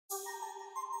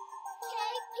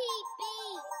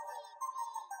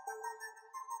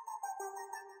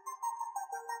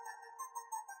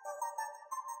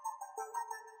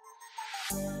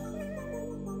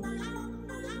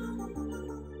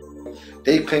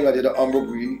They claim I did an armed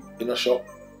robbery in a shop.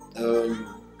 Because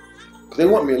they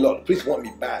want me a lot. The police want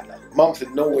me bad. Like, Mum said,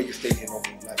 no way you stay here, no.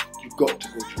 Like, you've got to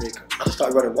go to Jamaica. I just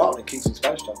started running wild in Kingston,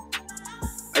 Spanish Town.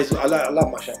 I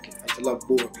love my shanking. I used to love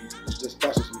boring people. It's just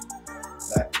passes me.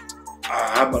 Like,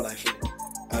 I had my knife in it,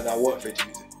 and I wasn't afraid to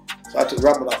use it. So I had to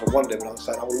grab my knife on one day when I was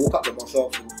saying, I would walk up to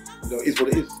myself, and it is what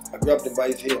it is. I grabbed him by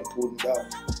his hair and pulled him down,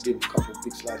 gave him a couple of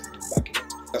big slices in the back of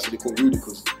it. That's what they call rude,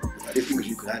 because they think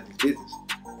you can handle his business.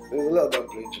 There's a lot of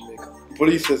gunplay in Jamaica. The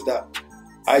police says that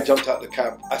I jumped out the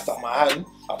cab, I stuck my hand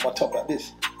up my top like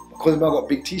this. Because I got a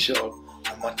big t-shirt on,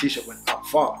 and my t-shirt went up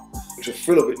far, which was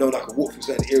thrill of it, knowing I could walk through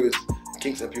certain areas in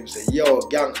Kingston and people say, yo,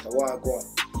 gangster, why go on?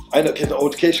 I ended up getting an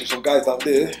altercation from some guys down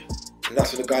there, and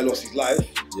that's when the guy lost his life.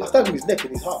 Yeah. I stabbed him in his neck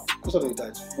and his heart. Of course I know he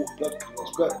died, blood was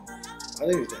squirting. I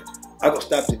know he was dead. I got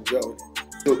stabbed in jail.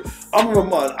 So I'm a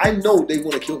man, I know they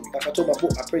want to kill me. Like I told my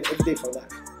book, I prayed every day for a knife.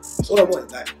 That's all I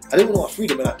wanted. Like, I didn't want my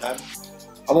freedom at that time.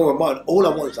 I'm a man, all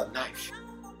I want is a knife.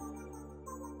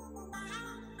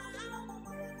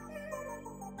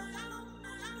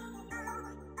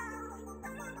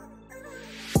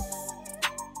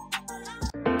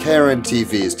 KRN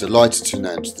TV is delighted to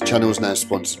announce the channel is now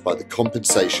sponsored by the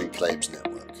Compensation Claims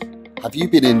Network. Have you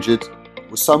been injured?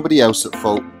 Was somebody else at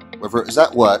fault? Whether it was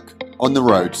at work, on the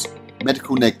roads,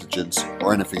 medical negligence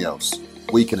or anything else,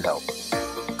 we can help.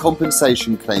 The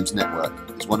Compensation Claims Network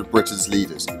is one of Britain's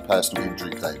leaders in personal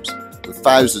injury claims, with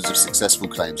thousands of successful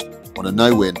claims on a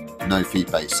no-win, no-fee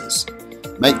basis.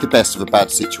 Make the best of a bad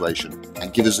situation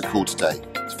and give us a call today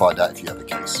to find out if you have a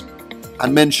case.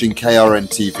 And mention KRN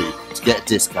TV to get a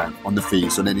discount on the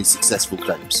fees on any successful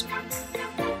claims.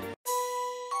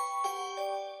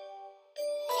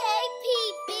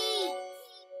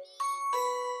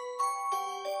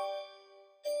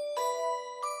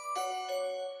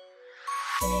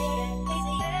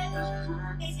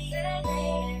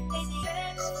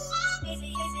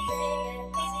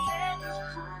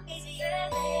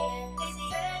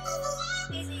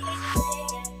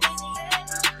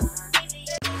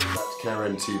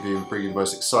 KRN TV and bringing the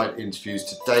most exciting interviews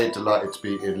today. Delighted to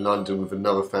be in London with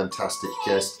another fantastic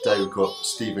guest. Today we've got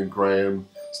Stephen Graham.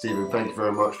 Stephen, thank you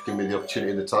very much for giving me the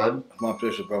opportunity and the time. My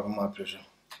pleasure, brother, my pleasure.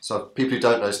 So people who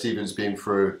don't know, Stephen's been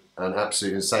through an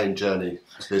absolutely insane journey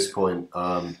to this point,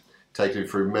 taking him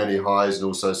through many highs and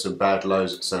also some bad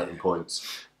lows at certain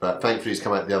points. But thankfully he's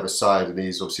come out the other side and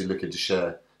he's obviously looking to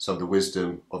share some of the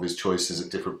wisdom of his choices at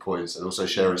different points and also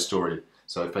share his story.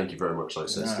 So thank you very much, like I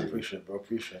said, Stephen. I appreciate it, bro.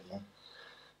 Appreciate it, man.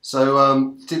 So,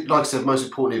 like I said, most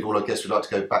importantly of all, I guess we'd like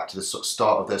to go back to the sort of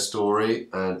start of their story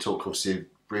and talk, obviously,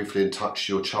 briefly and touch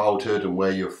your childhood and where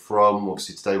you're from.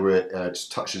 Obviously, today we're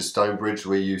just touching Stonebridge,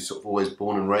 where you sort of always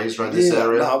born and raised around this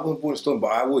area. No, I wasn't born in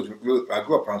Stonebridge, but I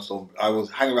grew up around Stonebridge. I was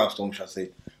hanging around Stonebridge, I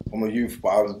say, from a youth, but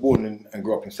I was born in and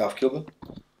grew up in South Kilburn.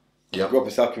 Yeah. I grew up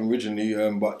in South Kilburn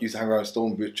originally, but used to hang around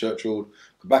Stonebridge, Church Road.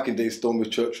 Back in the days,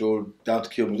 Stonebridge, Church Road, down to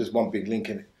Kilburn, just one big link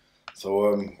in it.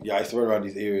 So, yeah, I used to run around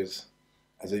these areas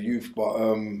as a youth, but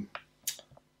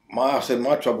my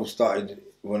trouble started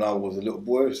when I was a little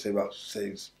boy,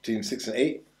 between 6 and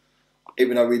 8.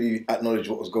 Even I really acknowledged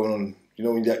what was going on. You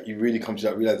know, when you really come to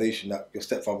that realization that your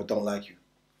stepfather don't like you.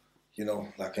 You know,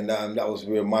 like, and that was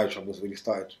where my troubles really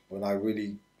started. When I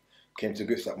really came to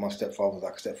grips that my stepfather was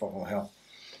like a stepfather from hell.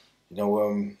 You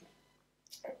know,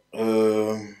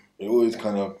 it always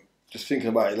kind of just thinking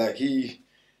about it, like he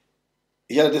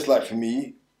had a dislike for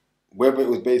me, whether it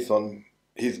was based on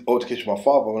his altercation with my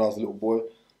father when I was a little boy,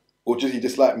 or just he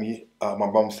disliked me,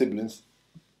 my brother's siblings.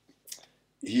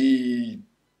 He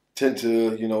tended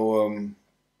to, you know,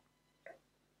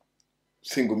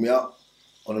 single me out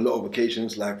on a lot of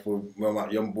occasions, like for when I'm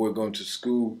a young boy going to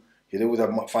school. He'd always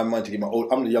find money to give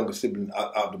I'm the younger sibling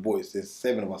out of the boys. There's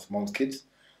 7 of us, mom's kids,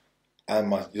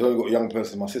 and he's only got a young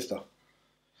person, my sister,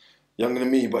 younger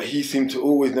than me. But he seemed to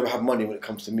always never have money when it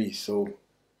comes to me. So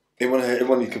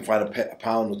everyone can find a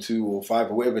pound or 2 or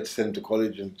 5 or whatever to send him to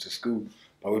college and to school.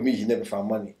 But with me, he never found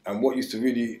money. And what used to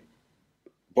really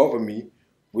bother me,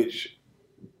 which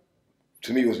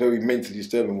to me was very mentally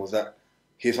disturbing, was that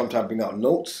he'd sometimes bring out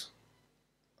notes,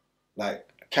 like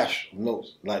cash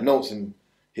notes, and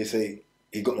he'd say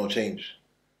he got no change.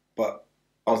 But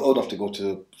I was old enough to go to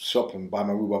the shop and buy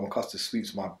my rhubarb and custard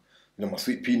sweets, my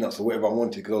sweet peanuts or whatever I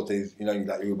wanted, because those days, you know, you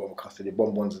like rhubarb and custard, your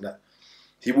bonbons and that.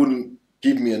 He wouldn't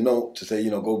give me a note to say,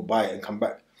 you know, go buy it and come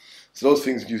back. So those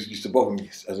things used to bother me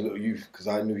as a little youth because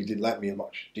I knew he didn't like me as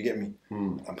much. Do you get me?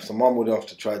 So mum would have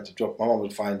to try to drop. My mum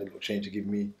would find a little change to give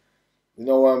me, you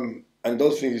know. And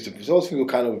those things were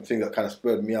kind of things that kind of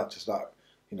spurred me out to start,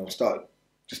 start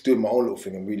just doing my own little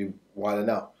thing and really wilding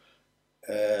out.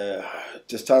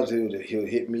 Just times he'll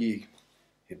hit me,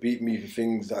 he'll beat me for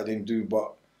things that I didn't do,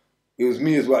 but it was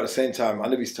me as well at the same time. I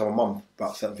never used to tell my mum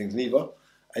about certain things neither.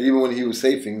 And even when he would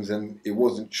say things and it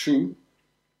wasn't true,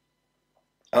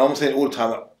 and I'm not saying all the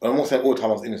time I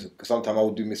was innocent, because sometimes I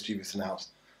would do mischievous in the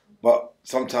house. But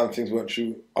sometimes things weren't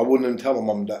true. I wouldn't even tell my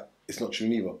mum that it's not true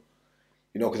neither.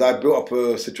 Because I built up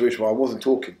a situation where I wasn't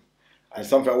talking. And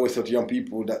something I always tell to young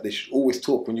people that they should always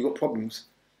talk. When you got problems,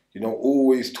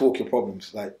 always talk your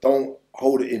problems. Like, don't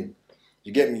hold it in.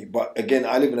 You get me? But again,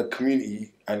 I live in a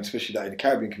community, and especially in the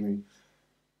Caribbean community,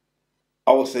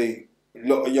 I would say a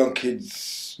lot of young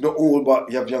kids, not all,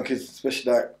 but you have young kids,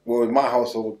 especially in my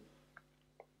household,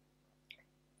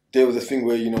 there was a thing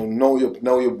where, know your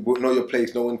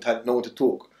place, know when to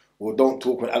talk, or don't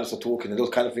talk when adults are talking, and those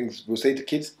kind of things we'll say to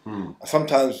kids. And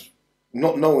sometimes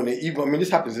not knowing it, this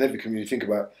happens in every community. Think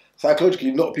about it. Psychologically,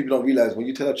 a lot of people don't realize when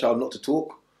you tell a child not to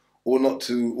talk, or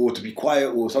to be quiet,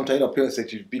 or sometimes parents say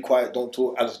to you, be quiet, don't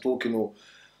talk, adults are talking, or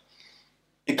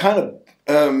it kind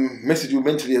of messes you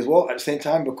mentally as well at the same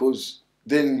time, because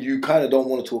then you kind of don't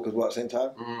want to talk as well at the same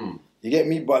time. You get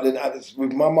me? But then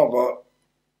with my mother,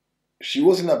 she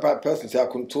wasn't a bad person to say I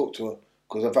couldn't talk to her,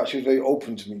 because in fact she was very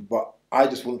open to me, but I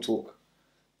just wouldn't talk.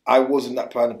 I wasn't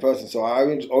that kind of person, so I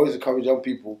always encourage young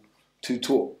people to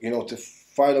talk, to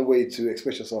find a way to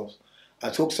express yourselves.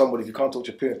 And talk to somebody. If you can't talk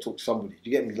to your parents, talk to somebody. Do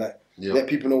you get me? Let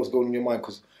people know what's going on in your mind,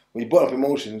 because when you bottle up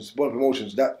emotions,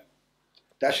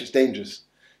 that shit's dangerous.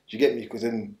 Do you get me? Because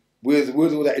then where's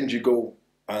all that energy go,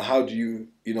 and how do you,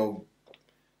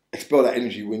 expel that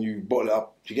energy when you bottle it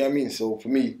up? Do you get what I mean? So for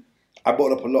me, I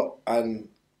bottled up a lot, and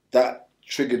that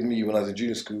triggered me when I was in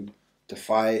junior school to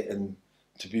fight and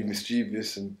to be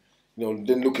mischievous, and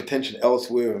then look attention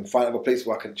elsewhere and find other places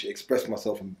where I can express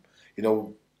myself, and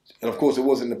and of course it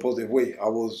wasn't in a positive way. I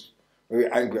was very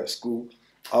angry at school.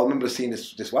 I remember seeing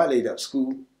this white lady at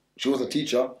school. She wasn't a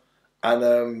teacher,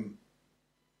 and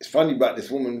it's funny about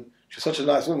this woman. She's such a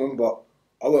nice woman, but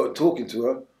I wasn't talking to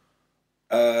her.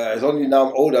 It's only now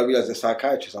I'm older I realised the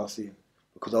psychiatrist I was seeing,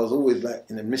 because I was always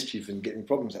in the mischief and getting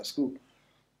problems at school.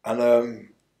 And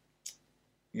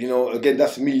again,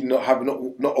 that's me not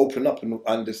opening up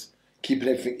and just keeping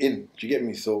everything in. Do you get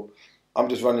me? So I'm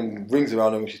just running rings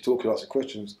around her when she's talking, asking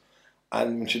questions.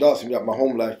 And when she'd ask me about my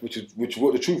home life, which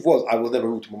what the truth was, I was never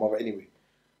rude to my mother anyway.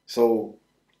 So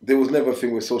there was never a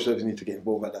thing where social services need to get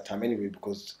involved at that time anyway,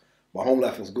 because my home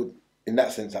life was good in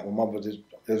that sense. That my mother,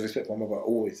 there was respect for my mother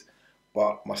always,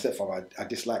 but my stepfather I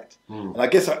disliked. And I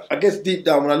guess deep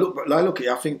down when I look at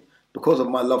it, I think because of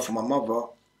my love for my mother,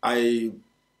 I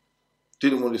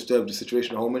didn't want to disturb the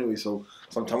situation at home anyway. So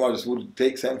sometimes I just would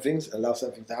take certain things and allow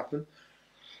certain things to happen.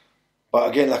 But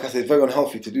again, like I said, it's very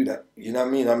unhealthy to do that. You know what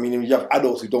I mean? I mean, you have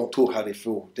adults who don't talk how they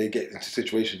feel. They get into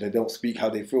situations, they don't speak how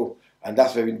they feel. And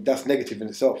that's negative in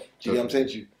itself. Do you know what I'm saying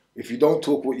to you? If you don't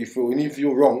talk what you feel, and if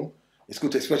you're wrong, it's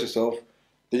good to express yourself,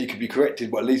 then you can be corrected,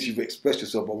 but at least you've expressed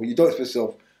yourself. But when you don't express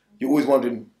yourself, you're always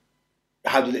wondering,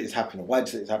 how did you let this happen? Or why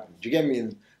did you let this happen? Do you get me?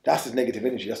 And that's just negative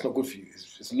energy. That's not good for you.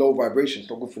 It's low vibration.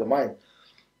 It's not good for the mind.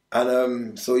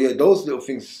 And so, yeah, those little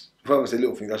things, if I would say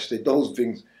little things, I should say those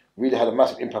things really had a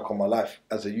massive impact on my life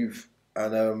as a youth.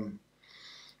 And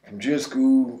from junior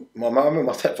school, I remember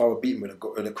my stepfather beat me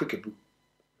in a cricket boot.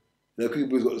 The cricket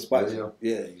boot's got the spikes.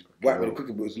 Yeah, he whacked me with a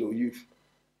cricket boot as a little youth.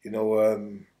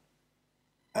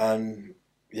 And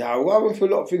yeah, I went through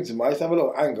a lot of things in my life. I used to have a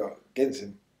lot of anger against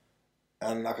him.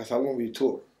 And like I said, I won't really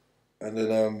talk. And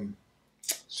then...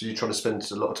 So you're trying to spend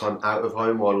a lot of time out of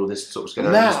home while all this sort of going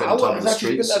on? You spend time in the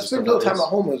streets? I spent a lot of time at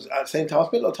home at the same time. I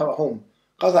spent a lot of time at home.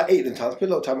 I was like 8 at the time. I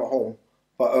spent a lot of time at home.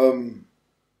 But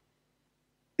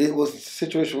it was a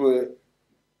situation where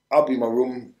I'll be in my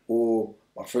room or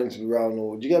my friends will be around,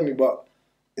 or do you get me? But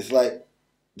it's like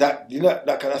that,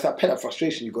 that's that pent-up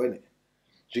frustration you got in it.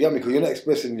 Do you get me? Because you're not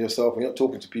expressing yourself and you're not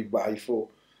talking to people about how you feel.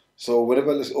 So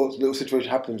whenever this little situation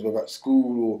happens, whether at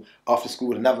school or after school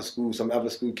with another school, some other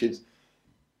school kids,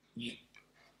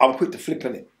 I'm quick to flip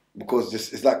in it, because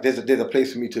it's like there's a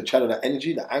place for me to channel that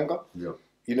energy, that anger. Yeah.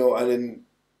 And then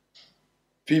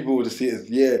people would just see it as,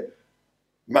 yeah,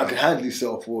 man can handle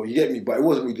himself, or you get me, but it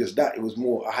wasn't really just that. It was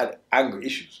more I had anger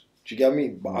issues. Do you get what I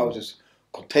mean? But I was just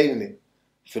containing it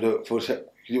for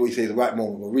you know what you say, the right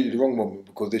moment, or really the wrong moment,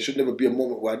 because there should never be a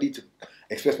moment where I need to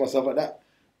express myself like that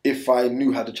if I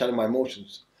knew how to channel my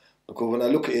emotions. Because when I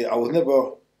look at it, I was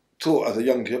never taught as a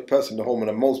young person at home,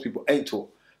 and most people ain't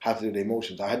taught how to deal with their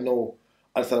emotions. I had no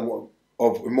understanding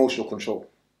of emotional control.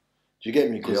 Do you get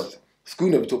me? Because school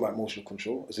never taught about emotional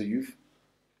control as a youth.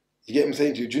 You get what I'm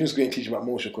saying to you? Junior school ain't teaching about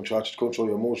emotional control, how to control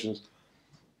your emotions.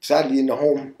 Sadly, in the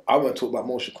home, I wasn't taught about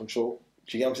emotional control.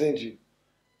 Do you get what I'm saying to you?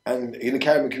 And in the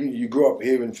Caribbean community, you grow up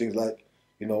hearing things like,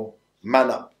 you know, man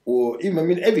up. Or even, I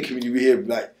mean, every community we hear,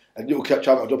 like, a little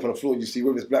child might drop on the floor, you see,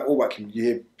 whether it's black or white community, you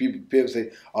hear people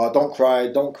say, oh, don't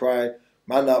cry,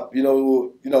 man up, you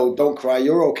know, don't cry,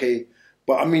 you're okay.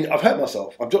 But I mean, I've hurt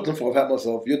myself. I've dropped on the floor, I've hurt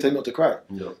myself. You're telling me not to cry.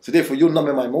 Yeah. So therefore, you're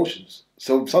numbing my emotions.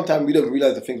 So sometimes we don't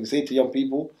realize the things we say to young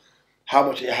people, how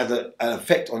much it has an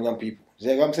effect on young people. You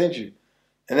know what I'm saying to you?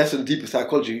 And that's the deeper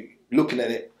psychology, looking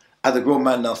at it as a grown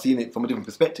man now, seeing it from a different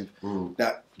perspective.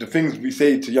 That the things we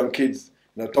say to young kids,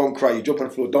 you know, don't cry, you drop on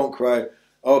the floor, don't cry,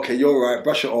 okay, you're all right,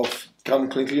 brush it off, come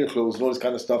clean your clothes, and all this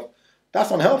kind of stuff.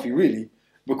 That's unhealthy, really,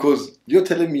 because you're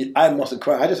telling me I mustn't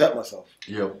cry. I just hurt myself.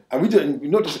 Yeah. And we do it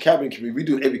in, not just the Caribbean community, we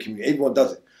do it in every community. Everyone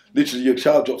does it. Literally, your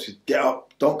child drops you, get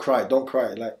up, don't cry.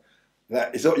 Like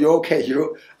it's, you're okay.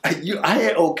 I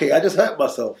ain't okay. I just hurt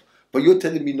myself. But you're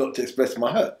telling me not to express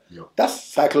my hurt. Yeah. That's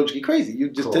psychologically crazy. You're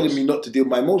just telling me not to deal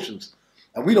with my emotions.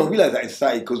 And we don't realize that in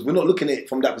society because we're not looking at it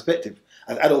from that perspective.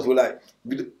 As adults, we're like,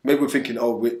 maybe we're thinking,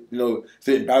 oh, it's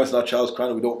embarrassing our child's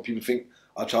crying, we don't want people to think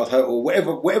our child's hurt, or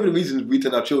whatever the reasons we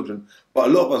tell our children. But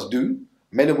a lot of us do.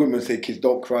 Men and women say, kids,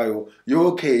 don't cry, or you're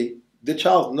okay. The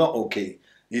child's not okay.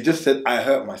 You just said, I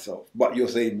hurt myself, but you're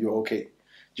saying you're okay.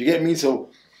 Do you get me? So,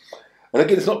 and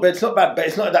again, it's not bad, but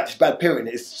it's not that it's bad parenting.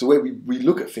 It's the way we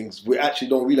look at things. We actually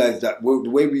don't realize that the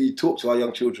way we talk to our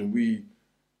young children, we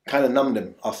kind of numb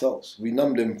them ourselves. We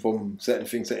numb them from certain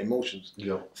things, certain emotions.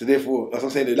 Yeah. So therefore, as I'm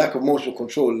saying, the lack of emotional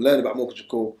control, learning about emotional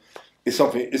control is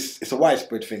something, it's a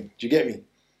widespread thing. Do you get me?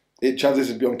 It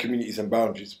transitions beyond communities and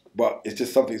boundaries, but it's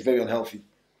just something that's very unhealthy.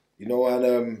 You know,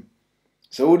 and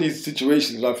so all these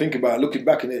situations, I think about looking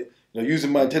back on it, you know,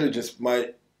 using my intelligence, my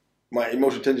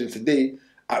emotional intelligence today,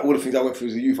 at all the things I went through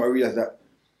as a youth, I realised that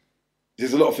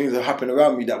there's a lot of things that happened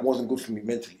around me that wasn't good for me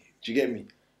mentally. Do you get me?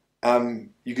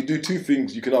 You could do two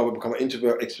things. You can either become an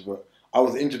introvert or extrovert. I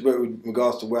was an introvert with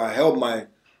regards to where I held my,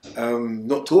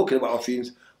 not talking about my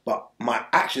feelings, but my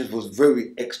actions was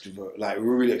very extrovert, like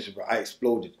really extrovert. I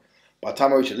exploded. By the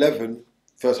time I reached 11,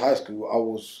 first high school, I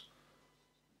was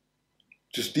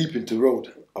just deep into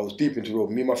road. I was deep into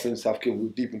road. Me and my friend South Kill, we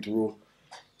were deep into road.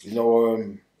 You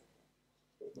know,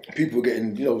 people were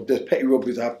getting, you know, there's petty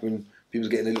robberies happen. People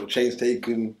getting their little chains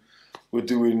taken.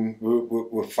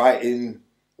 We're fighting.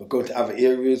 We're going to other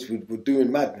areas. We're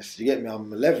doing madness. You get me?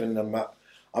 I'm 11.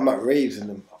 I'm at raves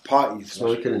and parties.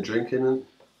 Smoking and drinking and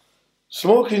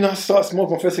smoking. I started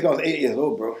smoking my first cigar. I was 8 years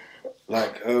old, bro.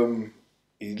 Like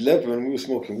 11, we were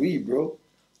smoking weed, bro.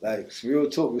 Like real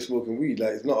talk, we were smoking weed.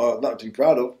 Like it's not nothing to be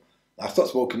proud of. I stopped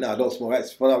smoking now. I don't smoke.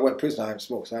 When I went to prison, I haven't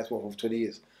smoked. So I smoked for 20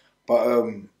 years. But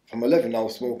from 11, I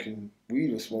was smoking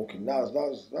weed. Was smoking. That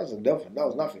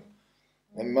was nothing.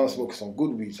 And I was smoking some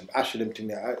good weed, some Ashland thing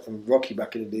there, from Rocky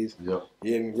back in the days. Yeah.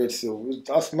 Yeah, Red Seal.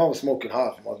 I was smoking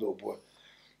hard from my little boy.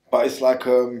 But it's like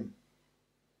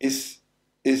it's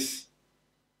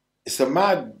a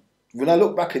mad. When I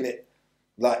look back in it,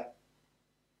 like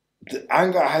the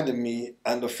anger I had in me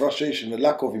and the frustration, the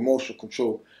lack of emotional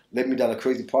control, led me down a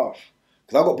crazy path.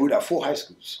 Because I got bullied at 4 high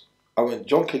schools. I went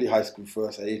John Kelly High School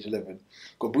first at age 11.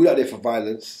 Got bullied out there for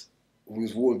violence. We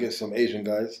was warring against some Asian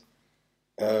guys.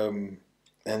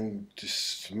 And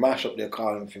just smash up their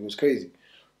car and everything. It was crazy.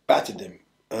 Battered them.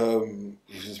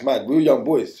 It was just mad. We were young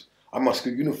boys. I'm in my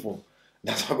school uniform.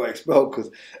 That's how I got expelled,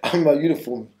 because I'm in my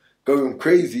uniform going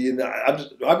crazy. And I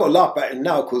got to laugh at it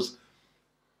now, because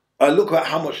I look at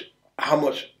how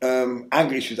much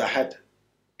anger issues I had.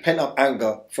 Pent up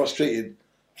anger, frustrated,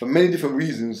 for many different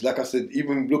reasons. Like I said,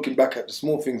 even looking back at the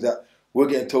small things that we're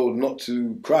getting told not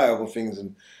to cry over things,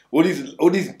 and all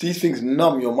these things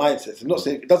numb your mindsets. I'm not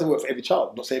saying it doesn't work for every child.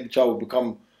 I'm not saying every child will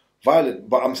become violent,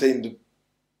 but I'm saying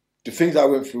the things I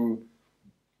went through,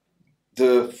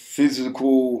 the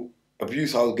physical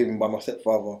abuse I was given by my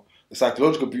stepfather, the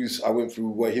psychological abuse I went through,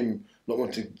 where him not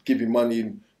wanting to give me money,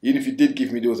 and even if he did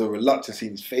give me, there was a reluctance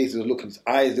in his face, there was a look in his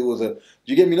eyes, there was a, do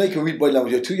you get me? You know, you can read body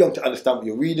language, you're too young to understand what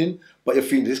you're reading, but you're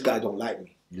feeling, this guy don't like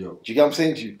me. Yeah. Do you get what I'm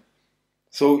saying to you?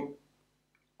 So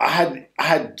I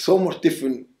had so much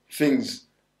different things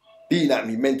eating at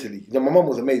me mentally. You know, my mum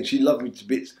was amazing, she loved me to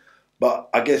bits, but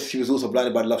I guess she was also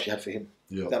blinded by the love she had for him.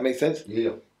 Yeah. Does that make sense?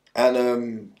 Yeah.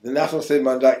 And that's what I'm saying,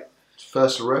 man, like...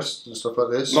 First arrest and stuff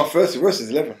like this? My first arrest is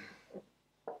 11.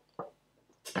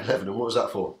 11, and what was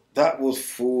that for? That was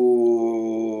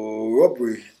for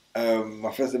robbery.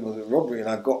 My first name was a robbery, and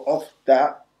I got off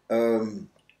that. I was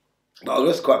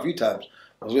arrested quite a few times,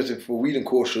 I was arrested for weed and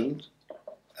caution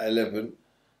at 11.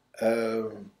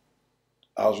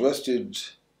 I was arrested.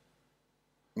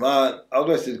 Man, I was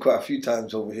arrested quite a few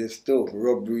times over here still.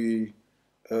 Robbery,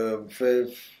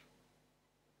 theft,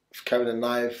 carrying a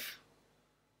knife.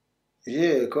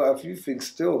 Yeah, quite a few things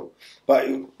still. But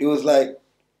it was like,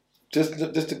 just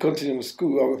to continue with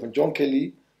school, I went from John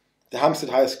Kelly to Hampstead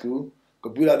High School,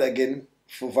 got booed out there again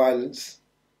for violence.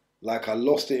 Like I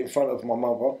lost it in front of my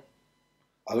mother.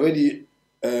 I was already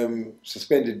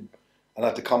suspended and I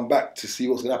had to come back to see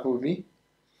what's going to happen with me.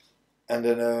 And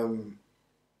then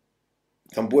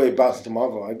some boy bounced into my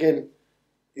mother. Again,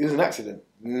 it was an accident.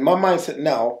 In my mindset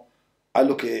now, I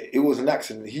look at it, it was an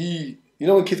accident. You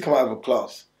know when kids come out of a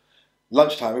class,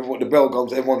 lunchtime, the bell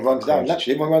goes, everyone runs down.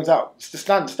 Naturally, everyone runs out. It's the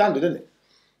standard, isn't it?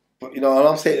 But, and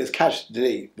I'm saying it's cash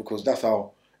today because that's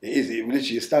how it is. It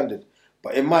literally is standard.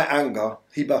 But in my anger,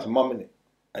 he bounced mum in it.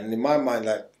 And in my mind,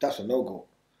 like, that's a no-go.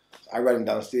 I ran him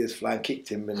downstairs, flying kicked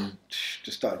him and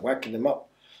just started whacking him up.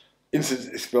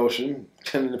 Instant expulsion.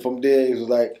 And from there, it was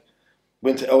like,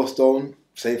 went to Elstone,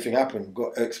 same thing happened.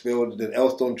 Got expelled. Then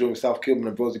Elstone joined South Kilburn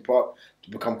and Broseley Park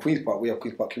to become Queen's Park. We have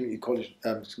Queen's Park Community College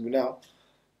school now.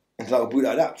 And so I got booed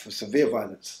like that for severe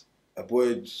violence. A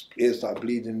boy's ears started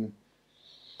bleeding.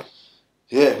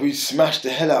 Yeah, we smashed the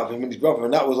hell out of him and his brother,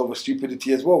 and that was over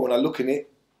stupidity as well. When I look in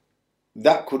it,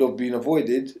 that could have been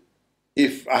avoided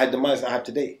if I had the mindset I have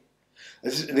today.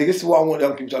 This is what I want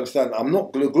young people to understand. I'm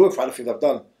not going to glorify the things I've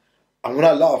done. And when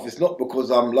I laugh, it's not because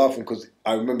I'm laughing because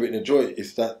I remember it and enjoy it.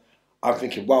 It's that I'm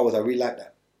thinking, wow, was I really like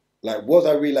that? Like, was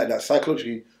I really like that?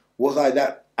 Psychologically, was I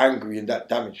that angry and that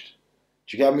damaged?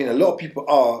 Do you get what I mean? A lot of people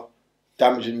are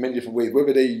damaged in many different ways,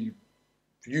 whether they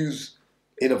use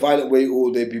in a violent way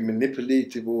or they be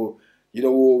manipulative or,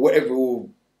 or whatever, or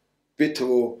bitter,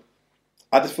 or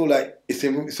I just feel like it's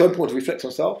so important to reflect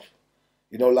on self.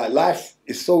 Like life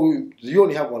is you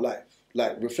only have one life.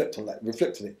 Like reflect on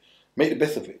it. Make the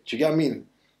best of it. Do you get what I mean?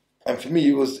 And for me,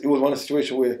 it was one of the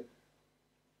situations where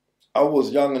I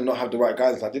was young and not have the right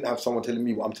guidance. I didn't have someone telling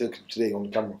me what I'm telling today on the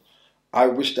camera. I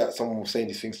wish that someone was saying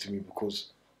these things to me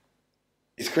because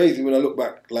it's crazy when I look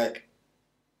back, like,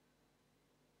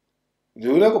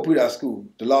 when I got put out of school,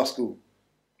 the last school,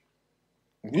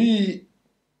 we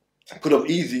could have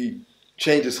easily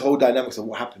changed this whole dynamics of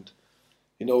what happened.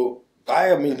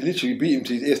 Literally beat him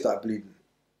till his ear started bleeding.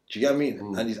 Do you get what I mean?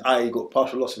 Mm. And his eye, he got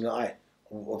partial loss in the eye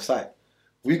of sight.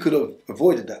 We could have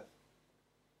avoided that.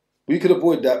 We could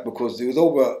avoid that because it was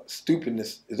over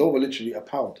stupidness. It was over literally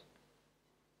 £1.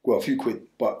 Well, a few quid,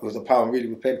 but it was £1 really.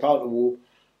 We were playing pound the wall.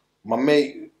 My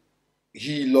mate,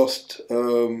 he lost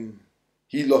all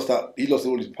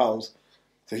his pounds.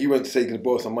 So he went to say he could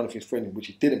borrow some money from his friend, which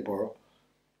he didn't borrow.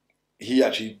 He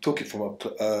actually took it from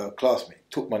a classmate,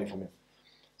 took money from him.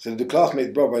 So the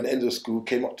classmate's brother at the end of the school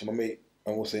came up to my mate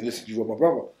and was saying, listen, you robbed my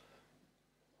brother.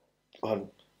 And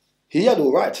he had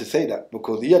all right to say that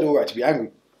because he had all right to be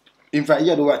angry. In fact, he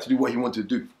had all right to do what he wanted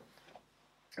to do.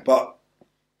 But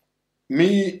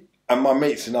me and my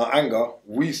mates in our anger,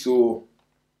 we saw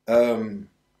it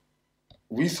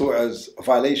as a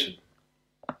violation.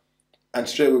 And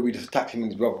straight away we just attacked him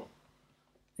and his brother.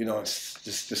 And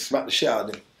just smacked the shit out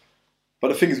of him. But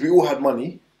the thing is, we all had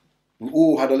money. We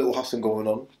all had a little hustling going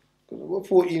on. We're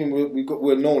 14 and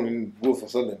we're known in Wolf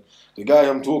of Sunday. The guy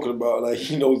I'm talking about, like,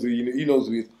 he knows who he is.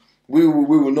 We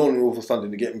were known in Wolf of Sunday,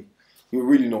 to get me. We were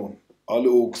really known. Our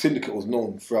little syndicate was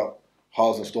known throughout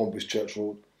Harles and Stonebridge Church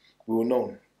Road. We were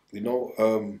known,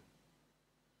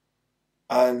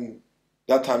 and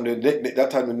that time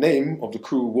the name of the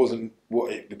crew wasn't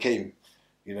what it became,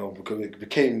 because it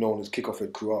became known as Kickoff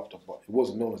Head Crew after, but it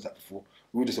wasn't known as that before.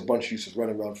 We were just a bunch of users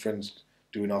running around, friends,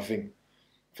 doing our thing.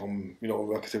 From,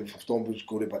 like I said, from Stonebridge,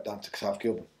 go back down to South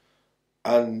Kilburn.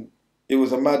 And it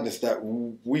was a madness that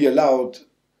we allowed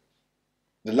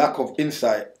the lack of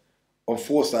insight or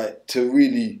foresight to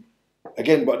really,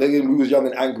 again, but then we was young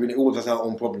and angry and it always has our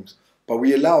own problems. But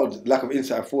we allowed lack of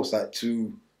insight and foresight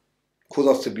to cause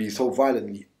us to be so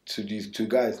violently to these two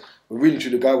guys. But really,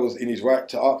 the guy was in his right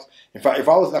to ask. In fact, if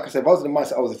I was in the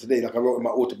mindset I was in today, like I wrote in my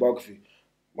autobiography,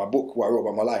 my book, what I wrote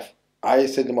about my life, I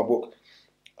said in my book,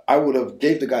 I would have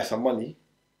gave the guy some money.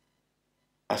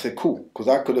 I said, cool, because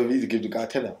I could have either given the guy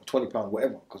 £10 or £20,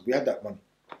 whatever, because we had that money.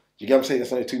 You get what I'm saying?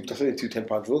 That's only two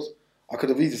 £10 bills. I could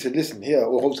have easily said, listen, here,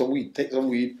 we'll hold some weed, take some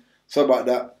weed, sorry about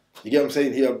that. You get what I'm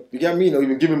saying? Here, you get what I mean? Or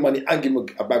even give him money and give him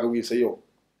a bag of weed and say, yo,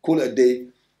 call it a day,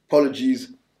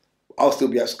 apologies, I'll still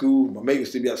be at school, my mate will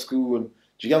still be at school, and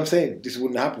do you get what I'm saying? This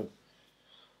wouldn't happen.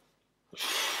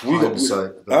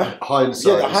 Hindsight. Yeah,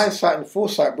 the hindsight and the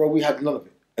foresight, bro, we had none of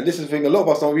it. And this is the thing, a lot of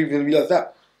us don't even realise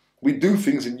that. We do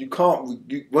things and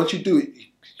once you do it,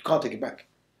 you can't take it back.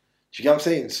 you get what I'm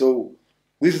saying? So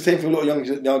this is the same for a lot of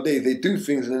young nowadays. They do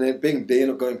things and then they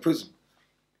end up going to prison.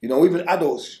 You know, even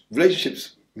adults,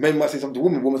 relationships, men might say something to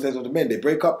women, women say something to men, they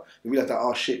break up, they realize that,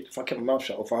 oh shit, if I keep my mouth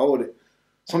shut or if I hold it.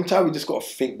 Sometimes we just got to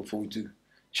think before we do.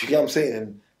 You get what I'm saying?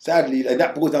 And sadly, and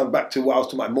that boils down back to what I was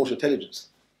talking about, emotional intelligence.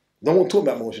 No one taught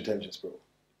me about emotional intelligence, bro.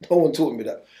 No one taught me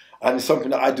that. And it's something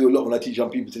that I do a lot when I teach young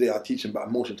people today. I teach them about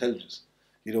emotional intelligence.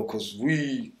 You know, because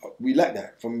we lack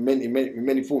that from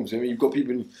many forms. I mean, you've got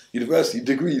people in university,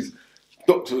 degrees,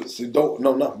 doctors who don't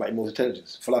know enough about emotional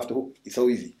intelligence. Fall off the hook. It's so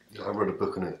easy. Yeah, I read a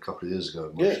book on it a couple of years ago,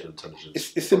 emotional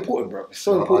intelligence. It's important, bro. It's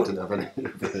so important. I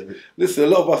didn't have any. Listen, a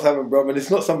lot of us haven't, bro, and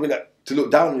it's not something that to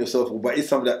look down on yourself, but it's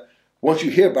something that once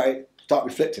you hear about it, start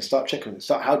reflecting, start checking it.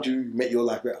 Start, how do you make your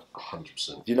life better?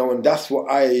 100%. You know, and that's what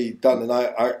I done, and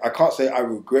I can't say I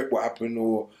regret what happened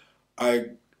or I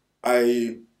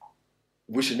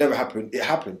wish it never happened. It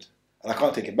happened, and I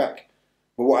can't take it back.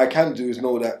 But what I can do is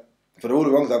know that for all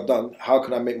the wrongs I've done, how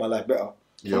can I make my life better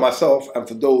for myself and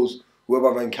for those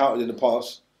whoever I've encountered in the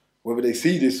past, whether they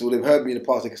see this or they've heard me in the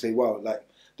past, they can say, wow, like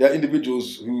there are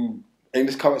individuals who in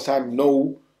this current time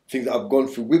know things that I've gone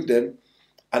through with them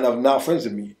and are now friends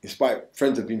with me, in spite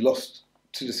friends have been lost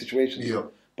to the situation,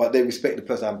 but they respect the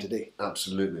person I am today.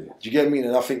 Absolutely. Do you get what I mean?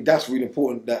 And I think that's really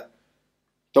important, that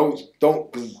don't,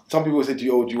 because some people say to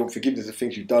you, oh, do you want forgiveness of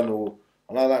things you've done?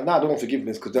 And I'm like, nah, I don't want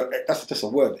forgiveness, because that's just a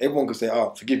word. Everyone can say, oh,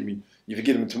 forgive me. You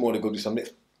forgive them tomorrow, they go do some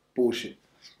next bullshit.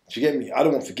 Do you get me? I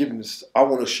don't want forgiveness. I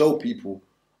want to show people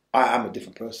I am a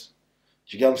different person.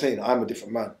 Do you get what I'm saying? I'm a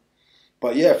different man.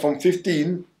 But yeah, from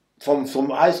 15, from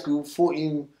high school,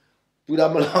 14, through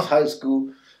that my last high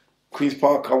school, Queen's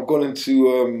Park, I've gone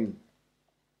into,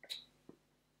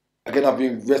 again, I've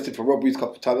been arrested for robberies a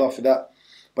couple of times after that.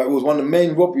 But it was one of the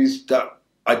main robberies that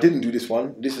I didn't do this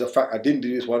one. This is a fact, I didn't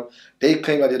do this one. They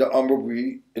claimed I did an armed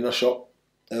robbery in a shop.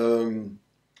 Because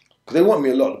they want me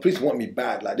a lot. The police want me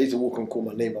bad. Like, they used to walk and call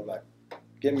my name. I'm like,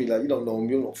 get me? Like, you don't know me,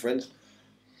 you're not friends.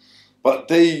 But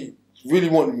they really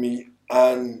wanted me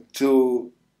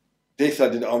until they said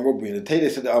I did the armed robbery. And the day they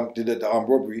said that I did the armed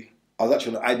robbery, I was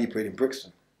actually on an ID parade in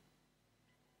Brixton.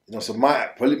 You know, so my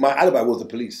alibi was the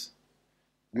police.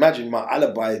 Imagine my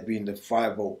alibi being the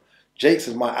 5-0. Jake's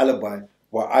is my alibi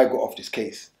where I got off this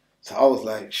case. So I was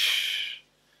like, shh.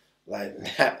 Like,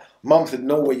 Mum said,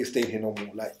 no way you're staying here no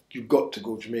more. Like, you got to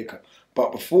go to Jamaica.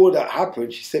 But before that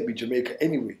happened, she sent me to Jamaica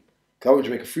anyway. Because I went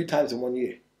to Jamaica 3 times in 1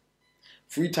 year.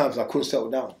 3 times and I couldn't settle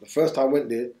down. The first time I went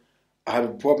there, I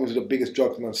had problems with the biggest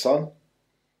drug for my son.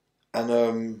 And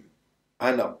I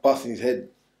ended up busting his head.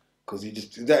 Because he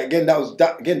just,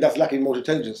 that's lacking emotional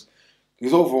intelligence. It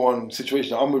was over one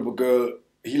situation. I'm with a girl,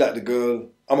 he liked the girl.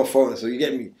 I'm a foreigner, so you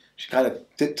get me? She kind of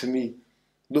tipped to me,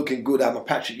 looking good. I had my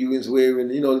Patrick Ewing's wearing,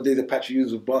 you know, the days that Patrick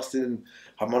Ewing's was busting, and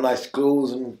had my nice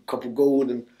clothes and a couple of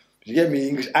gold, and you get me?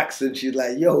 English accent. She's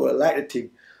like, yo, I like the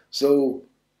thing. So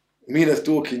me and her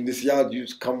talking, this yard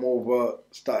used to come over,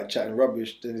 started chatting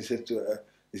rubbish. Then he said to her,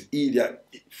 this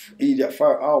idiot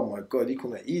fire. Oh my God, he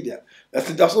called me an idiot.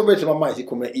 That's what went to my mind. He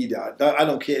called me an idiot. I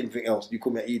don't care anything else. You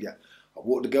call me an idiot. I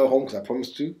walked the girl home because I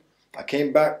promised to. I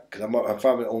came back because my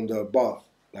family owned a bar,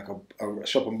 like a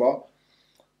shopping bar.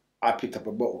 I picked up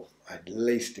a bottle. I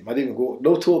laced him. I didn't even go,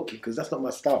 no talking, because that's not my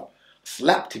style.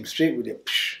 Slapped him straight with it.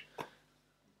 Psh.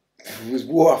 It was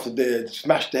war after there.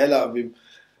 Smashed the hell out of him.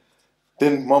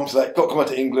 Then Mum's like, got to come out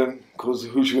to England, because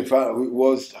who should we find out who it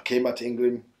was. I came out to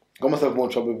England. Got myself more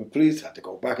trouble with the police. Had to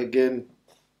go back again.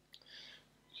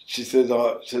 She said,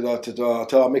 tell her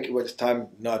I'll make it work this time.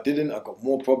 No, I didn't. I got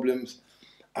more problems.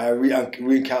 I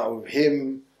re-encountered with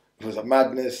him. It was a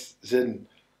madness. Then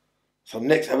some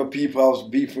next other people I was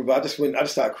beefing with. I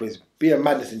just started crazy. Being a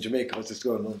madness in Jamaica was just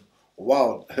going on.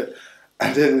 Wild.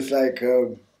 And then it's like,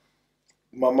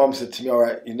 my mum said to me, all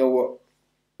right, you know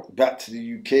what? Back to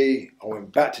the UK. I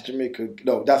went back to Jamaica.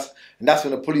 No, that's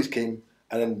when the police came.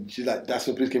 And then she's like, that's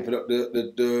when the police came for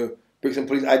the Brixton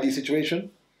police ID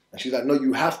situation. And she's like, no,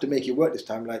 you have to make it work this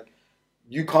time. Like,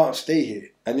 you can't stay here.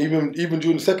 And even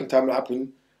during the second time it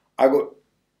happened,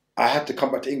 I had to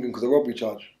come back to England because of robbery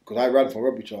charge. Because I ran for a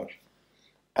robbery charge.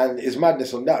 And it's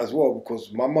madness on that as well,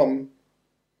 because my mum,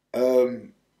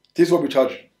 this robbery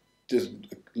charge, this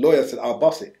lawyer said, I'll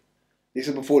bust it. This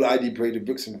is before the ID parade in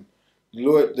Brixton. The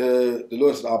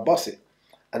lawyer said, I'll bust it.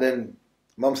 And then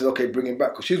Mum said, okay, bring him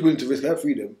back. Because she's willing to risk her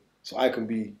freedom so I can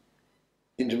be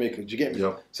in Jamaica. Do you get me?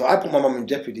 Yeah. So I put my mum in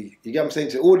jeopardy. You get what I'm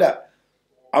saying? So all that,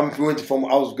 I was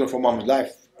going for mum's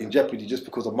life in jeopardy just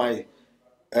because of my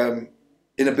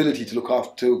inability to look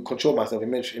after, to control myself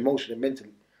emotionally and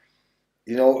mentally.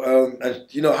 You know, and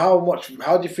you know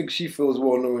how do you think she feels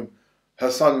well knowing her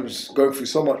son's going through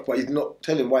so much, but he's not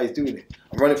telling why he's doing it?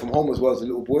 I'm running from home as well as a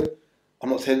little boy. I'm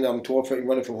not saying that I'm 12, 13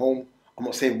 running from home. I'm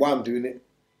not saying why I'm doing it.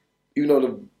 Even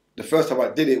though the first time I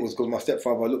did it was because my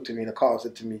stepfather looked at me in the car and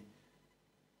said to me,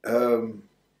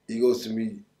 he goes to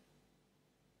me,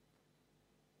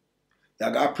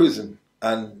 I got out of prison.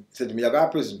 And he said to me, I got out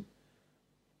of prison.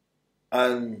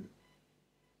 And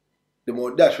the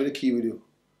more dash with the key with you.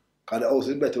 Because the house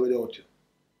is better without you.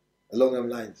 Along them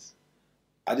lines.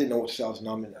 I didn't know what to say. I was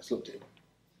 9 minutes. I just looked at him.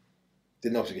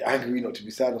 Didn't know to get angry, not to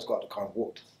be sad. I just got out the car and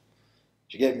walked.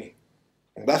 Do you get me?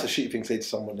 And that's a shitty thing to say to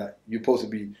someone that you're supposed to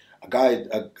be a guide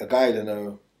and a guardian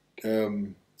over.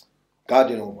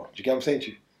 Do you get what I'm saying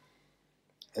to you?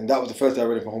 And that was the first day I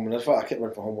ran from home. And that's why I kept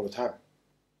running from home all the time.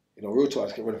 You know, real talk, I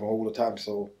just kept running from home all the time.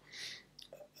 So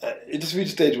it just reached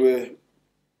a stage where,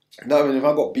 now even if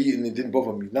I got beaten, it didn't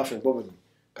bother me. Nothing bothered me.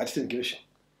 I just didn't give a shit.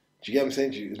 Do you get what I'm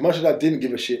saying to you? As much as I didn't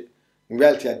give a shit, in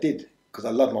reality I did. Because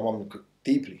I loved my mum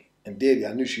deeply and dearly.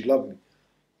 I knew she loved me.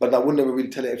 But I would never really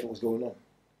tell her everything was going on.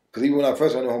 Because even when I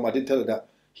first went home, I did tell her that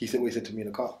he said what he said to me in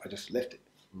the car. I just left it.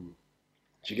 Do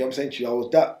you get what I'm saying to you? I was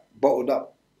that bottled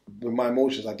up with my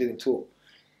emotions, I didn't talk.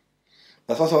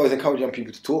 That's why I always encourage young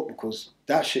people to talk, because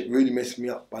that shit really messed me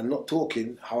up. By not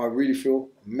talking, how I really feel,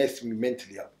 messed me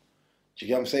mentally up. Do you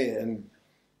get what I'm saying? And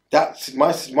that's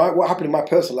what happened in my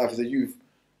personal life as a youth,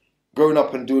 growing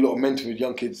up and do a lot of mentoring with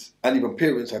young kids, and even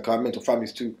parents, like I mentor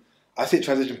families too. I see a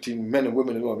transition between men and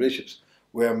women in a lot of relationships,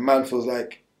 where a man feels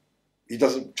like he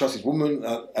doesn't trust his woman,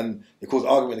 and it causes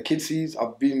argument the kid sees.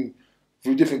 I've been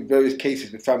through different various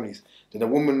cases with families. Then a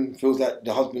woman feels like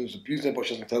the husband's abusing her, but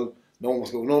she doesn't tell no one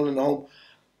what's going on in the home.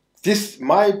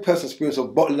 My personal experience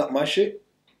of bottling up my shit,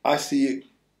 I see it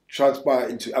transpire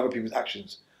into other people's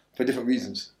actions for different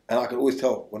reasons. And I can always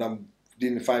tell when I'm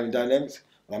dealing with family dynamics,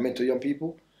 when I mentor young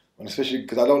people, and especially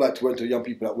because I don't like to mentor young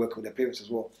people that work with their parents as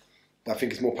well. But I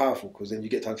think it's more powerful, because then you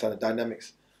get to understand the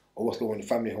dynamics of what's going on in the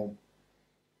family home.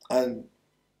 And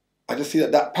I just see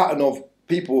that pattern of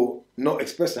people not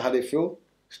expressing how they feel,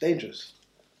 it's dangerous.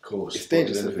 Of course. It's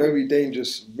dangerous. It's a very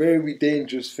dangerous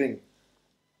thing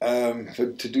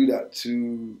to do that,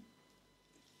 to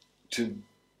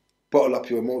bottle up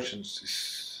your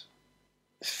emotions.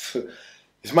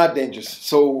 It's mad dangerous.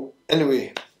 So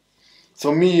anyway,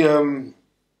 so me...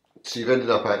 So you've ended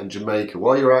up out in Jamaica.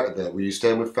 While you're out there, were you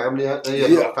staying with family out there?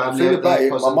 Yeah, family out there,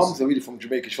 my mum's really from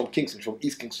Jamaica. She's from Kingston, from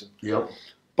East Kingston. Yeah.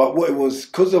 But what it was,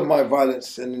 because of my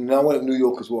violence, and then I went to New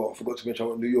York as well. I forgot to mention I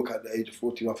went to New York at the age of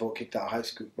 14. I felt kicked out of high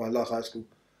school, my last high school.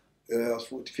 I was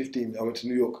 15. I went to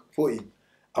New York, 14.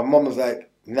 And mum was like,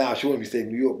 nah, she wouldn't be staying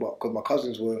in New York, but because my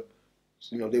cousins were,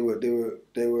 you know, they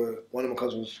were one of my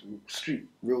cousins was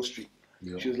real street.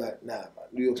 Yeah. She was like, nah, man,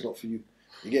 New York's not for you.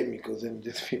 You get me? Because then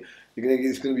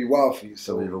it's gonna be wild for you.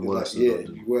 So even worse. Like, yeah,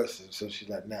 it'd be worse. So she's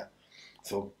like, nah.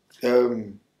 So,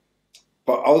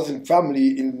 but I was in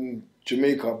family in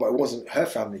Jamaica, but it wasn't her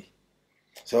family.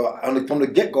 So from the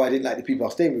get-go, I didn't like the people I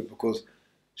was staying with, because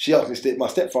she asked me to stay. My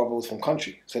stepfather was from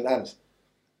country, St. Anne's.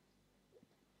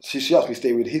 She asked me to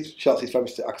stay with she asked his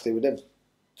family I could stay with them.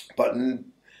 But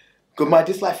because my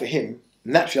dislike for him,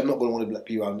 naturally, I'm not going to want to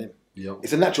be around him. Yeah.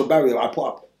 It's a natural barrier I put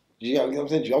up. You know what I'm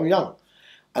saying? I'm young.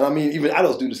 And I mean, even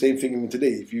adults do the same thing even today.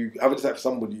 If you have a dislike for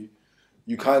somebody,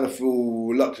 you kind of feel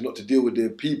reluctant not to deal with their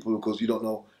people because you don't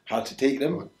know how to take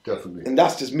them. Oh, definitely. And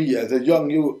that's just me. As a young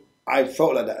you, I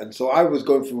felt like that. And so I was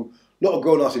going through a lot of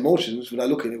grown-ass emotions when I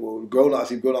look at it. Well, grown-ass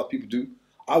people do.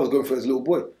 I was going through it as a little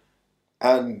boy.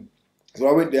 And so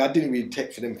I went there. I didn't really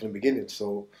take for them from the beginning.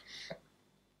 So,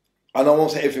 and I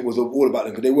won't say everything was all about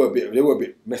them, because they were a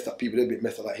bit messed up people. They were a bit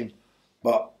messed up like him.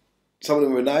 But some of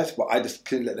them were nice, but I just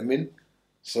couldn't let them in.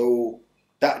 So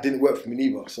that didn't work for me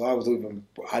neither. So I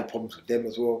had problems with them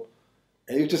as well.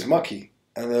 And it was just mucky.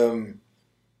 And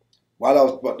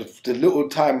but the little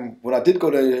time when I did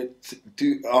go there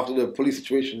after the police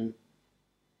situation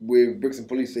with Brixton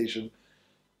Police Station,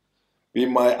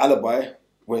 being my alibi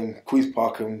when Queen's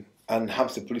Park and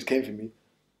Hampstead Police came for me,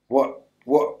 what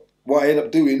I ended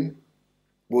up doing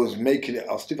was making it.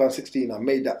 I was 16. I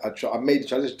made the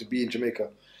transition to be in Jamaica.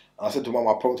 And I said to Mum,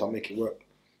 I promise I'll make it work.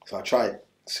 So I tried.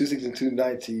 2016 to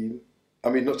 19. I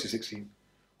mean, not 2016.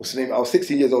 What's the name? I was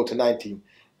 16 years old to 19.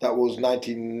 That was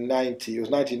 1990. It was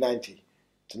 1990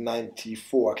 to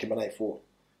 94. I came at 94.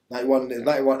 91,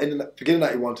 beginning of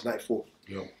 91 to 94.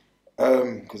 Yeah.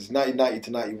 Because 1990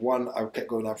 to 91, I kept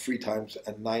going out 3 times,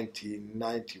 and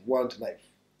 1991 to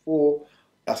 94,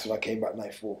 that's when I came back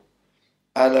 94.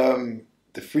 And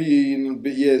the 3 and a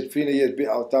bit years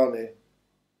I was down there,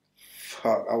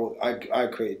 fuck, I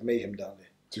created mayhem down there.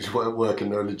 So you weren't working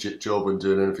no legit job and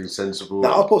doing anything sensible?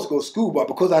 Now, I was supposed to go to school, but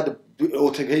because I had the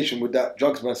altercation with that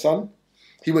drugsman son,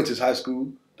 he went to his high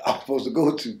school, I was supposed to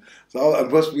go to. So and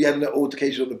plus we had an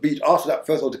altercation on the beach. After that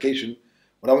first altercation,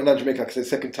 when I went down to Jamaica, like I said,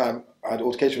 second time, I had an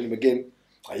altercation with him again.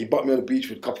 He bumped me on the beach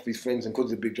with a couple of his friends, and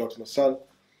because of the big drugs, my son,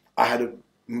 I had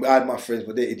my friends,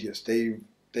 but they're idiots. They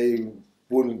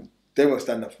wouldn't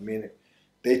stand up for me, innit?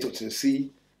 They took to the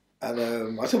sea, and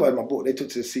I took about in my book. They took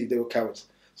to the sea. They were cowards.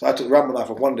 So I took the Rambo knife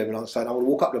of one of them, and I decided I would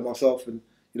walk up there myself, and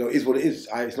it is what it is.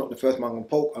 It's not the first man I'm gonna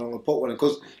poke. I'm gonna poke one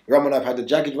because the Rambo knife had the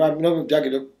jagged ram. The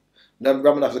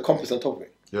Rambo knife has a compass on top of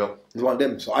it. Yeah, it's one of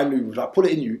them. So I knew if I put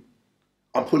it in you,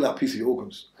 I'm pulling out a piece of your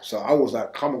organs. So I was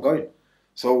like, come on, going.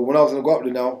 So when I was gonna go up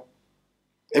there now,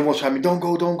 everyone's trying me, don't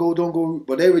go.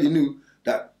 But they already knew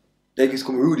that they just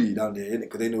call me Rudy down there, innit?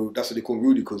 Because they know that's what they call me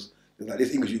Rudy, because it's like,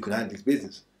 this English you can handle this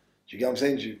business. Do you get what I'm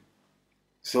saying to you?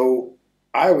 So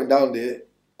I went down there,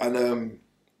 and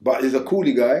but there's a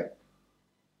coolie guy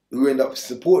who ended up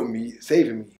supporting me,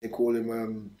 saving me. They call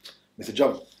him Mr.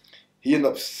 Jump. He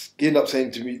ended up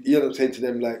saying to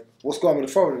them, like, what's going on with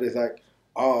the foreigner? They're like,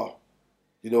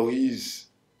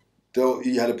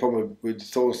 he had a problem with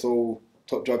so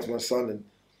top drugs, my son, and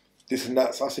this and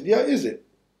that. So I said, yeah, is it?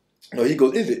 No, he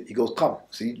goes, is it? He goes, come.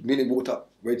 So he immediately walked up,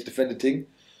 ready to defend the thing.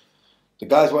 The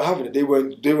guys weren't having it. They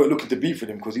weren't looking to beef with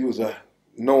him because he was this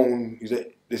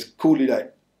coolie,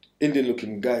 like, Indian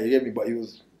looking guy, you get me? But he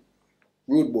was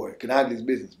rude boy, can handle his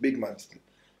business, big man still.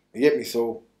 You get me?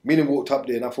 So me and him walked up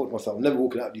there, and I thought to myself, I'm never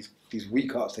walking out these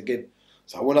weak hearts again.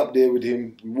 So I went up there with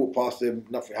him, we walked past them,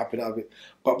 nothing happened out of it.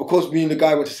 But because me and the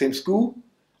guy went to the same school,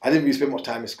 I didn't really spend much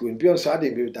time in school. And to be honest, I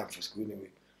didn't really damn for school anyway.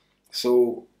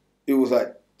 So it was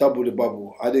like double the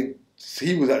bubble.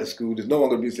 He was at the school, there's no one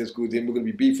going to be in the same school with him, we're going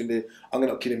to be beefing there, I'm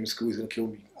going to kill him in school, he's going to kill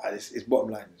me. It's bottom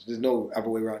line, there's no other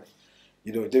way around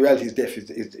it. The reality is death is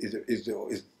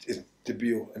the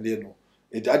be-all and the end-all.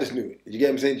 I just knew it. You get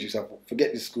what I'm saying to yourself?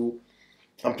 Forget this school.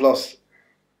 And plus,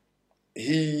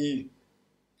 I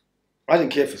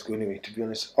didn't care for school anyway, to be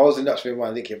honest. I was in that frame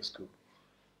where I didn't care for school.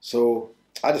 So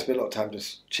I just spent a lot of time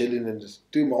just chilling and just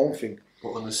doing my own thing.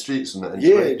 What, on the streets and that?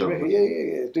 Yeah,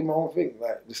 doing my own thing.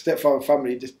 Like, the stepfather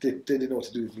family just didn't know what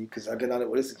to do with me, because again, I didn't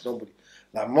want to listen to nobody.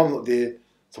 Like, mum's not there,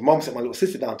 so mum sent my little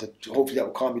sister down to hopefully that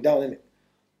would calm me down, innit?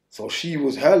 So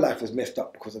her life was messed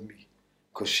up because of me.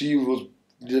 Because she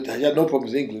had no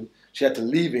problems in England. She had to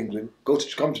leave England,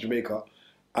 come to Jamaica,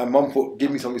 and mum gave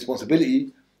me some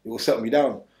responsibility. It will settle me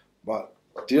down. But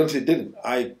to be honest, it didn't.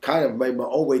 I kind of made my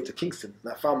own way to Kingston,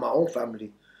 and I found my own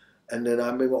family. And then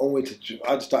I made my own way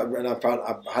I just started, and I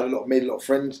made a lot of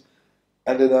friends.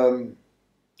 And then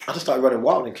I just started running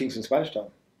wild in Kingston, Spanish Town.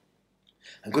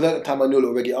 And because at the time I knew a lot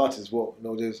of reggae artists as well.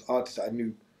 There's artists that I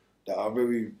knew that are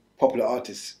very popular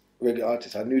artists, reggae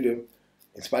artists. I knew them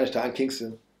in Spanish Town,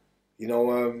 Kingston.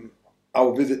 I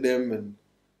would visit them, and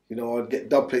I'd get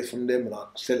dub plates from them, and I'd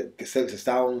sell it to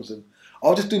sounds, and I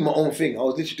was just doing my own thing. I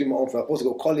was literally doing my own thing. I was supposed to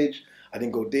go to college. I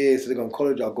didn't go there. So I go to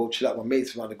college. I'd go chill out with my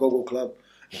mates around the go-go club.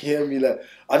 You hear me? Like,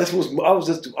 I was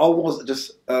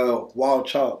just a wild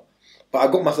child. But I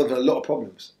got myself in a lot of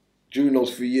problems during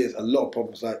those 3 years. A lot of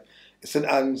problems. Like in St.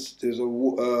 Anne's, there's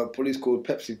a police called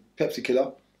Pepsi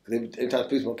Killer. Every time the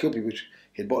police want to kill people,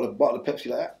 he'd bottle of Pepsi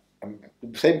like that. And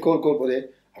the same cold there,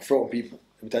 I throw on people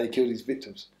every time he killed these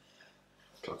victims.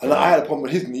 Okay. And I had a problem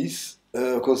with his niece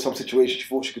because of some situation. She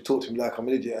thought she could talk to me like I'm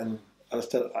an idiot, and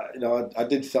I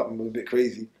did something a bit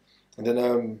crazy, and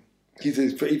then he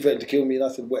threatened to kill me, and I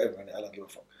said whatever, and I don't give a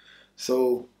fuck.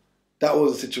 So that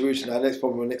was the situation. I had next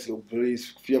problem with next little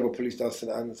police, a few other police down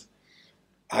St. Anne's.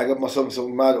 I got myself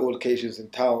some mad altercations in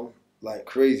town, like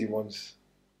crazy ones,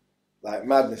 like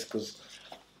madness, because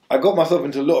I got myself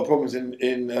into a lot of problems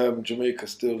in Jamaica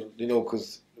still,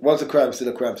 because once a crime, still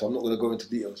a crime, so I'm not going to go into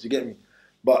details, you get me?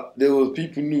 But there was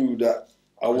people knew that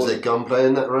I was... Was there gunplay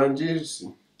in that around you?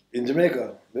 In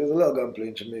Jamaica, there was a lot of gunplay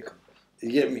in Jamaica,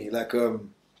 you get me? Like, to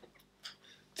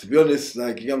be honest,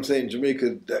 like, you know what I'm saying,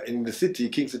 Jamaica, in the city,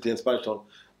 King City and Spanish Town,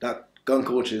 that gun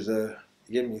culture is you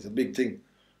get me, it's a big thing.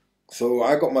 So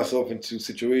I got myself into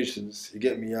situations, you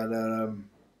get me, and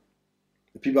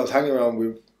the people I was hanging around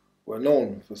with were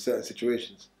known for certain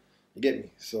situations, you get me?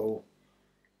 So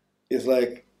it's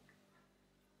like,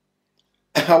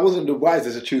 I wasn't the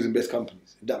wisest at choosing best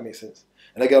companies, if that makes sense.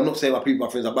 And again, I'm not saying my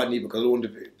friends are bad neither, because I don't want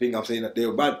to think I'm saying that they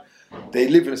were bad. They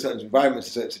live in a certain environment,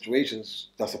 in certain situations,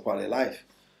 that's a part of their life.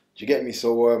 Do you get me?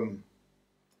 So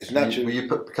it's natural. Were you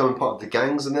becoming part of the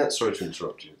gangs and that? Sorry to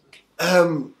interrupt you.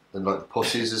 And like the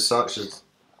posses as such?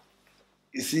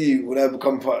 You see, when I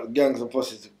become part of the gangs and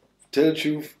posses, to tell the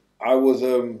truth, I was,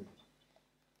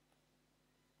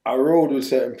 I rode with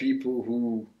certain people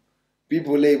who,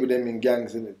 people label them in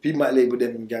gangs, and people might label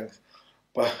them in gangs.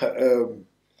 But,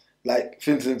 like,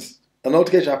 for instance, an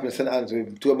altercation happened in St. Anne's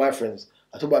with two of my friends.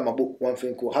 I talk about in my book one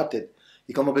thing called Hatted.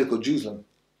 He come from a place called Jerusalem.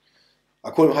 I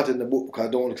call him Hatted in the book because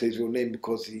I don't want to say his real name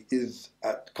because he is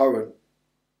at current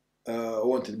a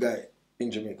wanted guy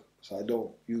in Jamaica. So I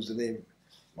don't use the name in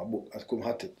my book. I call him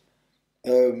Hatted.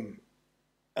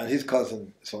 And his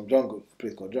cousin is from Jungle, a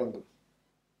place called Jungle.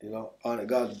 You know, Arnett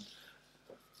Garden.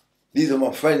 These are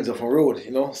my friends of my road,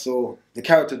 you know. So the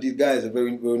character of these guys are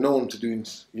very well known to doing,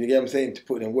 you get what I'm saying, to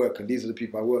put in work. And these are the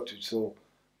people I worked with. So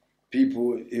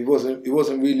people, it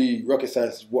wasn't really rocket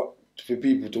science for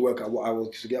people to work out what I was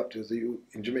to get up to as a youth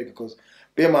in Jamaica. Because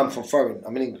bear in mind, I'm from foreign,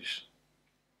 I'm in English.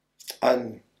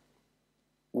 And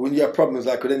when you have problems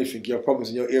like with anything, you have problems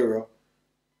in your area.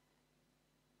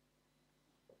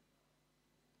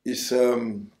 It's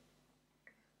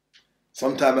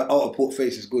sometimes an out of port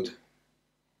face is good.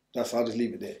 I'll just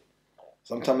leave it there.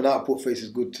 Sometimes an out of port face is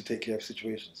good to take care of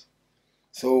situations.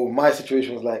 So my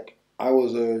situation was like, I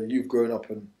was a youth growing up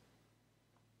and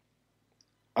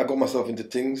I got myself into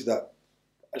things that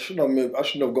I shouldn't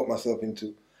have got myself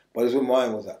into, but it's where my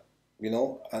mind was at, you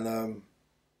know. And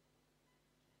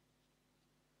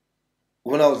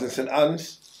when I was in St.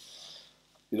 Anne's,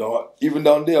 you know, even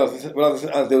down there, when I was in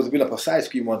St. Anne's, there was been up a side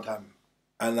scheme one time,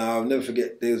 and I'll never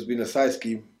forget. There's been a side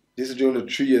scheme. This is during the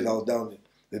 3 years I was down there.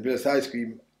 There's been a side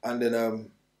scheme, and then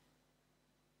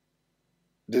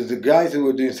there's the guys who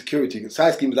were doing security. The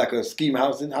side scheme is like a scheme,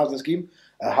 housing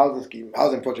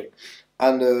project,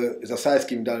 and it's a side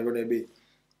scheme down in Rodney Bay.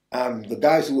 The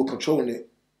guys who were controlling it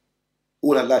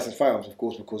all had licensed firearms, of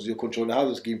course, because you're controlling the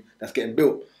housing scheme that's getting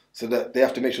built, so that they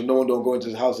have to make sure no one don't go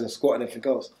into the house and squat and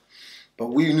everything else.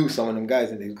 But we knew some of them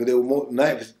guys in there because they were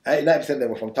 90% of them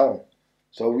were from town,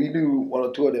 so we knew one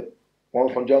or two of them. One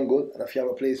was from Jungle and a few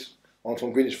other place. One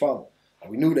from Greenwich Farm, and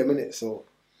we knew them in it, so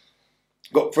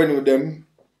got friendly with them.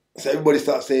 So everybody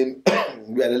started saying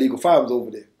we had illegal firearms over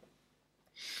there,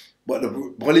 but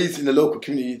the police in the local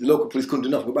community, the local police couldn't do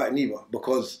nothing about it neither,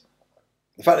 because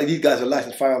the fact that these guys were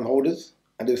licensed firearm holders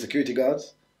and they were security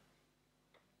guards,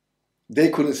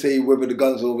 they couldn't say whether the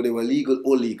guns over there were legal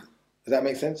or legal. Does that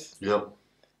make sense? Yeah.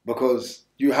 Because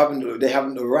they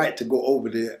haven't the right to go over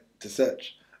there to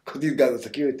search, because these guys are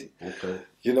security. Okay.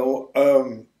 You know.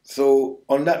 So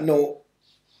on that note,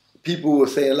 people were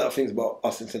saying a lot of things about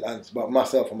us in St. Anne's, about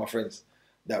myself and my friends,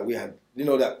 that we had, you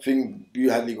know, that thing, you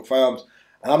had legal firearms.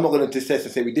 And I'm not going to test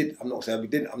and say we did. I'm not saying we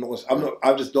did. I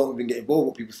just don't even get involved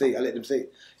with what people say. I let them say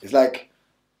it. It's like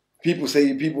people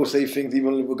say things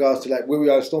even in regards to like where we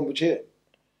are in Stonebridge here.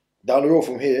 Down the road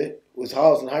from here was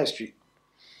Harlesden High Street.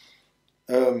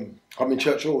 I'm in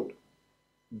Church Road.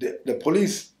 The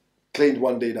police claimed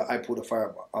one day that I pulled a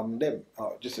firearm on them,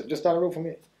 just down the road from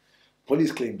here.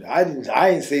 Police claimed that. I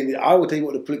ain't saying it. I will tell you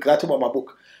what the police, because I talk about my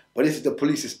book, but this is the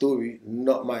police's story,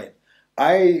 not mine.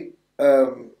 I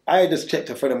just checked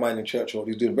a friend of mine in Church Road.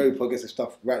 He's doing very progressive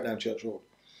stuff right now in Church Road.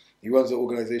 He runs an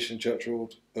organisation, Church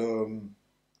Road.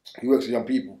 He works with young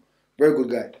people. Very good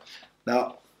guy.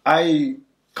 Now, I'm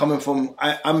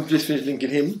just finished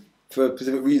linking him for a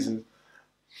specific reason.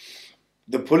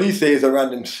 The police say it's a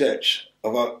random search,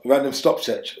 of a random stop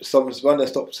search. Someone's random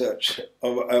stop search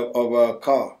of a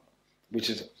car, which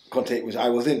I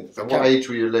was in. And what age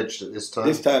were you alleged at this time?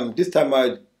 This time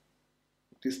I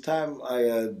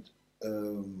had.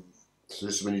 So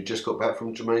this is when you just got back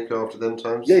from Jamaica after them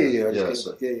times? Yeah. I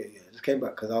just came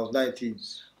back because I was 19.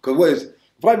 Because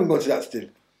if I even gone to that still,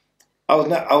 I was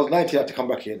 19. I had to come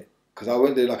back here, because I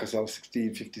went there, like I said, I was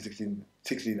 16.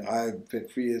 I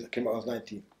spent 3 years. I came back, I was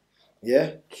 19.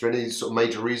 Yeah. Is there any sort of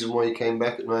major reason why you came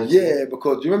back at 19? Yeah,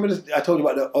 because do you remember I told you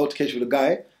about the altercation with the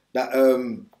guy that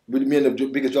with me and the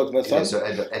biggest drugs my son? Yeah, so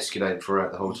it ended up escalating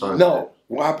throughout the whole time. No,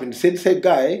 what happened? Same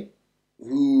guy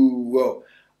who, well,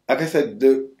 like I said,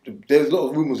 there's a lot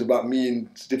of rumours about me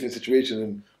in different situations,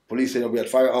 and police saying we had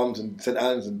firearms and St.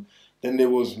 Anne's, and then there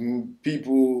was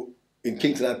people in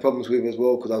Kingston I had problems with as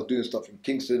well, because I was doing stuff in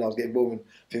Kingston. I was getting involved in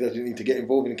things I didn't need to get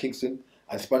involved in Kingston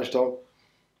and Spanish Town.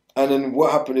 And then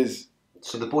what happened is,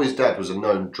 so the boy's dad was a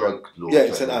known drug lord? Yeah,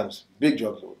 in St. Anne's. Big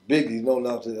drug lord. Big, he's known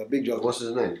now as a big drug lord. What's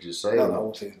his name? Did you say? No, I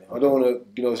won't say his name. I don't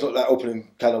want to, it's not like opening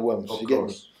kind of worms. Of you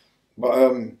course. Get me?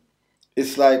 But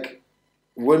it's like,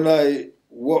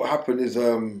 what happened is,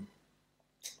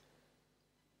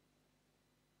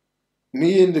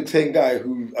 me and the same guy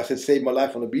who I said saved my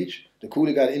life on the beach, the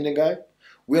coolie guy, the Indian guy,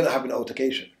 we ended up having an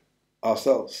altercation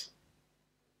ourselves.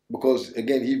 Because,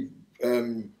 again, he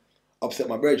upset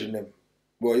my brethren them.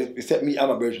 Well, he set me and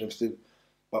my brethren still.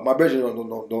 But my brethren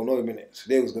don't know him in it. So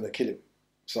they was going to kill him.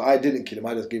 So I didn't kill him.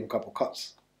 I just gave him a couple of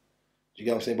cuts. Do you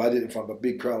get what I'm saying? But I did it in front of a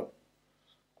big crowd.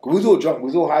 Because we was all drunk. We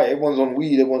was all high. Everyone's on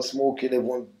weed. Everyone's smoking.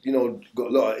 Everyone, got a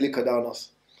lot of liquor down us.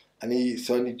 And he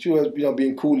was,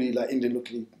 being coolly, like Indian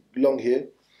looking, long hair.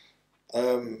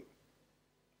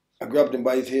 I grabbed him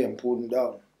by his hair and pulled him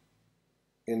down,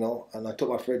 and I took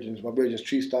my brethren's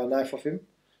 3-star knife off him.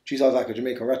 3 stars like a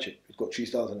Jamaican ratchet. It's got 3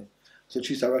 stars on it. So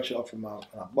 3-star ratchet off him and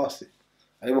I bust it.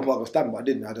 I didn't want to stab, but I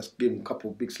didn't. I just gave him a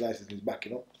couple of big slices in his back,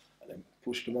 and then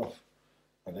pushed him off.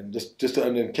 And then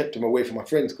and then kept him away from my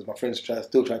friends, because my friends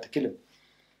still tried to kill him.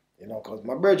 Because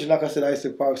my brethren, like I said, I used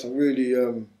to probably some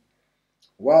really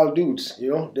wild dudes.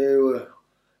 The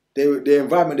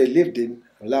environment they lived in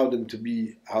allowed them to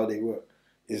be how they were.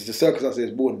 It's the circumstance they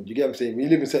was born in. You get what I'm saying? When you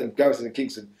live in certain garrisons in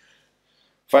Kingston,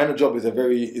 finding a job is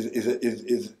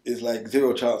like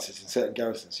zero chances in certain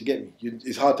garrisons. You get me?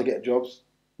 It's hard to get jobs.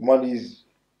 Money's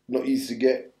not easy to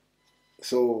get.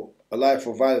 So a life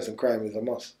of violence and crime is a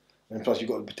must. And plus, you've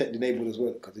got to protect the neighborhood as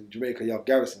well, because in Jamaica you have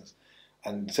garrisons.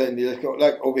 And certainly,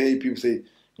 like over here, people say,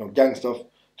 gang stuff.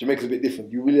 Jamaica's a bit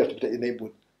different. You really have to protect your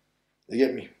neighborhood. You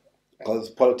get me? Because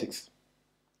politics,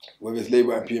 whether it's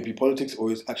Labour and PNP politics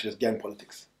or it's actually just gang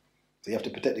politics. So you have to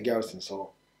protect the garrison.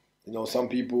 So, some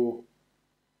people,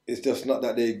 it's just not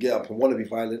that they get up and want to be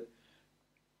violent.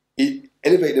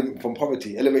 Elevate them from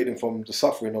poverty, elevate them from the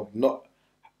suffering of not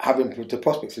having the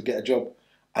prospects to get a job,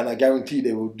 and I guarantee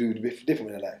they will do different in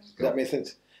their lives. Does that make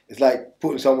sense? It's like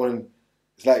putting someone,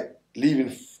 it's like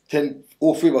leaving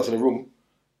all 3 of us in a room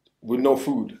with no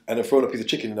food and then throwing a piece of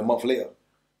chicken in a month later.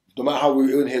 No matter how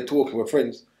we're in here talking, we're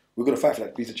friends, we're going to fight for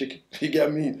that piece of chicken. You get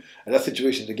what I mean? And that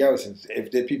situation, the garrisons,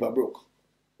 if their people are broke,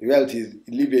 the reality is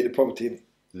alleviate the poverty,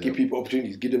 give people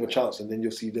opportunities, give them a chance, and then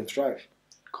you'll see them strive.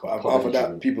 But after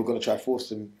that, people are going to try to force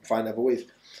them, find other ways.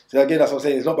 So again, that's what I'm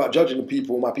saying. It's not about judging the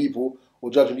people, my people, or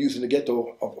judging youth in the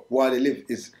ghetto of why they live.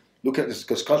 It's look at this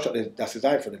construct that's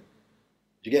designed for them.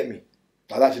 Do you get me?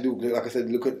 I like to do, like I said,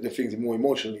 look at the things more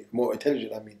emotionally, more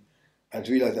intelligent, and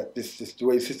to realise that this the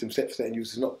way the system's set for certain youth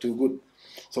is not too good.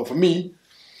 So for me,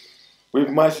 with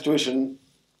my situation,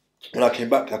 when I came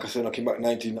back, like I said, when I came back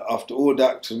 19, after all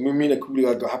that, so me and the cool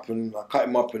guy got happened, I cut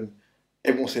him up, and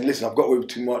everyone saying, listen, I've got away with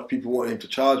too much, people wanted him to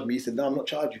charge me. He said, no, I'm not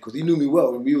charging you, because he knew me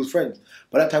well and we was friends.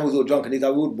 By that time, we was all drunk, and he's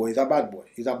a rude boy, he's a bad boy.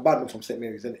 He's a bad man from St.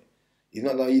 Mary's, isn't it? He's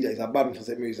not either, he's a bad man from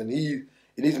St. Mary's, and he,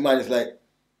 in his mind, it's like,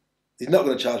 he's not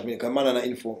going to charge me, because man, I'm not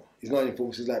informed. He's not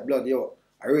informed, so he's like, blood, yo,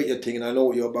 I rate your thing, and I know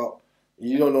what you're about.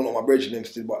 You don't know what my bridge name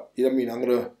still, but, you know what I mean, I'm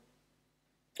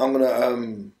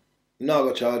not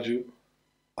going to charge you,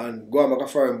 and go on, I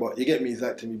fire him, but you get me, he's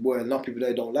like to me, boy, enough people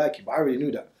there don't like you, but I already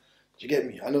knew that. Do you get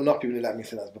me? I know enough people that like me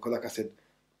saying that, because like I said,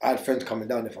 I had friends coming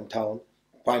down there from town,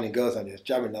 finding girls down there,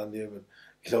 jamming down there,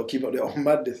 and keep up their own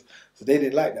madness. So they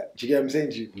didn't like that. Do you get what I'm saying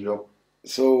to you? Yeah.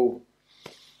 So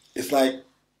it's like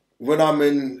I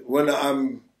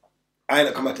end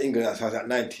up coming back to England, I was at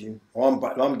 19. My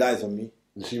mum dies on me.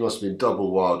 And she must have been double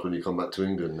wild when you come back to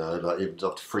England now, like even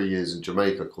after 3 years in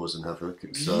Jamaica causing havoc.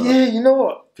 It's, yeah, you know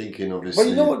what? Thinking obviously. But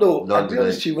you know what though? I'll be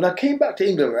honest with you, when I came back to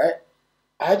England, right,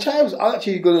 I was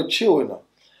actually going to chill with her.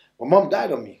 My mum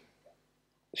died on me.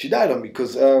 She died on me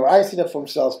because I seen her from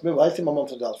South. Remember, I seen my mum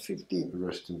since I was 15.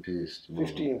 Rest in peace.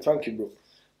 15, thank you, bro.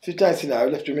 15, I seen her. I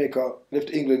left Jamaica,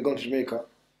 left England, gone to Jamaica.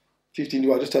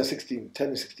 15, I just turned 16, 10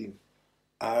 and 16.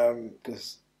 And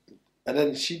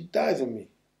then she dies on me.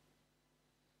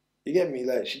 You get me?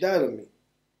 Like, she died on me.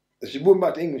 She brought me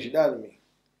back to England, she died on me.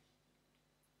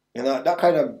 And that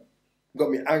kind of got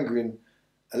me angry and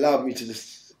allowed me to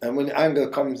just... And when the anger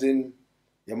comes in,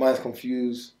 your mind's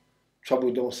confused,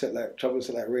 trouble set like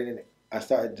rain in it. I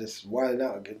started just wilding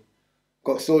out again.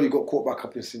 Slowly got caught back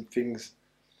up in some things.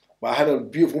 But I had a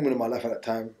beautiful woman in my life at that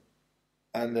time.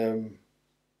 And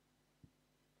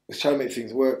was trying to make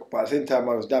things work. But at the same time,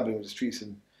 I was dabbling with the streets,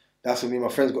 and that's when me and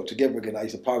my friends got together again. I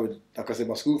used to party with, like I said,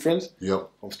 my school friends. Yep.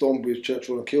 From Stonebridge, Church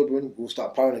Road and Kilburn. We'll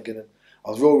start partying again. And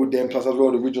I was rolling with them, plus I was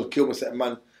rolling the original Kilburn set of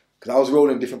man, because I was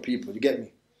rolling different people, you get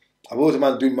me? I was a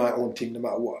man doing my own thing no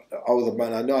matter what. I was a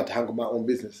man, I know how to handle my own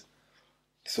business.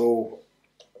 So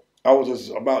I was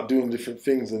just about doing different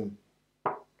things, and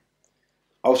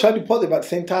I was trying to be positive at the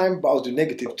same time, but I was doing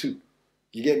negative too.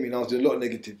 You get me? And I was doing a lot of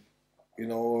negative.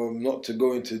 Not to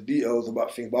go into details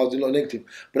about things, but I was doing a lot of negative.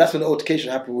 But that's when the altercation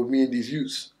happened with me and these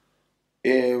youths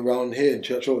around here in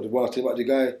Church Road. What I tell you about the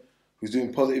guy who's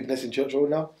doing positiveness in Church Road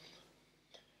now.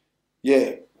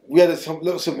 Yeah, we had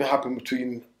little something happen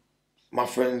between my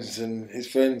friends and his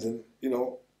friends, and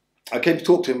I came to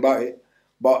talk to him about it,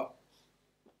 but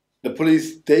the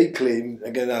police, they claim,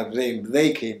 again I'm saying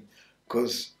they came,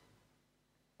 because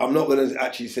I'm not going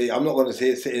to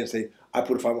sit here and say I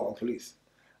put a fight on police.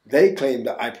 They claim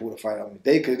that I pulled a fight on me.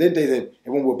 Them days,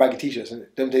 everyone wore baggy t-shirts, and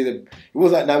them days, it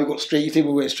was like now we got straight, you think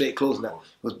we wearing straight clothes now.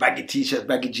 It was baggy t-shirts,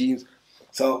 baggy jeans.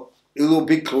 So it was all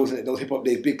big clothes in it. Those hip hop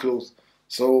days, big clothes.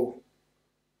 So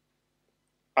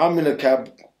I'm in a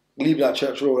cab, leaving that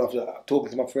church road after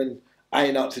talking to my friend,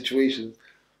 ironing out situations,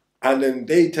 and then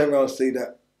they turn around and say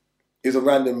that it's a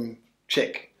random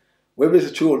check, whether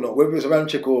it's true or not, whether it's a random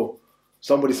check or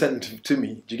somebody sent it to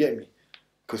me. Do you get me?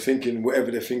 Because thinking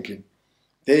whatever they're thinking,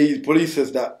 police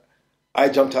says that I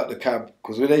jumped out the cab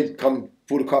because when they come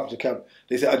pull the car up to the cab,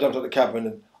 they say I jumped out the cab and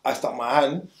then I stuck my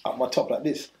hand up my top like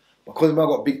this. Because I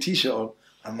got a big t-shirt on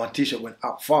and my t-shirt went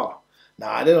up far.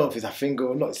 Now I don't know if it's a finger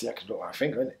or not. See, I can drop my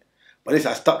finger in it, but at least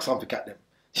I stuck something at them.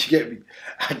 You get me?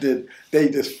 And then they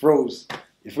just froze.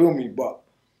 You feel me? But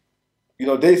you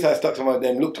know, they said I stuck something at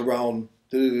them, looked around.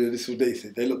 This is what they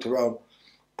said. They looked around,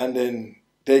 and then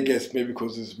they guessed maybe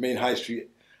because it's main high street.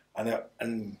 And I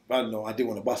don't know, I didn't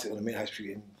want to bust it on the main high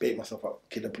street and bait myself up,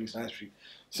 kill the police on high street.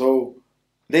 So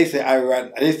they say I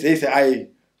ran, they say I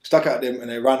stuck at them and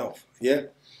I ran off, yeah?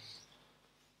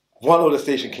 One other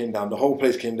station came down, the whole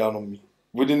place came down on me.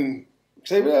 Within,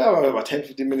 say, about 10,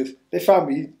 15 minutes, they found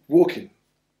me walking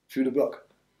through the block.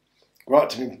 Right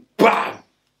to me, BAM!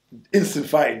 Instant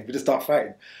fighting, we just start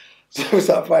fighting. So we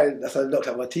start fighting, that's how I knocked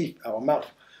out my teeth, out my mouth.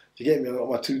 You get me? I got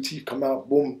my 2 teeth come out,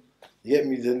 boom. You get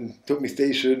me? Then took me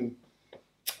station.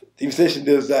 The station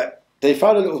does that. They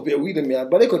found a little bit of weed in me,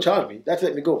 but they could charge me. That's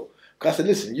let me go. Because I said,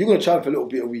 listen, you're going to charge me for a little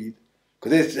bit of weed.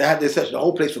 Because they searched the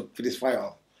whole place for this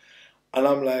firearm. And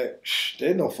I'm like, shh,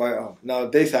 there's no firearm. Now,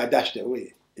 they say I dashed it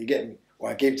away. You get me?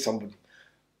 Or I gave it to somebody.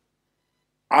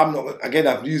 I'm not, again,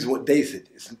 I've used what they said.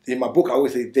 In my book, I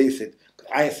always say they said.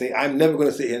 I'm never going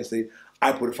to sit here and say,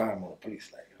 I put a firearm on the police.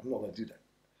 Like, I'm not going to do that.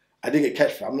 I didn't get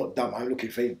catched for it. I'm not dumb. I'm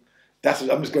looking for him.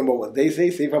 I'm just going by what they say.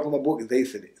 Say if I put my book, they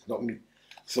said it. It's not me.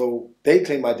 So they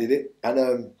claim I did it.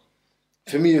 And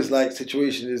for me, it's like,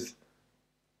 situation is,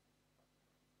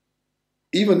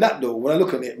 even that though, when I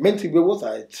look at it, mentally, where was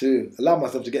I to allow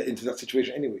myself to get into that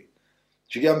situation anyway?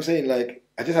 Do you get what I'm saying? Like,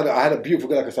 I had a beautiful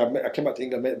girl. Like I said, I came back to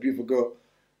England, met a beautiful girl.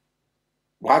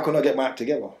 Why couldn't I get my act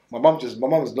together? My mum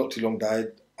was not too long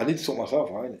died. I need to sort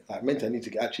myself out, innit? Like, mentally, I need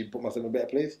to actually put myself in a better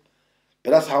place.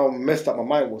 But that's how messed up my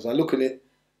mind was. I look at it,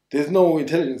 there's no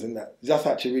intelligence in that. That's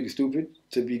actually really stupid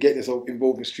to be getting yourself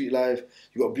involved in street life.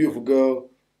 You got a beautiful girl.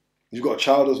 You got a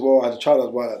child as well. I had a child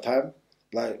as well at that time.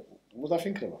 Like, what was I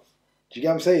thinking about? Do you get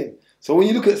what I'm saying? So when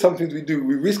you look at some things we do,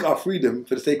 we risk our freedom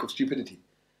for the sake of stupidity.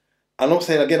 I'm not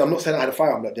saying I had a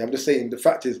firearm that day. I'm just saying the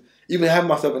fact is, even having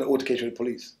myself in an altercation with the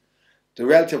police, the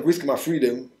reality of risking my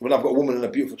freedom when I've got a woman and a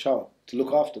beautiful child to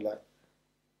look after, like,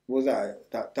 what was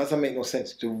that? That doesn't make no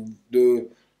sense. The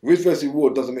risk versus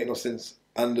reward doesn't make no sense.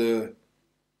 And the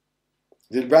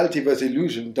reality versus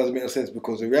illusion doesn't make no sense,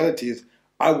 because the reality is,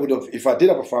 I would have, if I did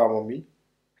have a firearm on me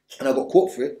and I got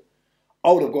caught for it,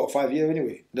 I would have got 5 years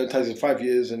anyway. Then times in 5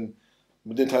 years, and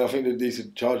then I think that they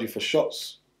should charge you for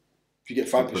shots. If you get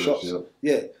fined for shots,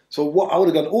 yeah. So what I would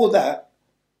have done all that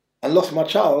and lost my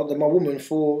child and my woman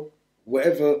for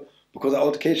whatever, because the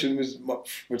altercation was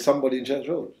with somebody in Church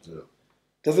Road. Yeah.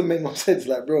 Doesn't make no sense,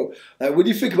 like, bro. Like, when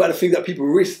you think about the things that people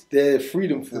risk their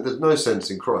freedom for, there's no sense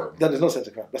in crime. No, there's no sense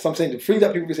in crime. That's what I'm saying. The things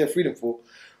that people risk their freedom for,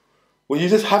 when you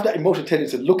just have that emotional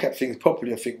tendency to look at things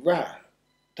properly and think, rah,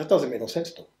 that doesn't make no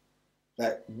sense though.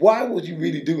 Like, why was you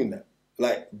really doing that?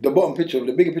 Like, the bottom picture,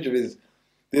 the bigger picture is,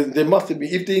 there must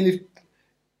be,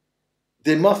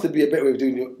 there must be a better way of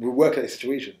doing your work at a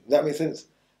situation. Does that make sense?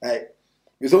 Like,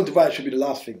 resolve to violence should be the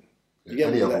last thing. You get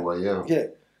any me? other Like, way, yeah. Yeah.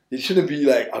 It shouldn't be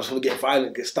like, I just want to get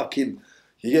violent, get stuck in.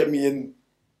 You get me? And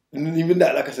even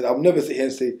that, like I said, I'll never sit here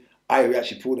and say, I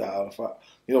actually pulled that out of the fight.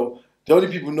 You know, the only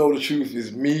people who know the truth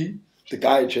is me, the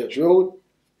guy in Church Road,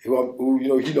 who you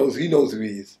know, he knows who he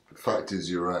is. The fact is,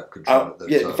 you're out of control at those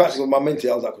yeah, times. the fact is, my mentality,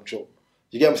 I was out of control.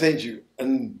 You get what I'm saying to you?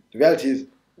 And the reality is,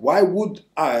 why would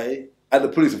I, and the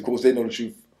police, of course, they know the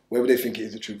truth, whether they think it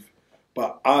is the truth.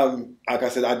 But like I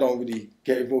said, I don't really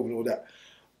get involved in all that.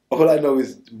 All I know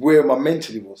is where my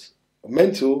mentally was.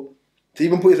 Mental, to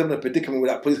even put yourself in a predicament where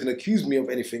that police can accuse me of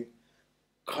anything,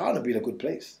 can't be in a good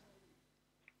place.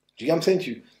 Do you get what I'm saying to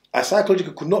you? I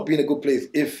psychologically could not be in a good place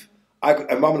if I'm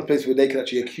in a place where they can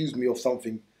actually accuse me of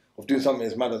something, of doing something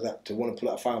as mad as that, to want to pull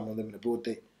out a firearm on them in a broad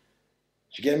day. Do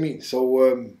you get me?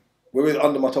 So, whether it's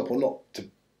under my top or not,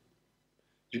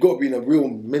 you've got to be in a real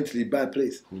mentally bad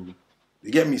place. Mm-hmm.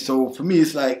 You get me? So, for me,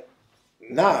 it's like,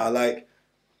 nah, like,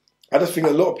 I just think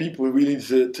a lot of people really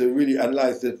need to really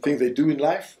analyse the things they do in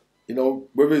life, you know,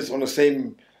 whether it's on the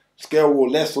same scale or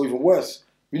less or even worse.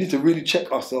 We need to really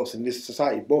check ourselves in this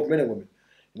society, both men and women.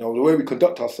 You know, the way we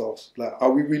conduct ourselves. Like,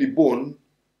 are we really born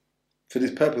for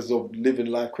this purpose of living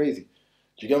life crazy?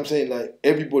 Do Do you get what I'm saying? Like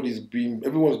everyone's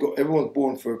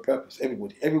born for a purpose.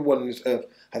 Everyone on this earth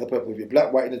has a purpose. If you're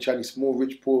black, white, Indian, Chinese, small,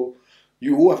 rich, poor,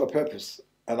 you all have a purpose.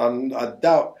 And I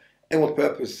doubt anyone's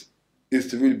purpose is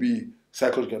to really be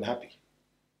psychologically unhappy.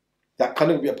 That can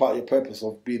never be a part of your purpose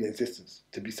of being in existence,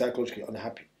 to be psychologically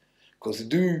unhappy. Because to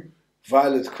do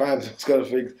violence, crimes, those kind of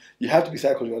things, you have to be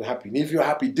psychologically unhappy. And if you're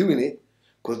happy doing it,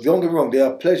 because don't get me wrong, there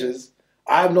are pleasures.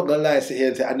 I'm not going to lie and sit here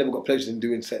and say I never got pleasures in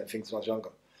doing certain things when I was younger.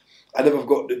 I never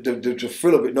got the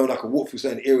thrill of it, knowing I could walk through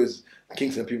certain areas in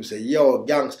Kingston and people say, yo,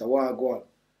 gangster, why go on?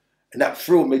 And that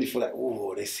thrill made you feel like,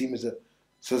 oh, they seem as a...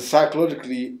 So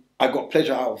psychologically, I got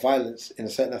pleasure out of violence in a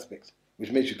certain aspect,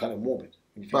 which makes you kind of morbid.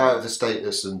 About the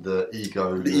status and the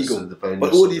ego. And the bonus.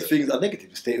 But all these things are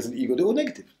negative. The status and the ego, they're all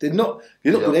negative. They're not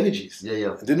good energies.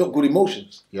 Yeah. They're not good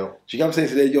emotions. Yeah. Do you get what I'm saying?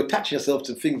 So you're attaching yourself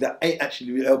to things that ain't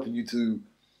actually really helping you to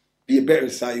be a better in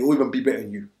society or even be better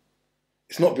than you.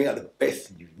 It's not bringing out the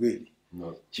best in you, really.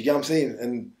 No. Do you get what I'm saying?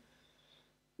 And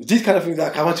these kind of things,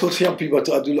 like I talk to young people, I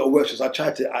do a lot of workshops. I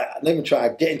not even try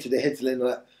to get into their heads and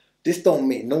like, this don't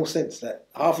make no sense. Like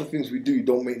half the things we do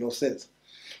don't make no sense.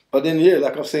 But then, yeah,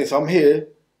 like I'm saying, so I'm here,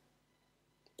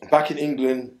 back in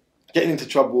England, getting into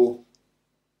trouble,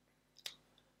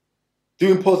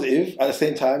 doing positive at the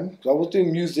same time. So I was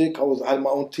doing music, I had my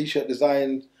own t-shirt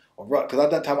design, because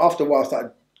at that time, after a while, I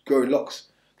started growing locks.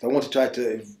 So I wanted to try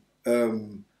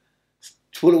to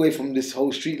pull away from this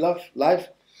whole street life.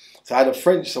 So I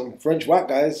had some French white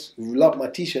guys who loved my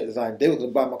t-shirt design. They were going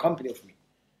to buy my company off me.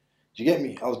 Do you get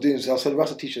me? I was selling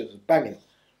Rasta t-shirts, banging.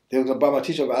 They were going to buy my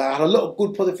t-shirt. I had a lot of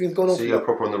good positive things going on. So you're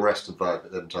proper on the rest vibe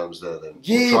at them times there then?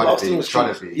 Yeah, but I was still in the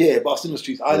streets. Yeah, but I was still in the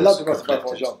streets. I loved the Rasta vibe when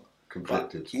I was young.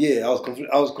 Conflicted. But, yeah, I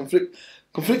was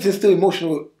conflicted, still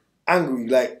emotional, angry.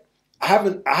 Like I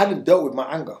hadn't dealt with my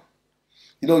anger.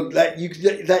 You know, like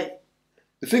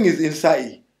the thing is in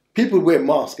society, people wear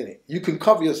masks, innit? You can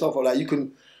cover yourself up, like you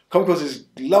can come across as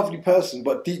this lovely person,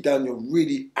 but deep down you're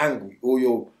really angry, or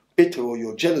you're bitter, or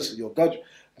you're jealous, or you're grudge.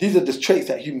 These are the traits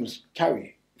that humans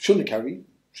carry. Shouldn't carry.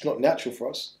 It's not natural for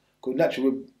us. Because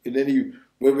naturally, in any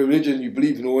religion you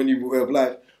believe in or any way of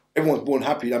life, everyone's born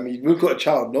happy. I mean, you've got a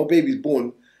child. No baby's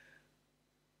born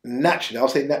naturally. I'll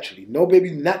say naturally. No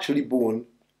baby's naturally born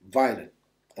violent.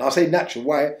 And I'll say natural.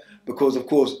 Why? Because, of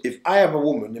course, if I have a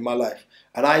woman in my life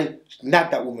and I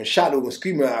nag that woman, shout at her,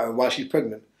 scream at her while she's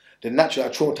pregnant, then naturally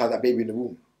I traumatize that baby in the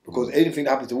womb. Because anything that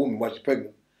happens to a woman while she's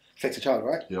pregnant affects the child,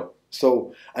 right? Yeah.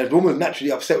 So, and if the woman's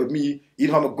naturally upset with me,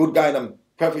 even if I'm a good guy and I'm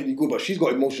perfectly good, but she's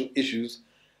got emotional issues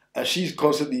and she's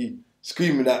constantly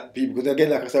screaming at people. Because again,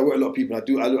 like I said, I work with a lot of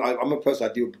people. I'm a person,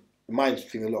 I deal with the mind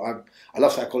thing a lot. I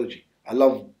love psychology. I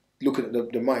love looking at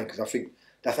the mind because I think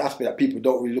that's the aspect that people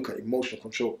don't really look at, emotional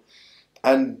control.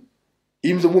 And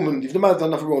even as a woman, if the man's done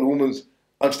nothing wrong, the woman's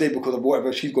unstable because of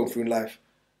whatever she's gone through in life,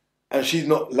 and she's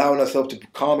not allowing herself to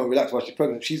calm and relax while she's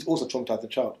pregnant, she's also traumatized the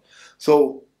child.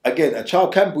 So again, a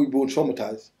child can be born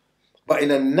traumatized, but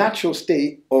in a natural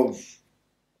state of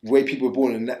the way people were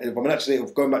born, in a natural state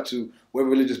of going back to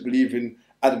whatever religious believe in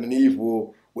Adam and Eve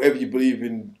or whatever you believe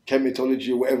in chematology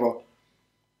or whatever,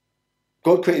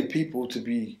 God created people to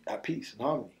be at peace and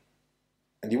harmony.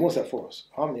 And He wants that for us,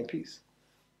 harmony and peace.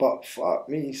 But fuck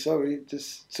me, sorry to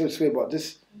swear about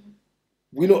this,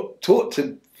 we're not taught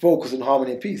to focus on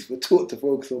harmony and peace. We're taught to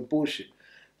focus on bullshit.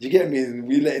 You get me? And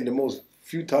we're letting the most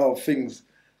futile things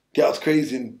get us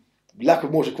crazy. And lack of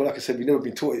emotional control, like I said, we've never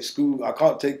been taught at school. I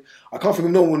can't think of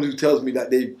no one who tells me that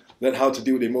they learned how to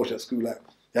deal with emotion at school. Like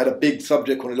they had a big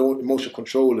subject on emotional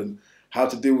control and how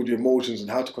to deal with your emotions and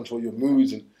how to control your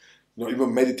moods and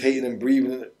even meditating and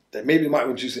breathing. Maybe they might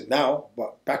introduce it now,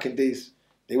 but back in days,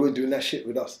 they weren't doing that shit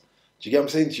with us. Do you get what I'm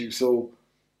saying to you? So,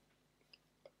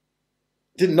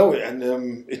 didn't know it,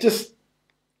 and it's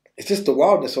just the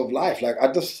wildness of life. Like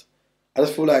I just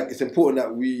feel like it's important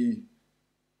that we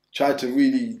try to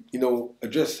really,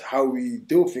 address how we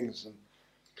deal with things. And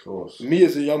of course. Me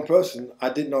as a young person, I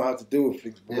didn't know how to deal with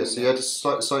things. Yeah, so you had,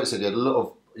 like you said, you had a lot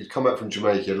of. You'd come back from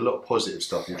Jamaica, you had a lot of positive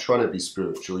stuff. You're trying to be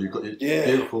spiritual. You've got your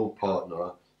beautiful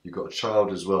partner. You've got a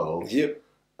child as well. Yep.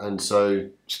 And so...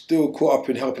 Still caught up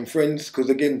in helping friends, because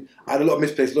again, I had a lot of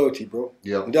misplaced loyalty, bro.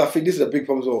 Yeah. And I think this is a big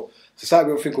problem as well.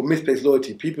 Society have a thing called misplaced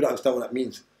loyalty. People don't understand what that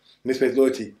means. Misplaced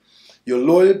loyalty. You're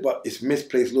loyal, but it's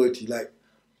misplaced loyalty. Like,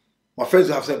 my friends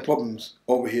will have certain problems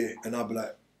over here, and I'll be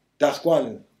like, that's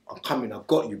one, I'm coming, I've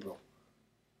got you, bro.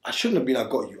 I shouldn't have been, I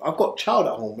got you. I've got a child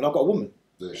at home, and I've got a woman.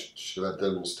 They should have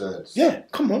them instead. Yeah,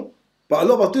 come on. But a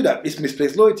lot of us do that. It's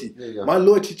misplaced loyalty. Yeah. My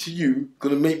loyalty to you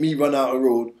gonna make me run out of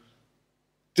road,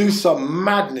 do some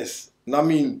madness. And I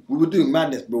mean, we were doing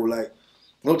madness, bro. Like,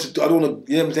 I don't want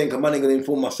to, you know what I'm saying? Because man ain't gonna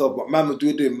inform myself, but man, we're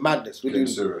doing madness. We're doing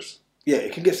serious. yeah,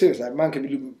 it can get serious. Like man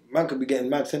can be getting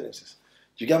mad sentences.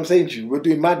 Do you get what I'm saying to you? We're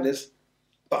doing madness,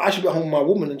 but I should be at home with my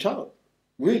woman and child.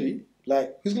 Really?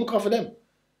 Like, who's gonna cover them? Do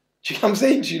you get what I'm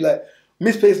saying to you? Like,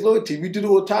 misplaced loyalty, we do it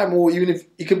all the time, or even if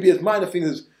it can be as minor things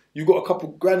as you got a couple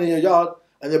grand in your yard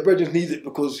and your brother needs it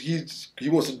because he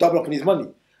wants to double up on his money.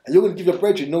 And you're gonna give your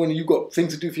brother knowing that you got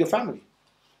things to do for your family.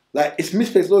 Like, it's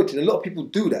misplaced loyalty, and a lot of people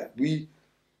do that. We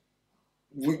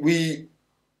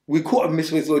caught a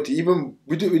misplaced loyalty. Even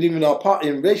we do it even in our part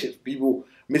in relationships. People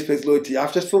misplace loyalty.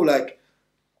 I just feel like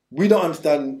we don't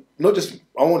understand. Not just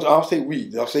I'll say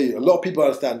we. I'll say a lot of people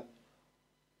understand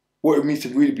what it means to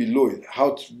really be loyal.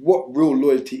 What real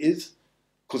loyalty is.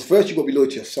 Because first you got to be loyal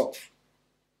to yourself.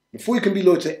 Before you can be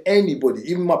loyal to anybody,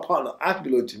 even my partner, I have to be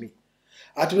loyal to me.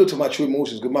 I have to be loyal to my true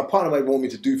emotions. Because my partner might want me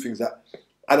to do things that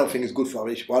I don't think is good for our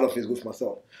relationship. I don't think is good for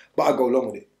myself. But I go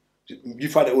along with it. You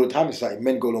find it all the time in society.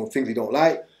 Men go along with things they don't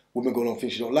like. Women go along with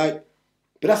things you don't like.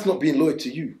 But that's not being loyal to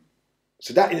you.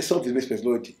 So that in itself is misplaced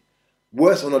loyalty.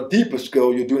 Worse, on a deeper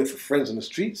scale, you're doing it for friends on the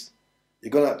streets.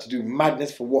 You're going to have to do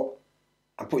madness for what?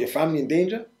 And put your family in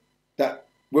danger? That,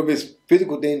 whether it's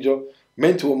physical danger,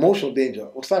 mental, emotional danger,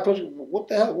 or psychological, what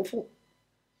the hell? What for?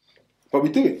 But we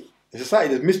do it. In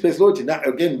society, there's misplaced loyalty. And that,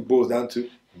 again, boils down to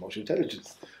emotional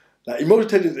intelligence. Like, emotional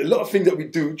intelligence, a lot of things that we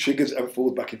do triggers and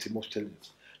falls back into emotional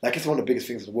intelligence. Like, it's one of the biggest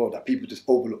things in the world that people just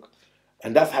overlook.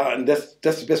 And that's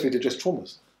the best way to address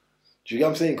traumas. Do you get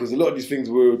what I'm saying? Because a lot of these things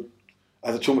were,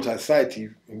 as a traumatized society,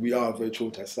 and we are a very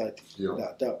traumatized society,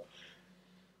 without doubt.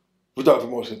 Without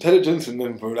emotional intelligence, and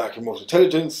then for lack of emotional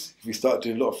intelligence, we start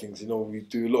doing a lot of things. You know, we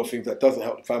do a lot of things that doesn't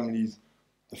help the families,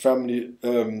 family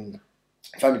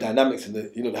dynamics, and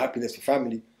the happiness of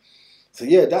family. So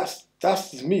yeah, that's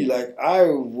me. Like I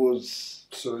was.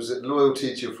 So is it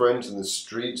loyalty to your friends in the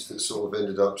streets that sort of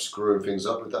ended up screwing things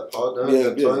up with that partner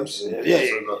at times? Yeah.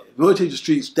 Loyalty to the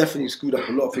streets definitely screwed up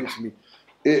a lot of things for me.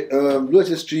 Loyalty to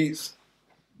the streets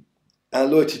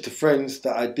and loyalty to friends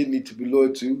that I didn't need to be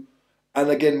loyal to. And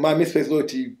again, my misplaced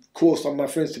loyalty caused some of my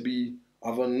friends to be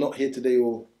either not here today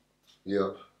or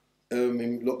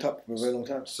locked up for a very long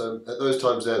time. So at those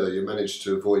times there, though, you managed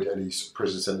to avoid any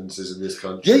prison sentences in this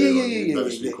country.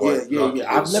 Yeah.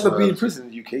 I've never been in prison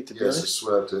in the UK, to be honest. Yes,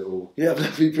 swerved it all. Yeah, I've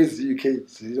never been in prison in the UK,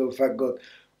 so thank God.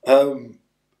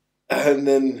 And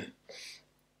then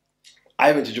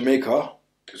I went to Jamaica.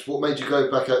 Because what made you go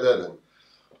back out there then?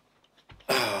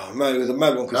 Man, it was a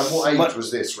mad one. And what age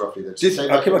was this roughly then? So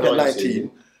I came back at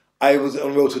 19. I was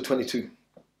on road to 22.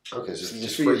 Okay, so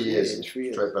just 3 years,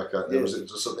 straight back out there. Yeah. Was it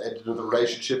just sort of ended of the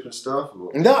relationship and stuff?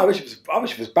 Or? No, our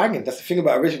relationship was banging. That's the thing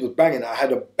about our relationship was banging. I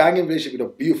had a banging relationship with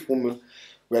a beautiful woman.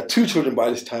 We had 2 children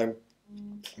by this time.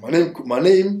 My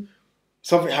name,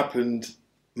 something happened,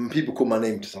 and people called my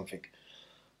name to something.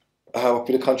 Up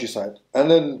in the countryside. And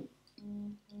then,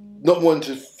 not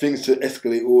wanting things to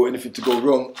escalate or anything to go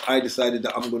wrong, I decided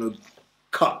that I'm going to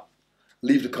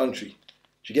leave the country.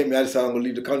 Do you get me? I decided I'm going to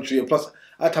leave the country. And plus, at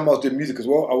that time I was doing music as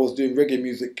well. I was doing reggae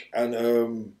music, and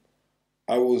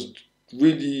I was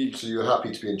really... So you were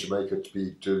happy to be in Jamaica to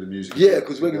be doing the music? Yeah,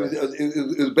 because reggae music,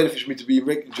 it was beneficial for me to be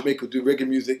in Jamaica doing reggae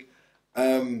music.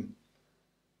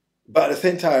 But at the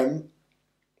same time,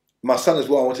 my son as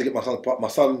well, I wanted to get my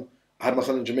son, I had my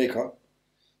son in Jamaica.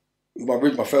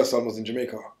 My first son was in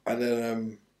Jamaica, and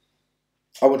then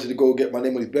I wanted to go get my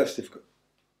name on his birth certificate.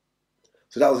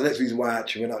 So that was the next reason why I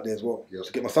actually went out there as well,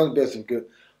 to get my son's birth certificate.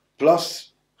 Plus,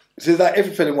 so it's like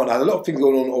every fellow one. I had a lot of things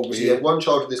going on over here. So you had one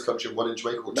child in this country and one in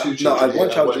Jamaica, or 2 children? No, I had one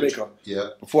child in Jamaica. Yeah.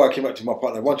 Before I came back to my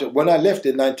partner, when I left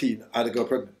at 19, I had a girl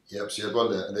pregnant. Yeah, so you had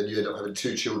one there, and then you ended up having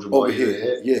 2 children over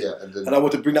here. Yeah. And I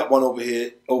want to bring that one over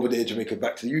there in Jamaica,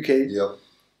 back to the UK. Yeah.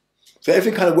 So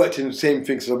everything kind of worked in the same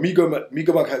thing. So me going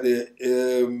back out there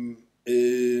in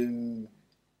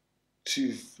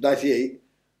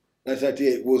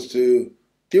 1998 was to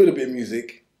deal with a bit of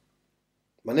music.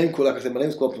 My name's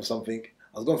called from something.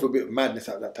 I was going through a bit of madness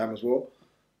at that time as well,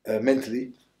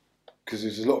 mentally, because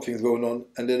there's a lot of things going on.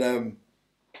 And then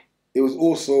it was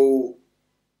also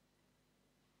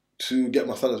to get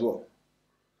my son as well.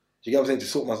 Do you get what I'm saying? To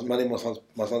sort my name on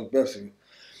my son's birth certificate.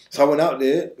 So I went out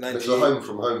there. It was a home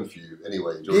from home for you,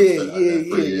 anyway.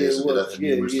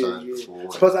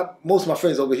 Plus, most of my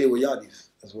friends over here were Yardis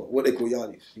as well. What they call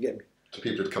Yardis, you get me? So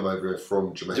people had come over here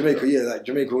from Jamaica. Like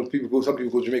Jamaica. Some people call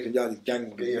Jamaican Yardis gang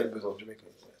members of Jamaica.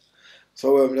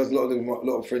 So there's a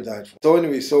lot of friends I had. So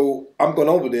anyway, so I'm gone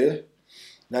over there.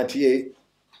 98.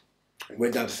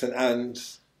 Went down to St.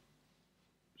 Anne's.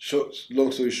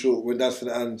 Long story short, went down to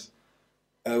St. Anne's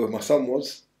where my son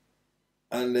was,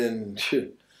 and then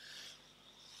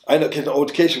I ended up getting an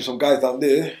altercation with some guys down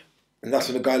there, and that's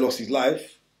when the guy lost his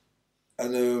life.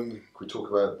 And can we talk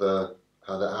about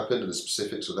how that happened and the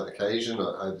specifics of that occasion?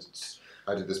 Or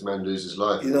how did this man lose his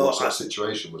life? You know, what sort of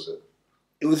situation was it?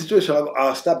 It was a situation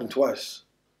I stabbed him twice.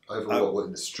 Over what,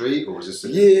 in the street, or was this?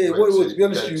 Yeah, what it was. To be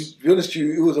honest with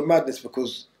you, it was a madness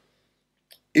because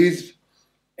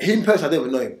him personally, I don't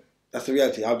even know him. That's the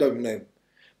reality. I don't even know him.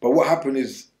 But what happened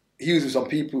is he was with some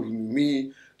people who knew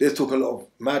me. There's talking a lot of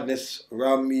madness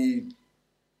around me.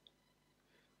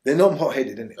 They know I'm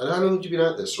hot-headed, innit? And how long had you been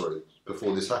out there, sorry,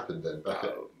 before this happened then? I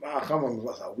can't remember,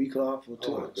 what's that, a week and a half or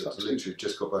two? So literally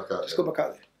just got back out. Just got back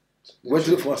out there. Went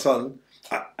to look for my son.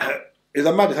 It was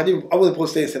a madness. I wasn't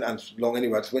supposed to stay in St Anne's long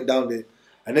anyway. I just went down there.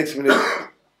 And next minute,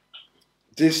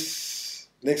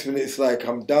 it's like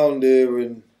I'm down there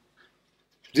and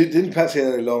didn't pass it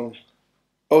any long.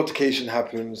 Altercation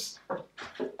happens,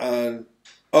 and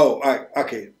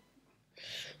okay.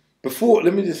 Before,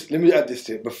 let me add this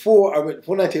to it. Before 98,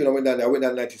 when I went down there, I went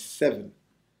down in 97,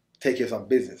 take care of some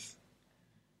business.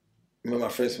 Me and my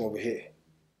friends from over here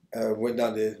went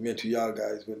down there. Me and two young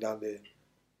guys went down there.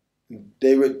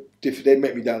 They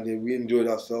met me down there. We enjoyed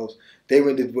ourselves. They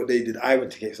went and did what they did. I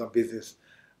went to get some business,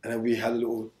 and then we had a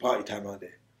little party time out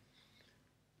there.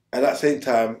 At that same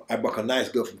time, I bought a nice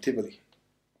girl from Tivoli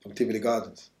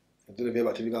Gardens. I don't know if you hear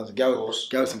about Tivoli Gardens.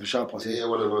 Garrison for Sharp. Yeah,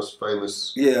 one of the most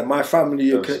famous. Yeah, my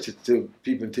family are connected to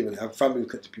people in Tivoli. I have family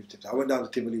connected to people in Tivoli. I went down to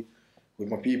Tivoli with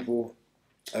my people,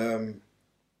 and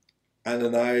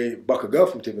then I bought a girl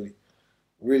from Tivoli.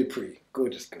 Really pretty,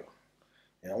 gorgeous girl.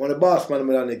 Yeah, when the boss man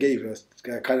went down there gave her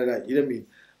kind of like, you know what I mean?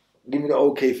 Give me the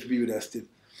okay for me with her still.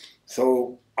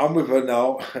 So I'm with her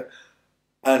now,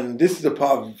 and this is the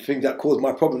part of the thing that caused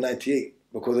my problem in 98.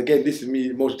 Because again, this is me,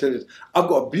 emotional intelligence. I've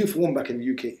got a beautiful woman back in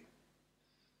the UK.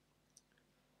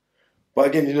 But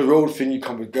again, you know, the road thing, you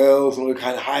come with girls and all the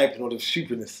kind of hype and all the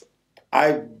stupidness.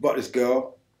 I bought this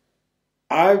girl.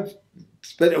 I've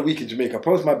spent a week in Jamaica. I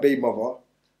promised my baby mother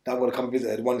that I'm going to come visit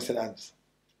her, the one in St Anne's.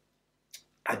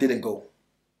 I didn't go.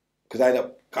 Because I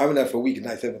went there for a week in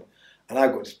 97. And I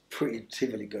got this pretty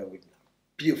Tivoli girl with me.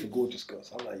 Beautiful, gorgeous girl.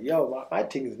 So I'm like, yo, my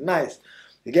thing is nice.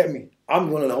 You get me? I'm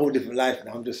going on a whole different life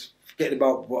now. I'm just forgetting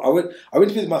about what I went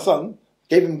to visit my son,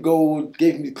 gave him gold,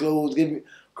 gave him clothes, gave him.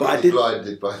 But I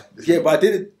didn't. But I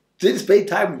didn't spend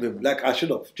time with him like I should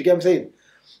have. Do you get what I'm saying?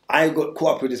 I got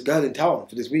caught up with this girl in town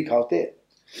for this week I was there.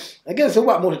 Again, it's all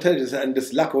about more intelligence and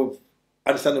this lack of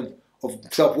understanding of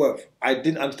self-worth. I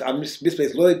didn't understand. I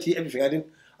misplaced loyalty, everything. I didn't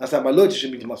understand. My loyalty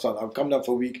should be to my son. I've come down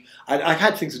for a week. I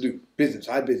had things to do. Business.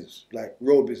 I had business, like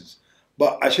road business.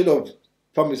 But I should have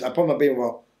promised. I promised my baby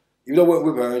mama, even though I went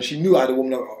with her and she knew I had a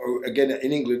woman again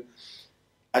in England,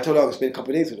 I told her I would spend a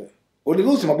couple of days with her. Well, there's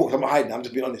also my book, I'm not hiding, I'm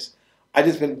just being honest. I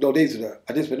didn't spend no days with her.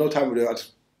 I didn't spend no time with her.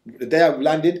 The day I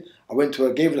landed, I went to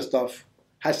her, gave her the stuff,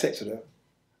 had sex with her,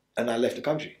 and I left the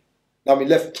country. I mean,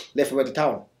 left and went to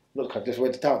town. Not the country, just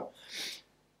went to town.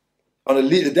 On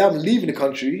the day I'm leaving the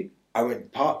country, I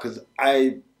went park because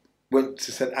I went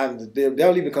to St Anne's. The day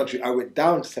I'm leaving the country, I went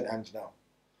down to St Anne's now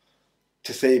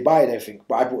to say bye and everything.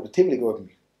 But I brought the Tivoli girl with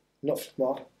me. Not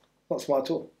smart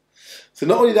at all. So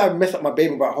not only did I mess up my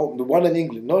baby about home, the one in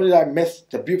England, not only did I mess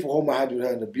the beautiful home I had with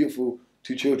her and the beautiful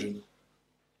two children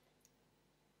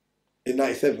in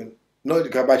 97, not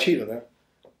because I cheated on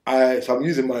her. So I'm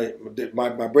using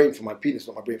my brain for my penis,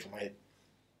 not my brain for my head.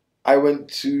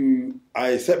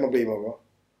 I set my baby mother,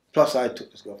 plus I took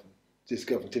this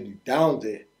girl from Tivoli down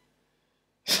there.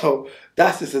 So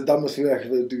that's just the dumbest thing I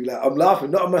can ever do. Like, I'm laughing,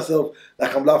 not at myself,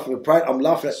 like I'm laughing with pride. I'm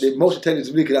laughing at the emotional intelligence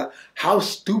of looking at how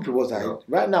stupid was I. Yeah.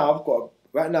 Right now,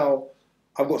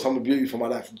 I've got some beauty for my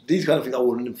life. These kind of things I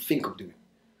wouldn't even think of doing.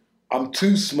 I'm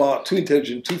too smart, too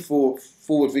intelligent, too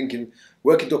forward thinking,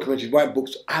 working documentaries, writing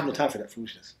books. I have no time for that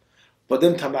foolishness. But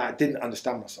then time I didn't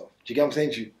understand myself. Do you get what I'm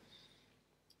saying to you?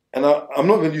 And I'm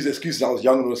not going to use excuses. I was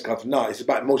young and all this kind of stuff. No, it's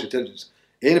about emotional intelligence.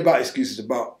 It ain't about excuses. It's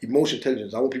about emotional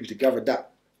intelligence. I want people to gather that.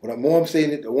 But the more I'm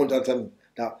saying it, I want to understand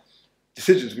that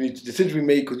decisions we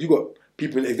make, because you got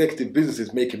people in executive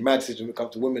businesses making mad decisions when it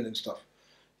comes to women and stuff.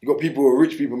 You got people who are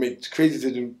rich people make crazy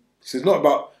decisions. So it's not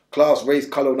about class, race,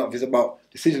 colour, nothing. It's about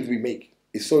decisions we make.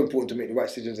 It's so important to make the right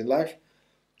decisions in life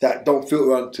that don't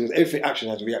filter around to every action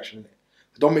has a reaction in it.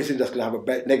 So don't make decisions that's going to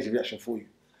have a negative reaction for you.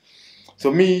 So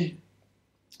me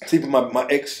sleeping with my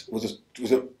ex was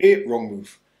a wrong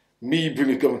move. Me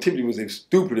bringing this girl from Tivoli was a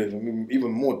stupid,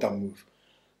 even more dumb move.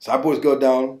 So I brought this girl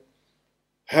down.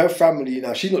 Her family,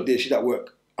 now she's not there, she's at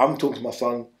work. I'm talking to my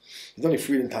son. There's only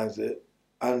 3 times there.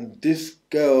 And this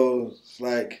girl's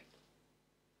like,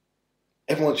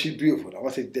 everyone, she's beautiful. I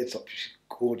want to say dead up, she's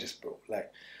gorgeous, bro.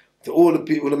 Like, so all the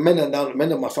people, the men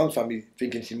of my son's family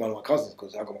thinking she's one of my cousins,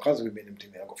 because I got my cousin with me and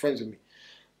everything. I got friends with me.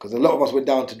 Because a lot of us went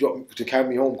down to carry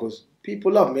me home, because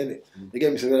people love me, innit? They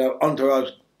get me, so they're like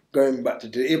entourage going back to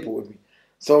the airport with me.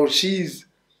 So she's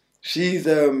just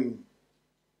there,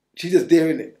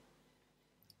 innit?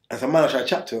 And some man I try to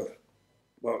chat to her.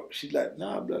 But she's like,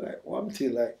 nah, I'm like, well, I'm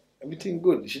saying like, everything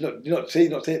good. She's not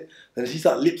saying. Then she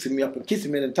started lipsing me up and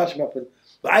kissing me and touching me up.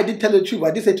 But I did tell her the truth.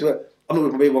 I did say to her, I'm not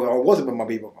with my baby mother. I wasn't with my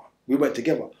baby mother. We went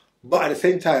together. But at the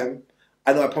same time,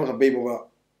 I know I promised my baby mother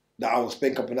that I would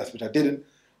spank up and that's which I didn't.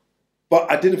 But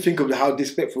I didn't think of how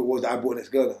disrespectful it was that I brought this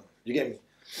girl down. You get me?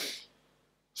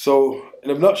 So,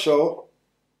 in a nutshell,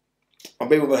 my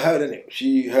baby mother heard, innit?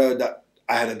 She heard that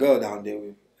I had a girl down there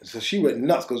with. So she went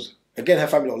nuts because, again, her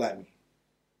family don't like me.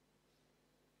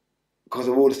 Because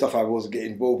of all the stuff I was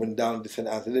getting involved in down this and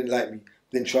that. They didn't like me,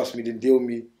 didn't trust me, didn't deal with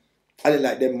me. I didn't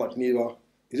like them much neither.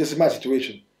 It's just a mad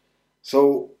situation.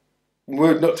 So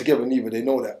we're not together neither, they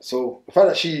know that. So the fact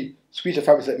that she squeezed her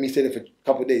family to let me stay there for a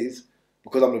couple of days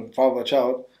because I'm the father of a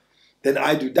child, then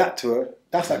I do that to her,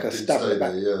 that's like a stab in the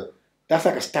back. Yeah. That's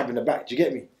like a stab in the back, do you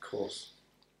get me? Of course.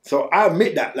 So I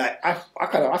admit that, like, I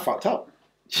fucked up.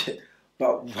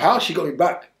 But how she got me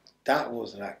back, that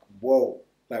was like, whoa.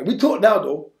 Like, we talk now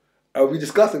though, we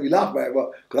discuss it, we laugh about it,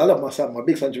 but because I love my son, my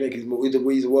big son Jamaica, he's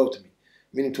the world to me.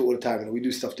 Me and him talk all the time, and we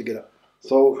do stuff together.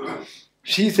 So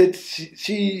she said,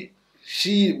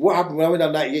 what happened when I went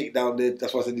down 98 down there,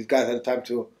 that's why I said these guys had the time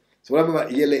to. So when I went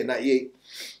back a year later, 98,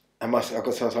 I got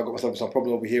myself some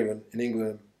problem over here in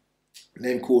England.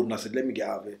 Name called, and I said, let me get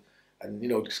out of here. And,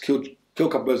 just kill a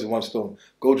couple birds with one stone.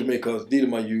 Go to Jamaica, deal with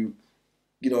my youth,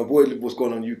 avoid what's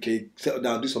going on in the UK, settle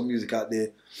down, do some music out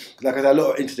there. Like I said, a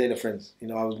lot of entertainer friends.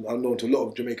 I'm known to a lot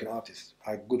of Jamaican artists.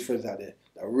 I have good friends out there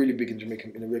that are really big in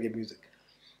Jamaican, in the reggae music.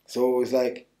 So it's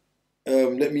like,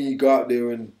 let me go out there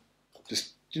and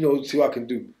just, see what I can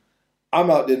do.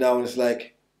 I'm out there now and it's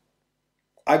like,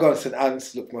 I got to St.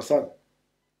 Anne's, look for my son.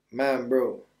 Man,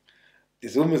 bro,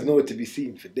 this woman's nowhere to be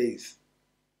seen for days.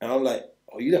 And I'm like,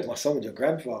 oh, you left my son with your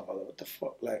grandfather? Like, what the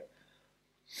fuck? Like,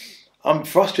 I'm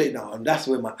frustrated now, and that's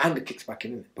where my anger kicks back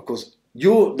in, because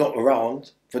you're not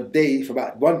around for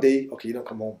about 1 day, okay, you don't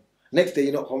come home. Next day,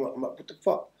 you're not home. I'm like, what the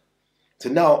fuck? So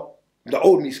now, the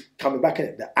old me's coming back in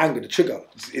it, the anger, the trigger.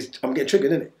 I'm getting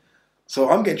triggered, innit? So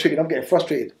I'm getting triggered, I'm getting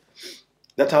frustrated.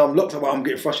 That time I'm locked up, I'm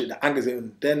getting frustrated, the anger's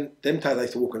in. Then, them times I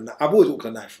used to walk on a knife. I've always walked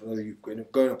on a knife when I was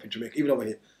growing up in Jamaica, even over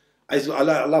here. I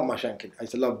love my shanking. I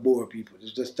used to love boring people.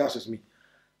 That's just me.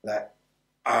 Like,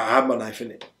 I have my knife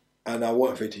in it, and I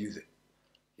wasn't afraid to use it.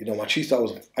 My tree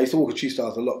style I used to walk with tree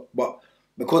styles a lot, but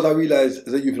because I realised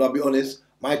as a youth, and I'll be honest,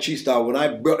 my tree style,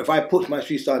 if I put my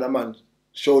tree style in a man's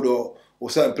shoulder or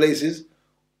certain places,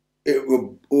 it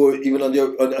will, or even on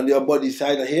your body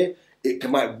side of here, it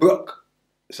might break.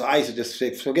 So I used to just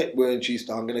say, forget wearing tree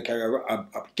style, I'm going to carry a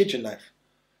kitchen knife.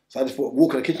 So I just thought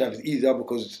walking a kitchen knife is easier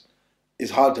because it's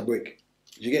hard to break.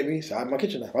 Do you get me? So I have my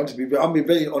kitchen knife. I'm being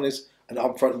very honest and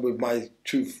upfront with my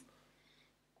truth.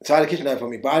 So I had a kitchen knife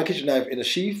on me, but I had a kitchen knife in a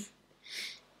sheath,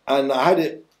 and I had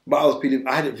it, but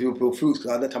I had it for peel fruits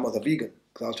because at that time I was a vegan,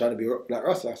 because I was trying to be like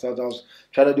Russell. So I was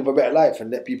trying to live a better life and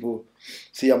let people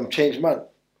see I'm a changed man.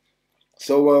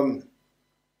 So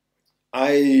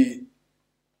I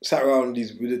sat around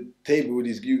with a table with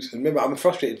these youths, and remember I'm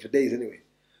frustrated for days anyway.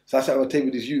 So I sat around a table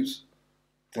with these youths,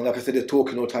 and like I said, they're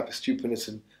talking all type of stupidness,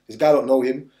 and this guy I don't know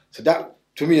him, so that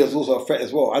to me is also a threat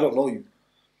as well. I don't know you,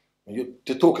 and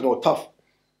they're talking all tough.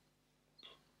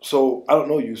 So I don't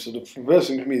know you. So the first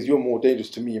thing to me is you're more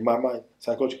dangerous to me in my mind,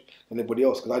 psychologically, than anybody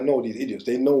else. Because I know these idiots.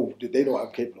 They know what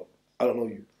I'm capable of. I don't know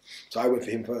you. So I went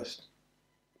for him first.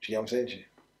 Do you get what I'm saying to you?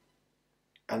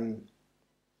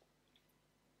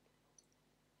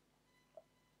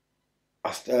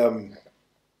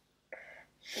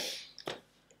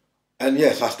 And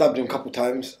yes, I stabbed him a couple of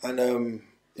times, and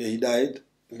he died.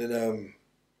 And then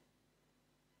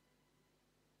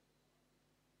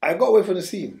I got away from the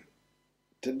scene.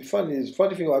 To be funny, it's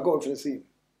funny thing, I got away from the scene.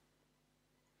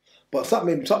 But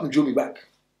something drew me back.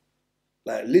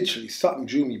 Like literally, something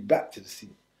drew me back to the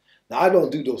scene. Now I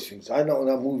don't do those things. I know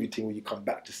that movie thing where you come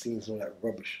back to scenes and all that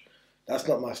rubbish. That's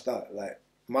not my style. Like,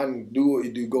 man, do what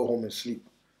you do, go home and sleep.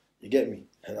 You get me?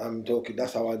 And I'm joking.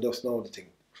 That's how I just know the thing.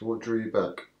 So what drew you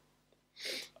back?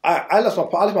 I left my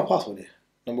passport there.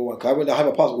 Number one, because I had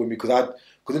my passport with me because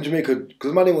in Jamaica,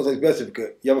 because my name was on his birth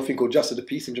certificate. You have a thing called Justice of the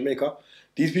Peace in Jamaica.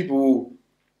 These people,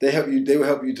 they will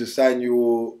help you to sign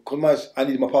your. Because I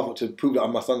needed my passport to prove that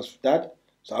I'm my son's dad.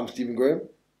 So I'm Stephen Graham.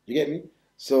 You get me?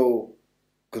 So,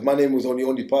 because my name was on the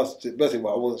only birth certificate,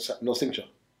 but I wasn't no signature.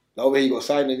 Like over here, you got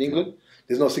signed in England.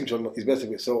 There's no signature on his birth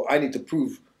certificate, so I need to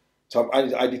prove. So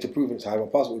I need to prove it. So I have my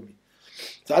passport with me.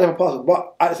 So I have my passport,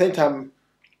 but at the same time,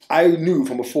 I knew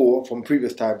from before, from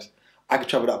previous times, I could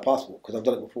travel without a passport because I've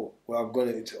done it before. Where I've gone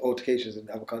into altercations in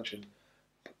other countries,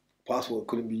 passport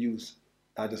couldn't be used.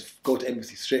 I just go to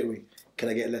embassy straight away. Can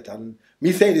I get a letter? And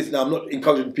me saying this now, I'm not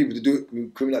encouraging people to do it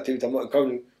with criminal activity. I'm not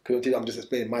encouraging criminal activity. I'm just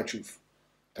explaining my truth.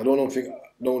 I don't think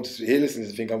no one here listening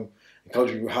to think I'm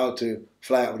encouraging people how to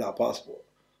fly out without a passport.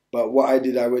 But what I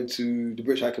did, I went to the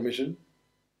British High Commission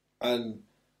and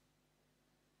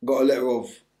got a letter of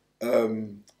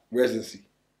residency.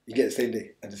 You get it the same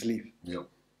day and just leave. Yep.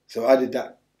 So I did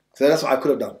that. So that's what I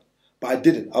could have done, but I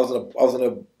didn't.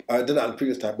 I did that in the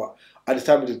previous time, but at this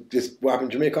time with this what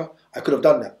happened in Jamaica, I could have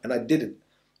done that, and I didn't.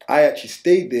 I actually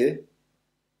stayed there.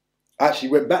 I actually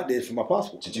went back there for my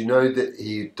passport. Did you know that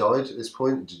he died at this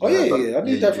point? Did you yeah. I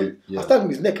knew he died I stabbed him in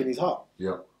his neck and his heart.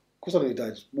 Yeah. Of course I knew he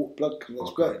died. Blood was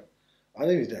squirting. I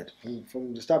knew he was dead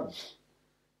from the stabbing.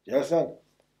 You understand?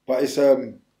 But it's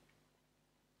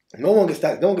no one gets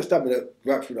stabbed with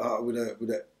right through the heart with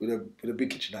a big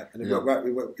kitchen knife, and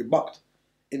it bucked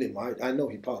in him. I know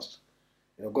he passed.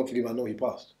 You know, God forgive me, I know he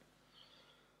passed.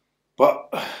 But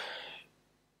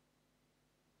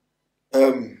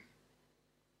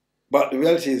the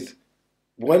reality is,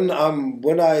 when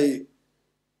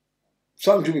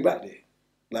something drew me back there,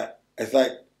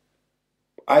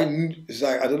 I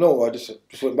don't know. I just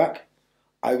went back.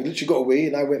 I literally got away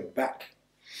and I went back.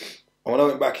 And when I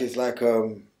went back, it's like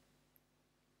it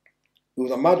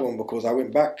was a mad one because I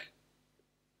went back,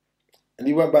 and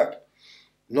he went back.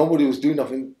 Nobody was doing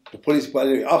nothing. The police, but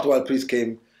anyway, after a while, the police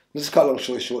came. Just cut a long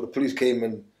story short, the police came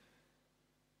and,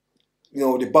 you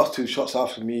know, they bust 2 shots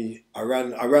after me. I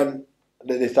ran.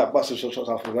 They started busting shots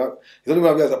after me. The only way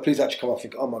I realised that police actually come up and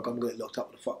think, oh my God, I'm going to get locked up.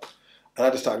 What the fuck? And I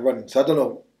just started running. So I don't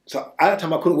know. So at that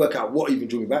time, I couldn't work out what even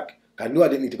drew me back. I knew I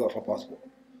didn't need to go off my passport.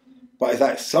 But it's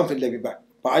like something led me back.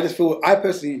 But I just feel, I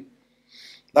personally,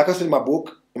 like I said in my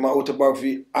book, in my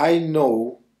autobiography, I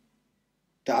know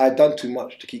that I'd done too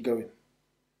much to keep going.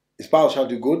 Despite I was trying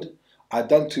to do good, I'd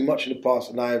done too much in the past,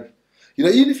 and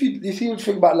even if you see what you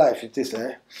think about life, it's this,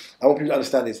 I want people to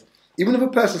understand this. Even if a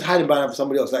person's hiding behind for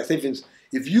somebody else, like say for instance,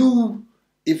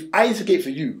 if I instigate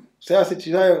for you, say I said to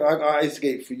you, I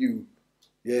instigate for you,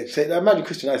 yeah, say, imagine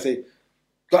Christian, I say,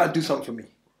 go out and do something for me.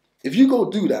 If you go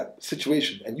do that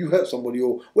situation and you hurt somebody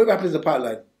or whatever happens in the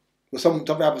pipeline, or something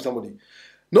happens to somebody,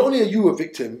 not only are you a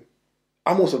victim,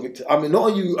 I'm also a victim. I mean, not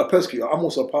only are you a persecutor, I'm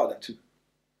also a part of that too.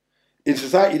 In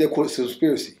society, they call it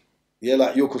conspiracy. Yeah,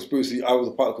 like your conspiracy, I was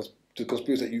a part of the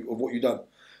conspiracy of what you done.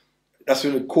 That's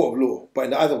in the court of law. But in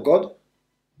the eyes of God,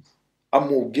 I'm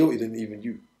more guilty than even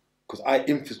you. Because do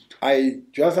you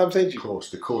understand what I'm saying to you? Of course,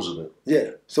 the cause of it.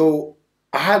 Yeah. So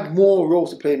I had more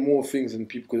roles to play in more things than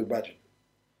people could imagine.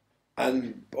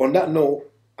 And on that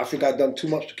note, I think I'd done too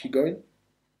much to keep going.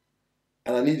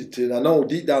 And I needed to. And I know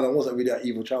deep down I wasn't really an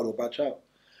evil child or a bad child.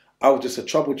 I was just a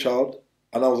troubled child,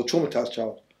 and I was a traumatized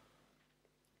child.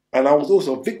 And I was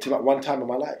also a victim at one time in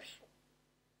my life.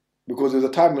 Because there was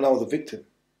a time when I was a victim.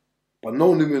 But no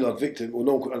one knew me when I was a victim, or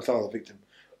no one could understand I was a victim.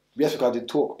 Yes, because I didn't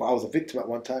talk, but I was a victim at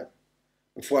one time.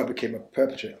 Before I became a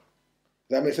perpetrator. Does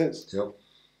that make sense? Yep.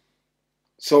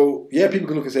 So, yeah, people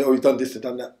can look and say, oh, you've done this, you've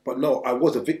done that. But no, I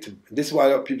was a victim. And this is why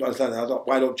I want people to understand.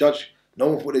 Why I don't judge no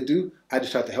one for what they do. I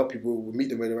just try to help people meet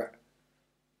them where they're at. A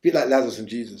bit like Lazarus and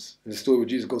Jesus. In the story where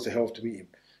Jesus goes to hell to meet him.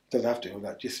 He doesn't have to. He's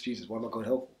like, just Jesus, why am I going to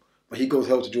hell for? But he goes to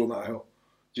hell to draw him out of hell.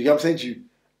 Do you get what I'm saying to you?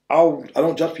 I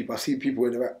don't judge people. I see people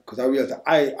where they're at. Because I realize that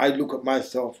I look at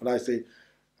myself and I say,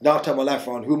 now I turn my life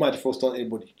around, who am I to throw a stone at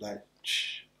anybody? Like,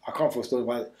 I can't throw a stone if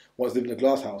I once lived in a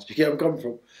glass house. Do you get where I'm coming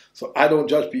from? So I don't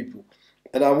judge people.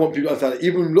 And I want people to understand that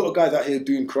even little guys out here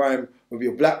doing crime, whether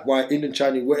you're black, white, Indian,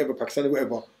 Chinese, whatever, Pakistani,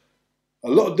 whatever, a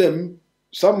lot of them,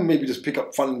 some maybe just pick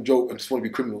up fun and joke and just want to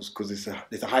be criminals because it's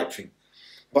a hype thing.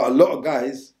 But a lot of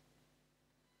guys,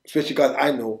 especially guys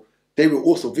I know, they were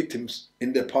also victims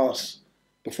in their past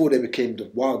before they became the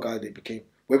wild guy they became.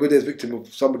 Whether they're a victim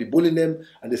of somebody bullying them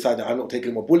and decide that I'm not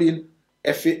taking more bullying,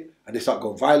 F it, and they start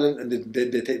going violent and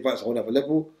they take violence to a whole other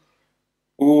level,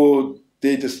 or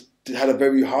they just had a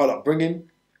very hard upbringing,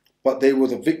 but they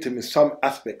was a victim in some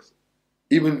aspects.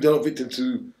 Even they're not victim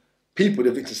to people,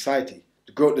 they're victim to society.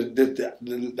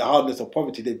 The hardness of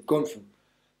poverty they've gone through,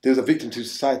 they was a victim to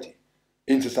society,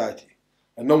 in society.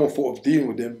 And no one thought of dealing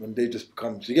with them, and they just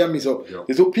become. So you get me? So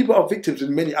people are victims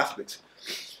in many aspects.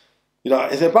 You know,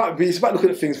 it's about looking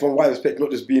at things from a wide perspective,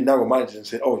 not just being narrow-minded and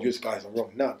saying, "Oh, you guys are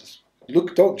wrong." No, just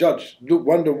look, don't judge. Look,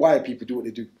 wonder why people do what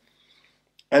they do.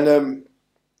 And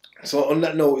so on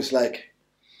that note, it's like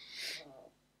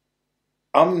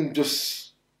I'm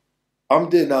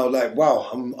there now. Like, wow,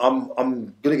 I'm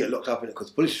gonna get locked up in it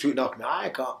because police are shooting after me. I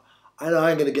know I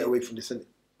ain't gonna get away from this, innit?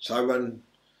 So I run.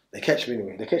 They catch me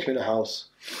anyway. They catch me in the house.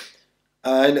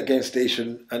 I end up getting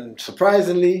stationed, and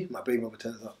surprisingly, my baby mother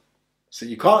turns up. So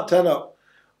you can't turn up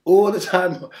all the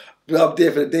time. I'm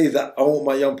there for the days that I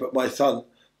want my son.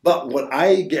 But when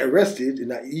I get arrested in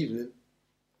that evening,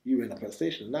 you end up at the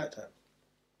station at night time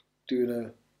doing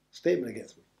a statement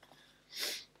against me.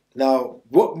 Now,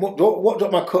 what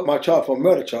dropped my charge from a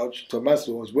murder charge to a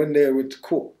manslaughter was when they went to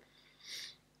court.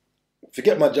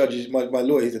 Forget my judge, my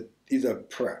lawyer. He's a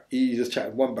prat. He just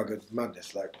chatted one bag of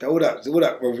madness. Like all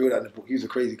that revealed in the book. He was a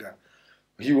crazy guy.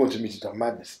 He wanted me to do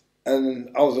madness, and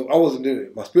I wasn't doing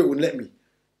it. My spirit wouldn't let me.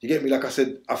 You get me? Like I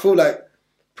said, I feel like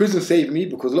prison saved me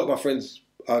because a lot of my friends,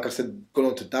 like I said, gone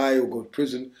on to die or go to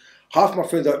prison. Half my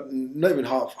friends are not even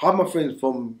half. Half my friends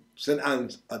from St.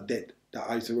 Anne's are dead that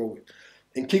I used to roll with.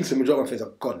 In Kingston, majority of my friends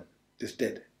are gone, just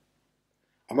dead.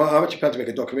 I'm actually planning to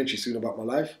make a documentary soon about my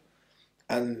life.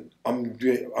 And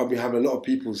I'll be having a lot of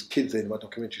people's kids in my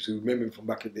documentaries who remember me from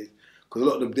back in the days. Because a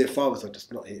lot of them, their fathers are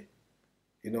just not here.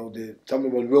 You know, some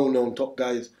of them were well-known top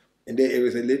guys in their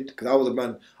areas they lived. Because I was a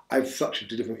man, I've fluctuated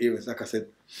to different areas. Like I said,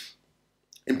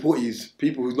 in Portuguese,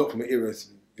 people who's not from the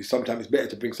areas, sometimes it's better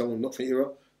to bring someone not from the era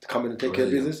to come in and take care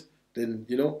of business than,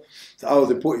 you know. So I was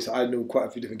in Portuguese, so I know quite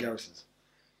a few different garrisons.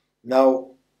 Now,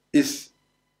 it's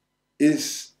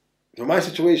for my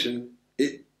situation,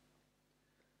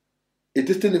 it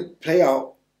just didn't play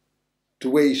out the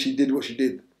way she did what she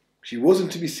did. She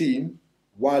wasn't to be seen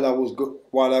while I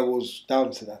was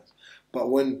down to that. But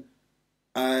when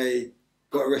I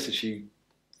got arrested, she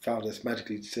found us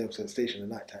magically set up at the station at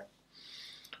night time.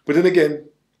 But then again,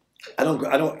 I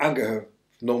don't anger her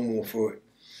no more for it.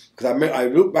 Because I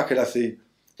look back and I say, it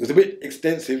was a bit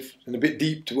extensive and a bit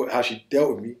deep to how she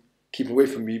dealt with me, keep away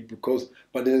from me,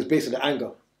 but then it's based on the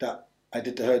anger that I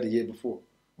did to her the year before.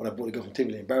 When I brought the girl from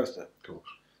Timberley, embarrassed her. Of course.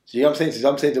 So you know what I'm saying? So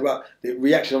I'm saying about the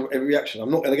reaction of every reaction.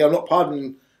 I'm not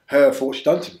pardoning her for what she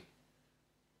done to me.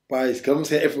 Because I'm not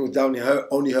saying everything was down to her,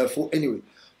 only her fault anyway.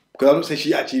 Because I'm not saying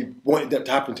she actually wanted that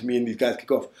to happen to me and these guys kick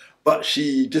off. But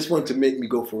she just wanted to make me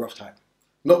go for a rough time.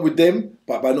 Not with them,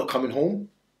 but by not coming home.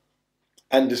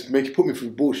 And just put me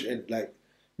through bullshit. And like,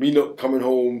 me not coming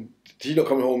home, she not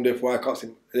coming home, therefore I can't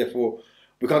see, therefore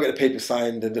we can't get the paper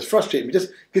signed, and just frustrate me.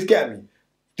 Just get at me.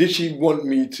 Did she want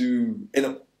me to end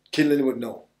up killing anyone?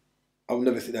 No. I will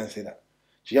never sit down and say that.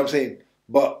 You know what I'm saying?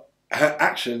 But her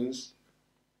actions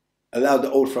allowed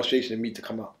the old frustration in me to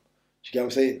come out. You get what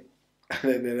I'm saying?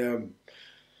 And then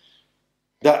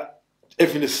that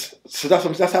everything is, so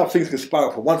that's how things can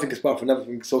spiral. For one thing can spiral for another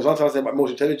thing. So sometimes I say about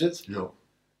emotional intelligence. Yeah.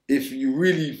 If you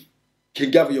really can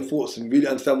gather your thoughts and really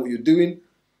understand what you're doing,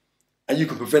 and you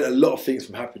can prevent a lot of things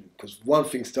from happening. Because one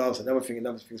thing starts, another thing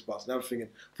starts, another thing. And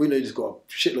before you know, you just got a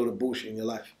shitload of bullshit in your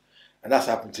life. And that's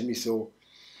happened to me. So,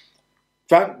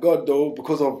 thank God though,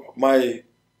 because of I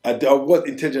was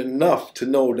intelligent enough to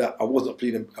know that I wasn't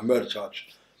pleading a murder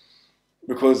charge.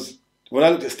 Because when I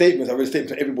looked at statements, I read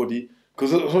statements from everybody.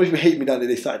 Because some people hate me down there,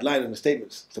 they started lying on the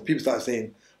statements. So people started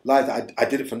saying lies that I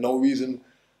did it for no reason.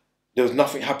 There was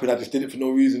nothing happened, I just did it for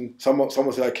no reason. Someone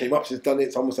said I came up since done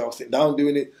it. Someone said I was sitting down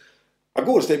doing it. I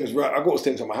got the statements right. I got the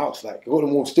statements at my house. Like I got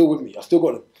them all still with me. I still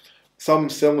got them. Some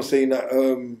were saying that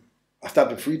I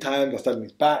stabbed him 3 times. I stabbed him in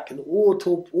his back and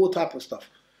all type of stuff.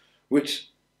 Which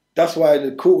that's why in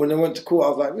the court, when I went to court, I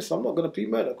was like, listen, I'm not going to plead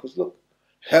murder because look,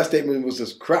 her statement was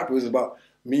just crap. It was about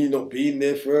me not being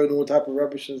there for her and all type of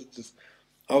rubbish.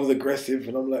 I was aggressive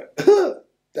and I'm like,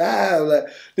 damn, like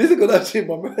this is gonna actually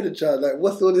my murder charge. Like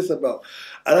what's all this about?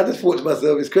 And I just thought to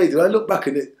myself, it's crazy. When I look back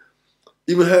at it.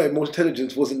 Even her emotional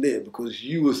intelligence wasn't there because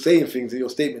you were saying things in your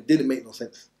statement didn't make no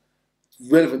sense.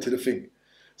 Relevant to the thing.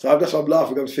 So that's why I'm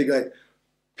laughing. I'm thinking like,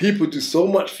 people do so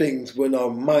much things when our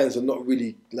minds are not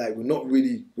really, like,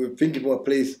 we're thinking from a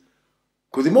place,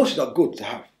 because emotions are good to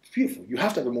have. It's beautiful. You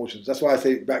have to have emotions. That's why I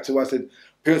say, back to what I said,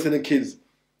 parents and the kids,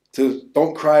 to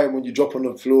don't cry when you drop on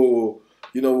the floor,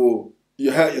 or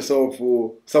you hurt yourself,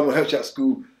 or someone hurt you at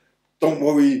school. Don't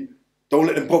worry. Don't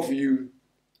let them bother you.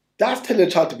 That's telling a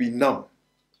child to be numb.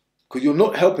 Because you're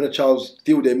not helping a child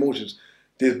deal with their emotions.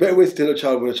 There's better ways to tell a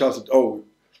child when a child says, oh,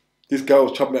 this girl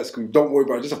was trouble at school, don't worry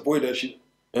about it, just avoid her.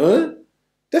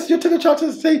 You're telling a child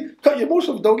to say, cut your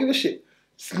emotions, don't give a shit.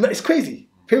 It's crazy.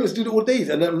 Parents do it all days.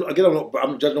 And again, I'm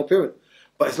not judging no parent.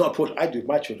 But it's not an approach I do with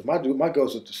my children. My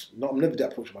girls are just, I'm never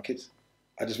that approach with my kids.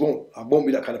 I just won't. I won't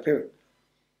be that kind of parent.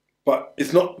 But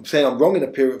it's not saying I'm wrong in a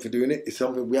parent for doing it. It's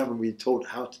something we haven't really told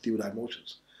how to deal with our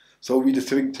emotions. So we just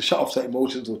think to shut off certain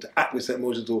emotions or to act with certain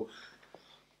emotions, or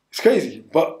it's crazy.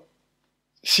 But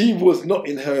she was not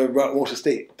in her right emotional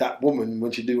state, that woman,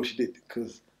 when she did what she did,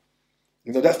 because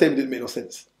that statement didn't make no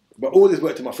sense. But all this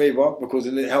worked in my favour because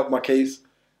it helped my case,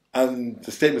 and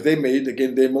the statements they made,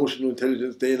 again, their emotional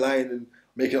intelligence, their lying and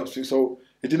making up things. So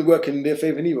it didn't work in their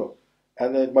favour neither.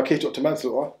 And then my case dropped to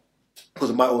manslaughter because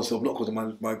of my own self, not because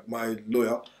of my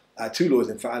lawyer. I had 2 lawyers,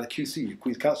 in fact. I had a QC,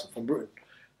 Queen's Counsel from Britain.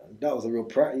 And that was a real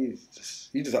prat. He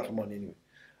just out for money anyway.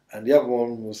 And the other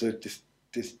one was this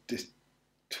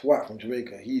twat from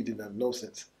Jamaica. He didn't have no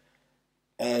sense.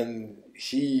 And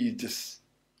he just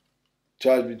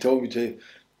told me to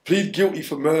plead guilty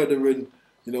for murder, and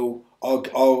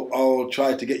I'll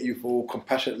try to get you for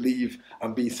compassionate leave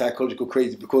and be psychological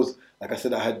crazy, because like I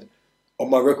said, I had on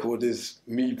my record, there's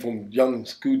me from young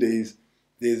school days,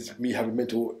 there's me having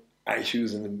mental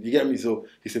issues, and you get me. So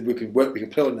he said we can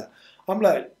play on that. I'm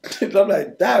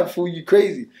like damn fool, you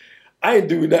crazy. I ain't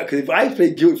doing that, because if I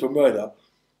play guilty for murder,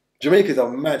 Jamaica's a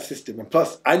mad system, and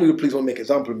plus I knew the police won't make an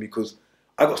example of me because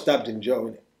I got stabbed in jail,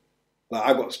 innit? Like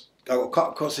I got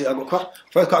cut. First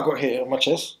cut I got here on my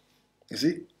chest. You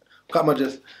see, cut my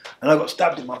chest, and I got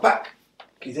stabbed in my back.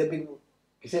 Can you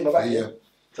see my back? Yeah.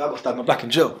 So I got stabbed in my back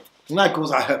in jail. And that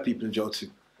goes, I hurt people in jail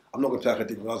too. I'm not going to play like I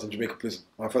did when I was in Jamaica prison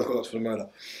when I first got locked for the murder.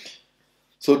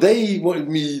 So they wanted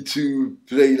me to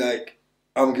play like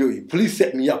I'm guilty. Police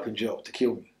set me up in jail to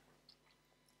kill me.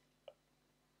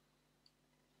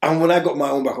 And when I got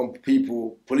my own back on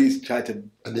people, police tried to...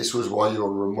 And this was why you're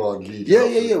on remand leading?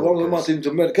 Yeah. Well, I'm on remand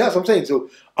to murder. That's what I'm saying.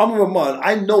 So I'm on remand.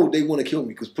 I know they want to kill me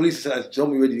because police said, tell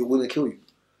me already they want to kill you.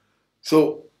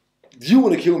 So you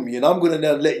want to kill me, and I'm going to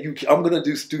now let you... I'm going to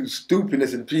do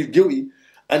stupidness and plead guilty,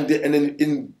 and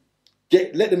then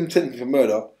let them sentence me for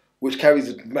murder, which carries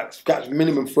a max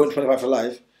minimum 25 for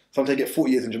life. Sometimes I get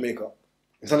 40 years in Jamaica.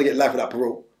 And sometimes I get life without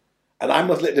parole. And I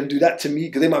must let them do that to me,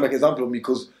 because they might make an example of me,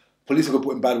 because police are going to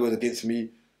put in bad words against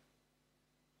me.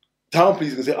 Town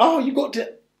police are going to say, oh, you got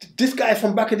this guy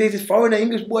from back in the days, this foreigner,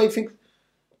 English boy, thinks...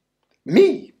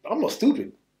 Me, I'm not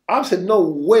stupid. I said, no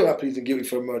way am I pleading guilty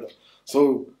for a murder.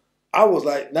 So I was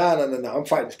like, nah, I'm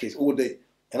fighting this case all day.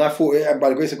 And I fought it, and by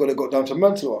the grace of God, it got down to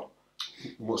manslaughter.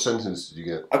 What sentence did you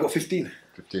get? I got 15.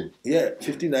 15? Yeah,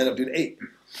 15. I ended up doing 8.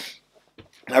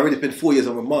 I already spent 4 years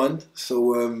on remand,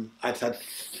 so I just had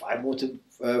 5 more to...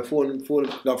 3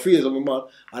 years on remand.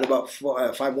 I had about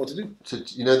 5 more to do. So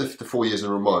you know the 4 years in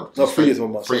remand? No, 3 years on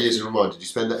remand. 3 years in remand. Did you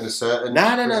spend that in a certain...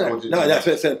 No, I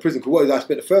spent in prison. I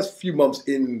spent the first few months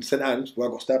in St Anne's, where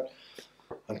I got stabbed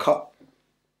and cut.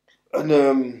 And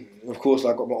of course,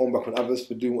 I got my own back on others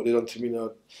for doing what they done to me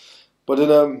now. But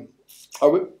then I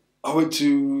went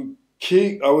to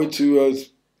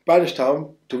Spanish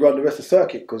Town to run the rest of the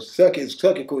circuit, because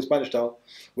circuit court in Spanish Town,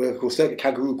 where it's called Circuit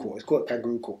Kangaroo Court. It's called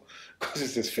Kangaroo Court because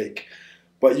it's just fake.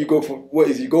 But you go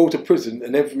to prison,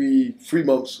 and every 3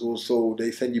 months or so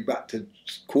they send you back to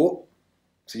court.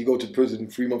 So you go to prison,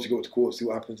 3 months you go to court, see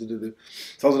what happens.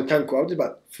 So I was in Kangaroo Court. I did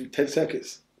about 10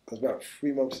 circuits. It was about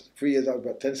 3 years. I was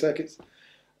about 10 circuits,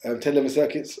 11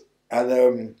 circuits,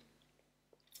 and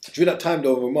during that time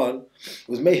though, remand, it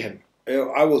was mayhem.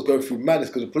 I was going through madness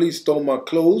because the police stole my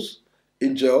clothes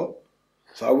in jail.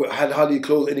 So I had hardly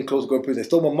any clothes to go to prison. They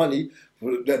stole my money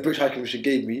that British High Commission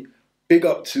gave me. Big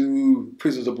up to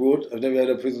Prisons Abroad. I've never heard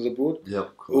of Prisons Abroad. Yeah,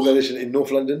 organisation in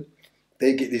North London.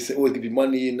 They always give you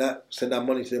money in that. Send that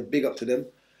money to them. Big up to them.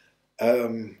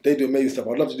 They do amazing stuff.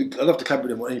 I'd love to collaborate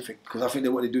with them on anything, because I think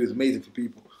that what they do is amazing for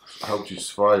people. Helped you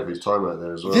survive his time out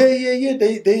there as well. Yeah.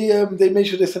 They made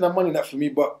sure they send that money in that for me,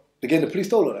 but again, the police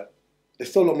stole all that. They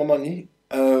stole all my money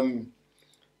because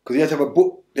you had to have a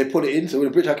book. They put it in, so when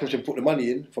the British High Commission put the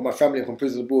money in for my family and from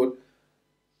Prisons Abroad,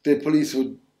 the police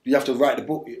you have to write the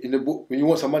book. In the book, when you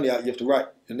want some money out, you have to write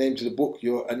your name to the book.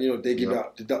 They give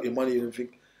out, deduct your money and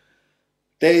everything.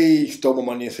 They stole my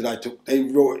money and said they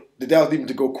wrote it. The day I was leaving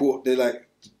to go to court, they like,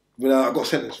 when I got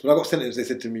sentenced, they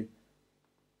said to me,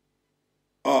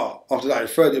 after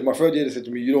that, my third year, they said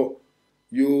to me, no,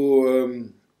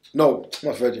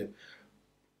 my third year.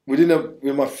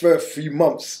 Within my first few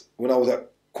months, when I was at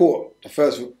court, the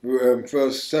first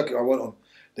circuit I went on,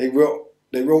 they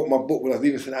wrote my book when I was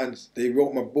leaving St Anne's. They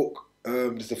wrote my book.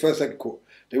 This is the first circuit court.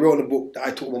 They wrote in the book that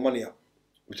I took my money out,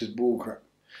 which is bull crap.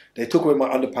 They took away my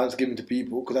underpants given to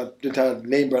people, because I didn't have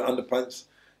name brand underpants.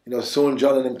 Son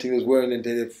John and everything was wearing, and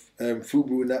they had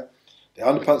FUBU and that. The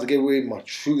underpants they gave away, my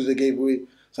shoes they gave away.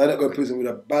 So I ended up going to prison with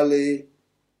a ballet,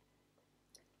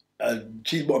 a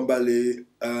cheese bottom ballet,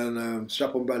 and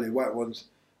strap-on ballet, white ones,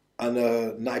 and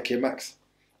a Nike Max,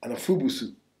 and a FUBU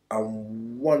suit,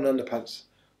 and 1 underpants.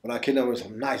 When I came down with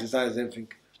some nice designers and everything,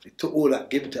 they took all that,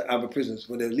 gave it to other prisoners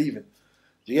when they were leaving.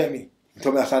 Do you get me? They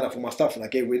told me I signed up for my stuff, and I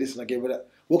gave away this and I gave away that.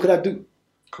 What could I do?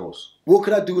 Of course. What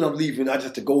could I do when I'm leaving? I just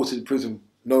have to go to the prison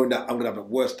knowing that I'm going to have the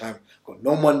worst time. Got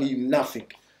no money, nothing.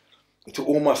 They took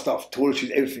all my stuff, toilet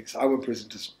shoes, everything. So I went to prison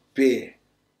just bare.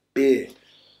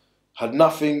 Had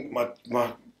nothing. My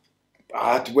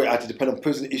I had to wait. I had to depend on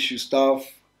prison issue stuff.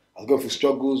 I was going through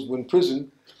struggles. When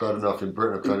prison, It's bad enough in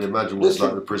Britain. I can't imagine what it's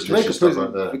like with prison Jamaica issue stuff prison.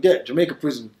 like that. Forget Jamaica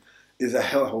prison is a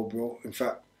hellhole, bro. In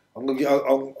fact, I'm gonna get.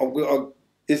 I'm gonna.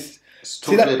 It's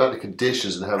Talk to me about the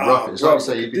conditions and how rough it is. Like you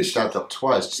say, you've been stabbed up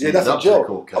twice. Yeah, that's a up to the jail.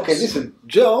 court case. Okay, listen,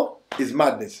 jail is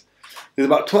madness. There's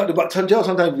about 10 jail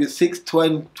sometimes with 6,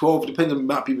 20, 12, depending on the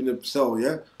amount of people in the cell,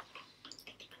 yeah?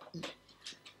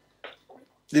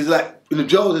 There's like, in the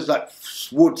jail, there's like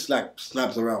wood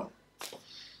slabs around.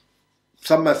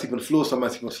 Some man sleep on the floor, some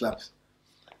man sleep on slabs.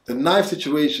 The knife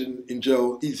situation in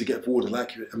jail, easy to get forward and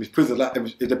like you. I mean, prison, like,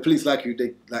 if the police like you,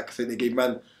 they, like I said, they gave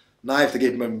man knives, they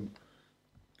gave man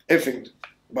everything,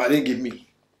 but they didn't give me.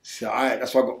 So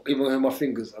that's why I got, even with my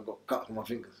fingers, I got cut on my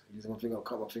fingers. Using my finger, I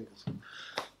cut my fingers.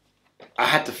 I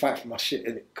had to fight for my shit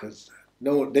in it because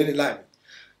they didn't like me.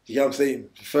 You know what I'm saying?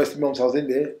 The first 3 months I was in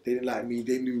there, they didn't like me.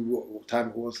 They knew what time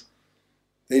it was.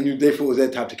 They thought it was their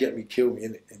time to get me, kill me,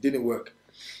 and it didn't work.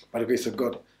 By the grace of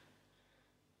God.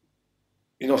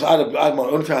 You know, so I had my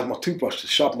only thing. I had my toothbrush to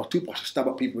sharpen my toothbrush to stab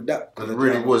up people with that. But it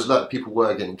really was like people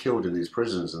were getting killed in these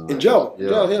prisons and in jail.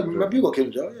 Yeah, People got killed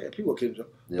in jail. Yeah, people got killed in jail.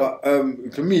 Yeah.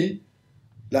 But for me,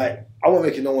 like I wasn't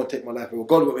making no one take my life. Or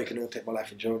God wasn't making no one take my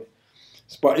life in jail.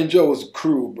 But in jail was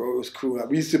cruel, bro. It was cruel. Like,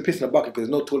 we used to piss in a bucket because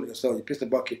there's no toilet in the cell. You piss in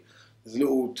a bucket. There's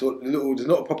there's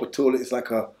not a proper toilet. It's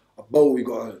like a bowl you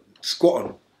got to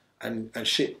squat on and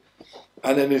shit.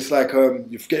 And then it's like you're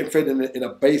getting fed in a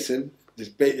basin. This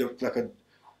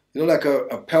like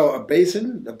a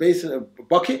basin, a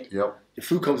bucket. Yep. Your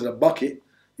food comes in a bucket.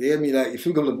 You hear me? Like your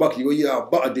food comes in a bucket. You go eat out a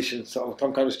butter dish and some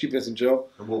kind of stupidness in jail.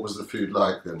 And what was the food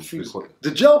like then?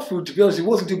 The jail food, to be honest, it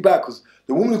wasn't too bad because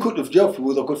the woman who cooked the jail food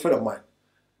was a good friend of mine.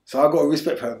 So I got to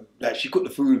respect her. Like she cooked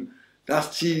the food.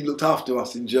 She looked after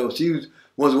us in jail. She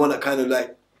was the one that kind of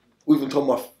like even told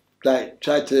my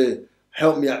tried to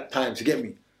help me at times to get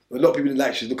me. A lot of people didn't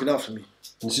like she was looking after me.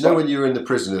 And you know when you were in the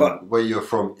prison where you were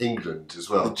from England as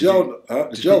well? The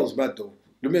jail was mad though.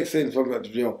 Let me explain something about the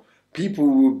jail. People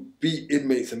would beat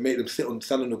inmates and make them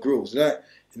stand on the grills. Right?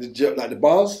 In the jail, like the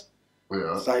bars.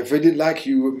 Yeah. It's like if they didn't like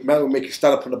you, man would make you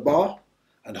stand up on the bar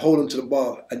and hold onto the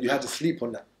bar and you had to sleep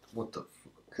on that. What the fuck?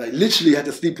 Like literally you had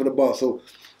to sleep on the bar. So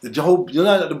the whole, you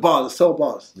know, at the bar, the cell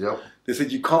bars. Yep. They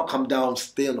said you can't come down,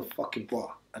 stay on the fucking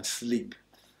bar and sleep.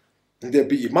 And they'll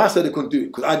beat you. My said they couldn't do it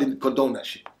because I didn't condone that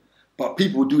shit. But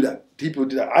people do that. People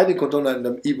do that. I didn't condone that in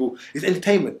them evil. It's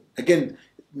entertainment. Again,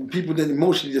 people then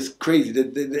emotionally just crazy.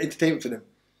 They're entertainment for them.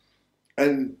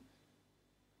 And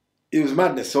it was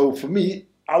madness. So for me,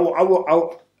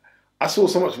 I saw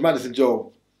so much madness in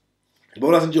jail. But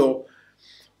when I was in jail,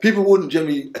 people wouldn't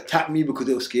generally attack me because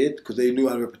they were scared, because they knew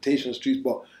I had a reputation on the streets.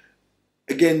 But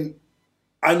again,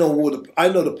 I know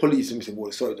the police. Let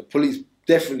me say sorry. The police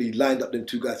definitely lined up them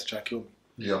two guys to try to kill me.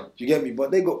 Yeah. You get me?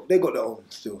 But they got their own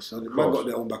still. So the man got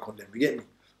their own back on them. You get me?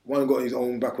 One got his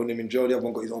own back on them in jail. The other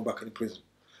one got his own back in the prison.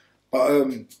 But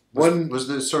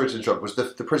sorry to interrupt. Was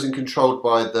the prison controlled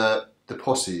by the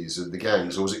posses and the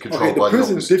gangs, or was it controlled by the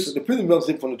officers? The prison runs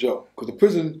different from the jail because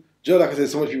the jail, like I said,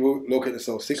 so much people locate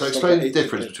themselves. So explain the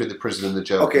difference between the prison and the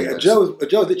jail. Okay, a jail is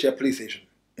literally a police station.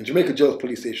 In Jamaica, jail is a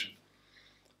police station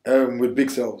with big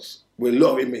cells with a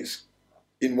lot of inmates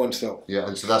in one cell. Yeah,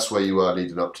 and so that's where you are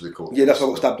leading up to the court. Yeah, that's why I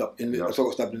got stabbed up. That's why I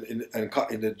got stabbed and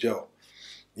cut in the jail.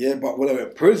 Yeah, but when I went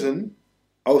to prison,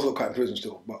 I was not cut in prison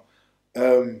still, but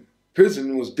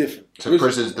prison was different. So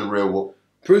prison's the real what?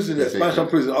 Prison, yeah, Spanish Town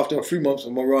prison. After 3 months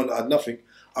of my run, I had nothing.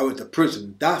 I went to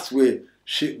prison. That's where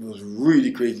shit was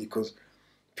really crazy because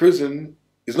prison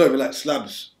is not even like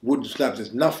slabs, wooden slabs.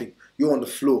 There's nothing. You're on the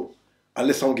floor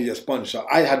unless someone gives you a sponge. So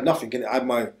I had nothing in it. I had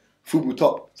my fubu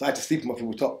top, so I had to sleep on my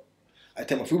fubu top. I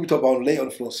take my fubu top on, lay on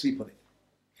the floor, and sleep on it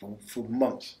for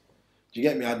months. Do you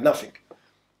get me? I had nothing,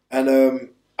 and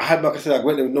I had, like I said, I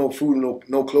went there with no food,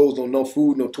 no clothes, no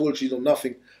food, no toiletries, no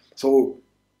nothing. So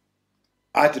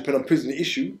I had to depend on prison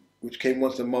issue, which came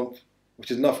once a month,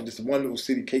 which is nothing. Just one little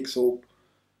city cake soap,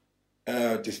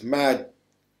 this mad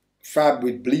fab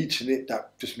with bleach in it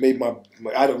that just made I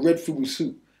had a red fubu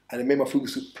suit and it made my fubu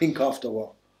suit pink after a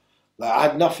while. Like I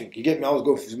had nothing. You get me? I was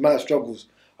going through mad struggles.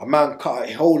 A man cut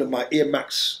a hole in my ear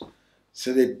max,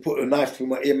 so they put a knife through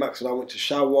my ear max and I went to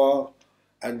shower.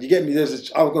 And you get me? I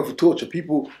was going for torture.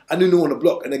 People, I knew no one on the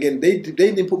block. And again, they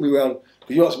didn't put me around.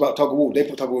 Because you asked about tug of war. They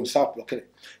put tug of war in the South Block, innit?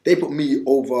 They put me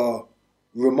over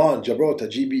Roman, Gibraltar,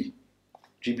 GB3.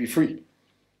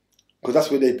 Because that's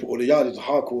where they put all the yards, the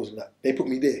hardcores and that. They put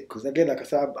me there. Because again, like I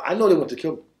said, I know they wanted to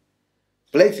kill me.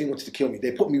 Blatantly wanted to kill me.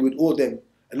 They put me with all them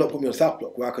and not put me on South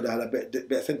Block where I could have had a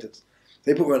better sentence.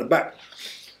 They put me on the back.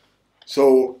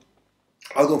 So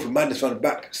I was going through madness around the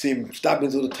back, seeing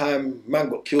stabbings all the time. Man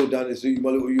got killed down there. So my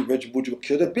little Reggie Wood got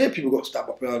killed. Bare people got stabbed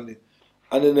up around there.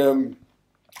 And then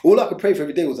all I could pray for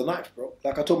every day was a knife, bro.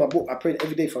 Like I told my book, I prayed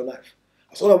every day for a knife.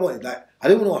 That's all I wanted. Like I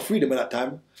didn't want my freedom at that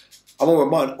time. I'm on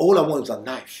remand. All I wanted was a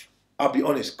knife. I'll be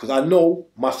honest, because I know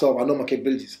myself, I know my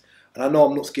capabilities, and I know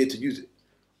I'm not scared to use it.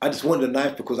 I just wanted a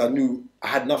knife because I knew I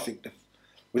had nothing.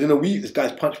 Within a week, this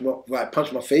guy's punched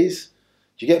my face.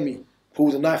 Do you get me?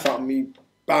 Pulls a knife out of me,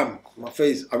 bam, my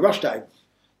face. I rushed at him. Do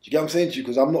you get what I'm saying to you?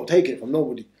 Because I'm not taking it from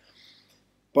nobody.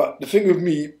 But the thing with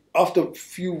me, after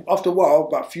a while,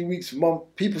 about a few weeks,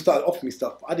 people started offering me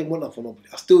stuff. I didn't want nothing from nobody.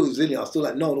 I was still resilient. I was still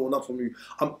like, no, I don't want nothing from you.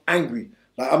 I'm angry.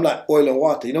 Like I'm like oil and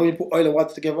water. You know when you put oil and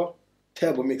water together?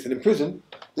 Terrible mix. And in prison,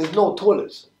 there's no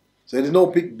toilets. So there's no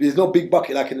big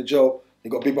bucket like in the jail.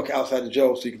 You've got a big bucket outside the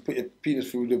jail so you can put your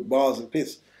penis through the bars and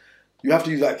piss. You have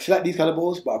to use like these kind of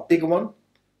bottles, but a bigger one,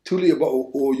 2 litre bottle,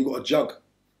 or you got a jug.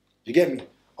 You get me?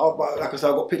 Like I said,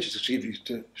 I've got pictures to give you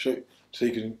to show you, so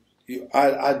you can.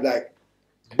 I'd like.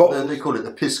 Bottles. They call it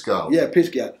the piss gal. Yeah, piss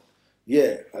gal.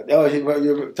 Yeah. Oh,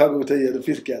 you're talking about the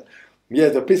piss gal. Yeah,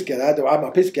 the piss gal. I had my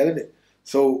piss gal, innit?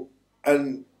 So,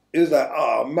 and it was like,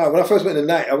 oh man, when I first went in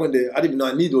the night, I went there, I didn't even know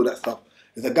I need all that stuff.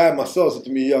 There's a guy in my cell said to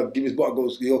me, yo, give me his bottle,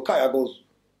 goes, yo, Kai, I goes,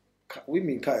 what do you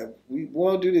mean, Kai? We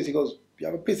want to do this. He goes, you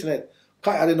have a piss in it.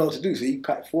 Kai, I didn't know what to do, so he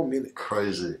cut it for me, innit?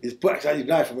 Crazy. He's put actually his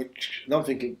knife, and I'm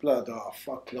thinking, blood, oh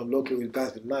fuck, I'm looking at these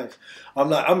guys with knives. I'm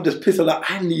like, I'm just pissing like,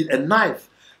 I need a knife.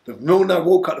 The morning I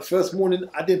woke up, the first morning,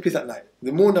 I didn't piss at night.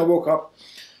 The morning I woke up,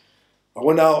 I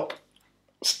went out,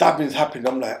 stabbings happened.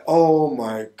 I'm like, oh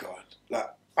my God, like,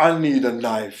 I need a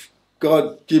knife.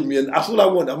 God, give me that's all I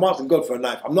want. I'm asking God for a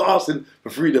knife. I'm not asking for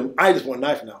freedom. I just want a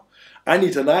knife now. I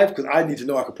need a knife because I need to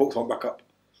know I can poke someone back up.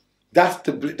 That's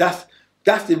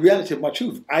the reality of my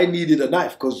truth. I needed a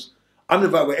knife because I'm the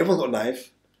vibe where everyone's got a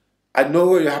knife. I know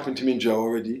what happened to me in jail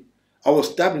already. I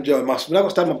was stabbed in jail. When I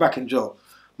got stabbed in my back in jail,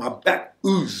 my back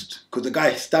oozed because the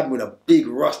guy stabbed me with a big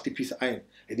rusty piece of iron.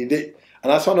 And he did.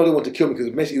 And I saw they wanted to kill me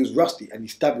because basically it was rusty. And he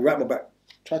stabbed me right in my back.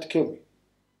 Tried to kill me.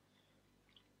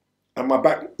 And my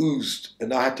back oozed.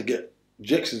 And I had to get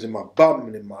injections in my bum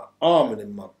and in my arm and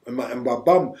in my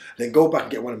bum. Then go back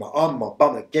and get one in my arm and my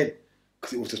bum again.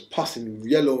 Because it was just passing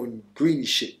yellow and greeny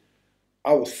shit.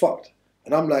 I was fucked.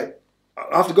 And I'm like,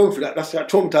 after going through that, that's like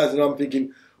traumatized. And I'm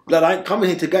thinking, blood, I ain't coming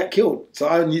here to get killed. So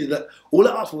I needed that. All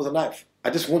I asked for was a knife. I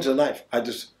just wanted a knife. I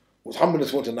just was humble and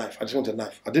just wanted a knife. I just wanted a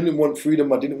knife. I didn't want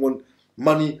freedom. I didn't want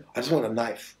money. I just want a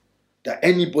knife. That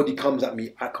anybody comes at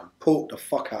me, I can poke the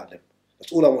fuck out of them.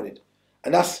 That's all I wanted.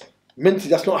 And that's mentally,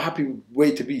 that's not a happy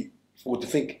way to be or to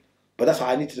think. But that's how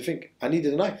I needed to think. I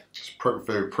needed a knife. It's a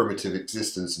very primitive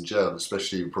existence in jail,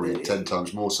 especially probably 10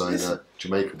 times more so in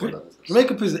Jamaica.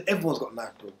 Jamaica prison, everyone's got a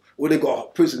knife, bro. Or they got a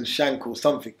prison shank or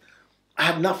something. I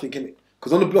had nothing in it.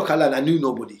 Because on the block I landed, I knew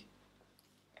nobody.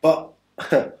 But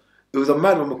it was a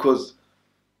mad one because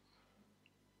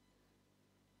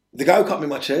the guy who cut me in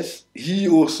my chest, he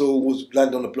also was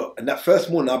landing on the block. And that first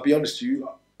morning, I'll be honest with you,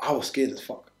 I was scared as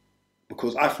fuck.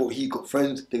 Because I thought he got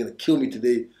friends, they're going to kill me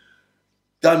today.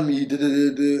 Done me,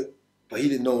 but he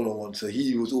didn't know no one, so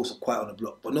he was also quiet on the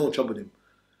block. But no one troubled him.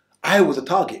 I was a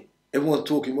target. Everyone's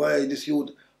talking, well, this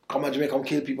you'd come out Jamaica, come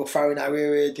kill people, firing out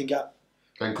here, think out.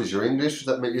 And because you're English, does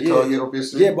that make you a target,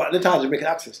 obviously? Yeah, but at the time, Jamaican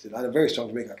accent still. I had a very strong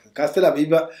Jamaican accent. I still have,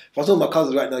 if I saw my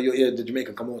cousins right now, you're here, the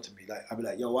Jamaican come on to me. Like, I'd be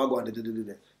like, yo, I go on,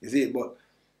 you see it? But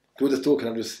they were just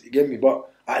talking, you get me?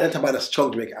 But at that time, I had a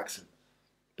strong Jamaican accent.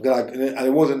 And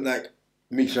it wasn't like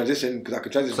me transition, because I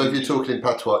could transition. So if you're talking in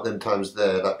patois at them times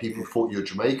there, that people thought you were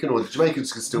Jamaican, or the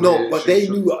Jamaicans could still no, but they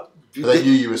knew. They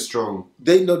knew you were strong.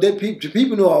 People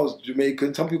knew I was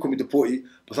Jamaican. Some people call me deported,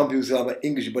 but some people say I'm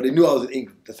English. But they knew I was in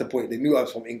England. That's the point. They knew I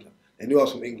was from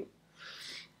England.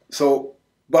 So,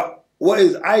 but what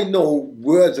is, I know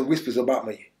words and whispers about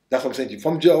me. That's what I'm saying to you.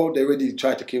 From jail, they already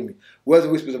tried to kill me. Words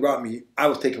and whispers about me, I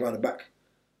was taken around the back.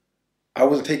 I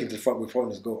wasn't taken to the front where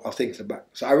foreigners go. I was taken to the back.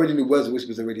 So I already knew words and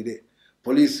whispers already there.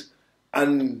 Police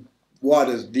and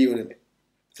warders dealing in it.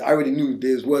 So I already knew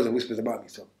there's words and whispers about me.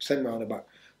 So send me around the back.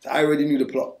 So I already knew the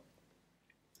plot.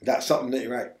 That's something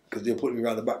ain't right, because they're putting me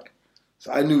around the back.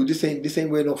 So I knew this ain't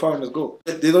where no foreigners go.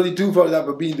 There's only 2 foreigners that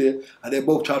have been there, and they're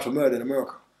both charged for murder in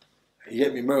America. You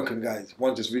get me, American guys.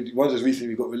 One just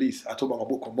recently got released. I talk about my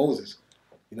book called Moses.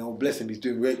 You know, bless him. He's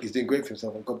doing great. He's doing great for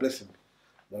himself, and God bless him.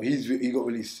 You know, he got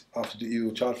released after he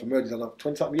was charged for murder. He's done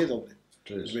 20-something years over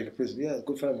there. In Jamaica prison. Yeah,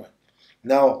 good friend of mine.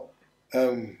 Now,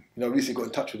 recently got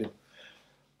in touch with him.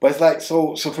 But it's like,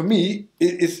 so for me,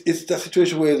 it's that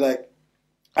situation where it's like,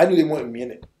 I knew they wanted me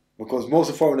in it. Because most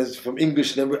of the foreigners from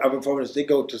English and other foreigners, they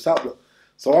go to South Block.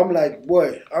 So I'm like,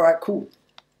 boy, all right, cool.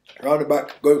 Round the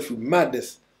back, going through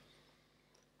madness.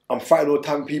 I'm fighting all the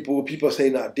time with people. People are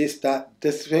saying that this,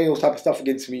 saying all type of stuff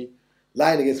against me,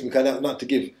 lying against me, because I have not to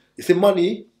give. You see,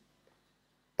 money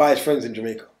buys friends in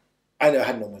Jamaica. I never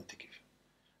had no money to give.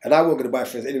 And I wasn't going to buy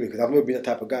friends anyway, because I've never been that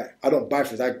type of guy. I don't buy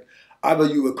friends. I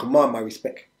value you would command my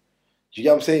respect. Do you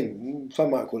get what I'm saying?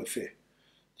 Some might call it fear.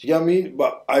 Do you get what I mean?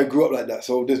 But I grew up like that,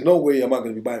 so there's no way I'm not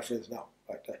going to be buying friends now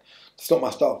like that. It's not my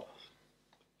style.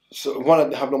 So one, I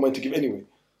didn't have no money to give anyway.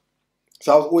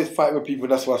 So I was always fighting with people,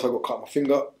 and that's why I got cut my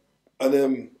finger. And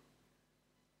then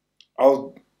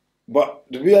but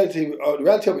the reality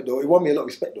of it though, it won me a lot of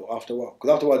respect though after a while.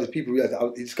 Because after a while, there's people realize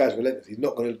that this guy's relentless. He's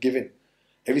not going to give in.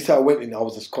 Every time I went in, I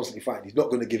was just constantly fighting. He's not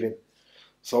going to give in.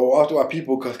 So after a while,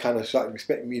 people kind of started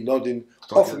respecting me, nodding,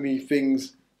 offering me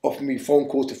things, offering me phone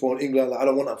calls to phone England. Like, I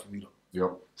don't want that from you though.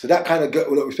 Yep. So that kind of got a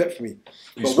lot of respect for me.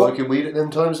 You smoking weed at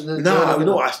them times? Nah, you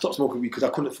know what? I stopped smoking weed because I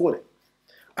couldn't afford it.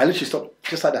 I literally stopped,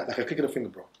 just like that, like a click of the finger,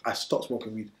 bro. I stopped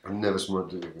smoking weed. I've never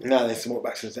smoked it. Nah, I smoked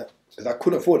back since then. Because I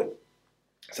couldn't afford it.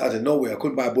 So out of nowhere, I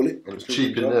couldn't buy a bullet. It was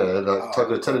cheap in there. Like,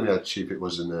 Tugger telling me how cheap it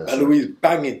was in there. And the weed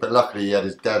banging. But luckily, he had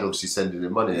his dad obviously sending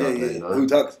him money out there, you know. Who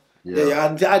Tugs? Yeah.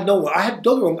 And I know. Don't get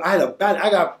me wrong, I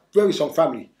got a very strong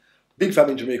family. Big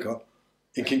family in Jamaica,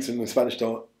 in Kingston, in Spanish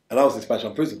Town. And I was in Spanish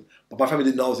Town prison. But my family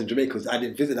didn't know I was in Jamaica because I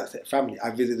didn't visit that set of family.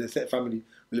 I visited a set of family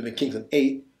who live in Kingston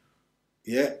 8.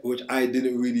 Yeah, which I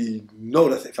didn't really know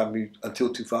that set of family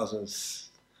until 2000.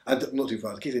 Not 2000,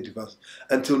 I can't say 2000.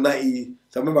 Until 90.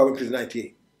 So I remember I went to prison in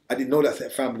 98. I didn't know that set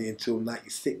of family until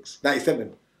 96,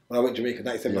 97. When I went to Jamaica,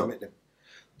 97 I met them.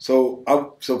 So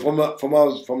from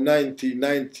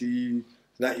 1990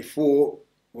 94,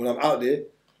 when I'm out there,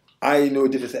 I know a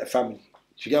different set of family. Do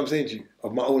you get what I'm saying to you?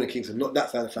 Of my own in Kingston, not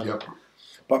that side of family. Yep.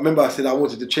 But remember I said I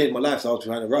wanted to change my life, so I was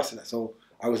trying to rustle that. So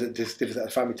I was at this different set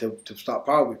of family to start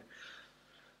power with.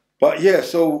 But yeah,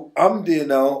 so I'm there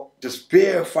now, just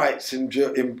bare fights in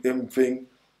thing.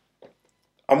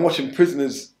 I'm watching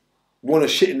prisoners want to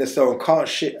shit in their cell and can't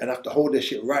shit and have to hold their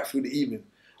shit right through the evening.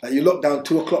 Like you lock down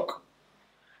 2 o'clock.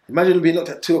 Imagine being locked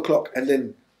at 2 o'clock and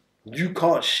then you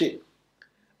can't shit.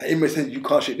 And inmate says you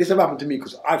can't shit. This never happened to me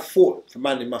because I fought for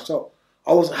man in myself.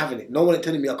 I wasn't having it. No one ain't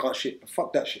telling me I can't shit.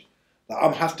 Fuck that shit. Like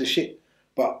I'm have to shit.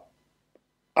 But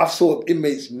I've saw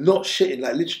inmates not shitting,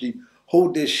 like literally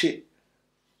hold their shit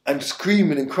and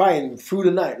screaming and crying through the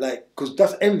night, like, because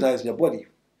that's enzymes in your body.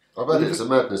 I bet it's a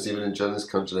madness, even in journalist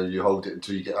country, you hold it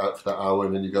until you get out for that hour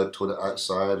and then you go to toilet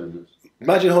outside. And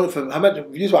imagine holding it for,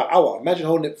 use about an hour. Imagine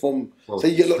holding it from, say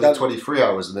you get locked down 23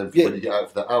 hours and then when you get out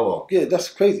for that hour. Yeah, that's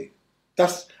crazy.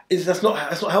 That's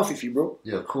not healthy for you, bro.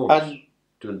 Yeah, of course. And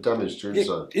doing damage to your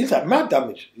inside. It's like mad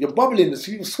damage. You're bubbling,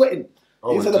 you're sweating.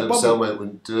 Oh, the cellmate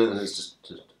wouldn't do it, and it's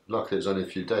just luckily it's only a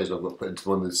few days and I've got put into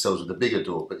one of the cells with the bigger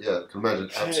door. But yeah, I can imagine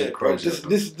absolutely crazy.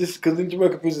 This because in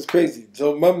Jamaica prison is crazy.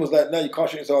 So mum was like, no, you can't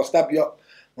shoot yourself, I'll stab you up.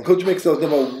 And because Jamaica cell is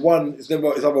never one, it's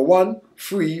either 1,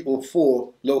 3 or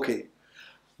 4 located.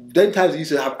 Then times you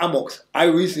used to have amox. I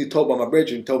recently told by my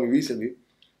brethren, told me recently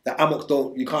that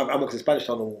amox you can't have amox in Spanish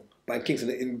Town no more. But in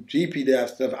Kingston, in GP they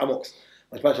have amox.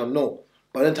 In Spanish Town, no.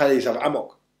 But then times they used to have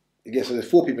amok. Again, so there's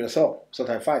 4 people in a cell,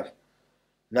 sometimes 5.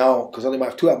 Now, because only might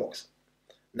have 2 amox.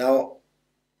 Now,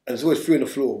 and there's always 3 on the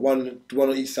floor, one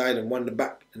on each side and 1 in the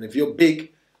back. And if you're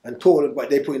big and tall, but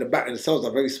they put in the back, and the cells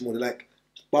are very small, they're like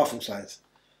bathroom size.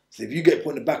 So if you get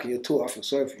put in the back and you're tall, I feel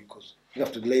sorry for you because you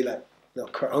have to lay like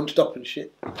hunched up and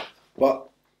shit. But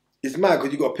it's mad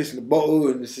because you got to piss in the bottle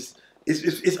and it's just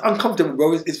it's uncomfortable,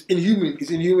 bro. It's inhuman.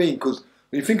 It's inhumane because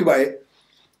when you think about it,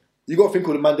 you got to think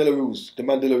of the Mandela rules. The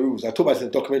Mandela rules. I talk about this in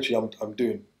a documentary I'm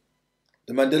doing.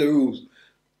 The Mandela rules.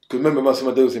 Because remember, Nelson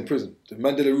Mandela was in prison. The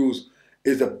Mandela rules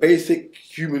is the basic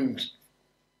human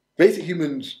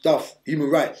stuff, human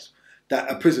rights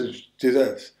that a prison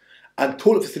deserves. And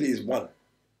toilet facility is one.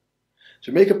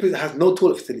 Jamaica prison has no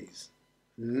toilet facilities.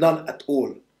 None at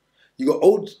all. You got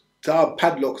old style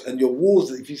padlocks and your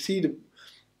walls, if you see you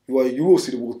will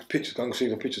see the wall pictures, I'm going to show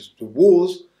you some pictures. The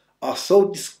walls are so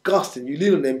disgusting. You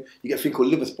lean on them, you get a thing called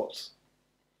liver spots.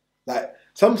 Like,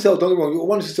 some cells, don't get me wrong,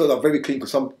 one of the cells are very clean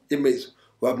because some inmates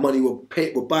who have money will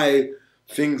buy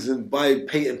things and buy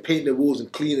paint and paint their walls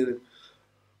and clean it.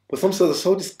 But some cells are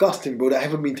so disgusting, bro, that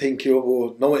haven't been taken care of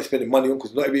or no one is spending money on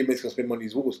because not every inmate's going to spend money on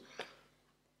these walls.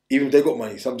 Even if they got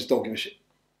money, some just don't give a shit.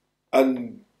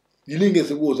 And you lean against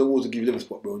the walls will give you liver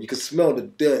spot, bro. You can smell the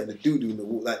dirt and the doo-doo in the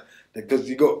wall, like, because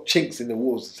you got chinks in the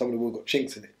walls. Some of the walls got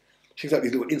chinks in it. Chinks like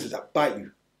these little insects that bite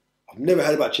you. I've never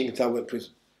heard about chinks until I went to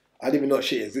prison. I didn't even know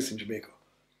shit exists in Jamaica.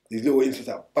 These little insects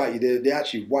that bite you, they're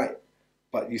actually white,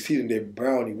 but you see them, they're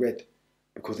browny red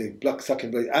because they're blood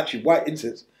sucking blood. Actually white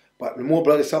insects, but the more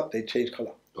blood is up, they change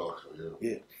colour. Dark, yeah.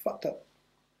 Yeah, fucked up.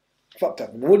 Fucked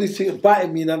up. And all these things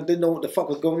biting me, and I didn't know what the fuck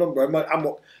was going on, bro. I'm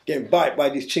getting bite by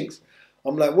these chinks.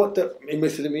 I'm like, what the? He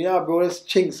messaging me, bro, that's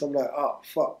chinks. I'm like, oh,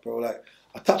 fuck, bro. Like,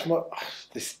 I touched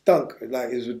they stunk. Like,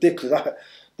 it was ridiculous.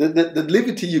 The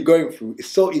liberty you're going through is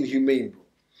so inhumane,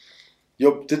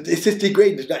 bro. It's just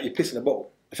degrading that you piss in a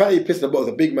bottle. The fact that you piss in a bottle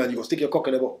as a big man, you got to stick your cock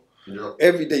in a bottle. Yeah.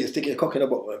 Every day you're sticking your cock in a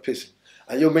bottle and pissing.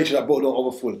 And you'll make sure that bottle don't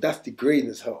overflow. That's degrading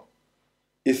as hell.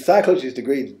 It's psychologically it's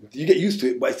degrading. You get used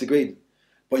to it, but it's degrading.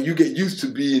 But you get used to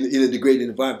being in a degrading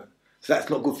environment. So that's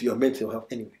not good for your mental health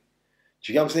anyway.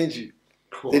 Do you get what I'm saying to you?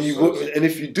 Then and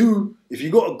if you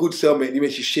got a good cellmate and he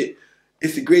makes you shit,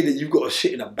 it's degrading. You've got to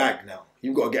shit in a bag now.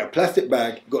 You've got to get a plastic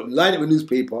bag, you've got to line it with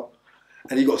newspaper,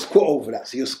 and you've got to squat over that.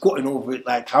 So you're squatting over it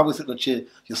like how we sit on the chair,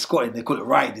 you're squatting, they call it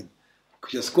riding.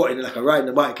 Because you're squatting like a riding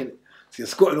a bike, innit? So you're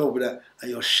squatting over that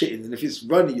and you're shitting. And if it's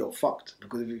running, you're fucked.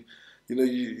 Because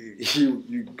if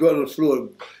you go on the floor,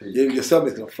 your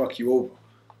cellmate's gonna fuck you over.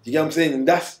 You get what I'm saying? And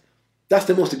that's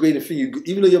the most degrading thing.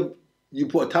 Even though you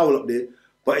put a towel up there,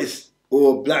 but it's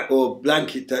or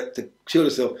blanket to chill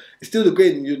yourself, it's still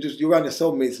degrading. You're around your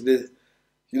cellmates. And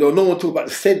no one talk about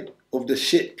the scent of the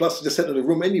shit. Plus the scent of the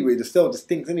room anyway. The cell just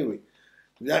stinks anyway.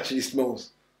 It actually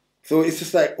smells. So it's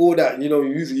just like all that. You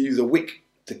usually use a wick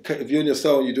if you're in your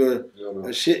cell and you do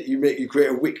a shit. You create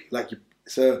a wick like you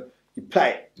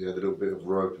plait it. Yeah, the little bit of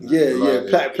rope.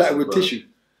 Plait it with tissue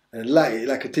and light it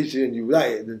like a tissue, and you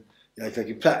light it, and then like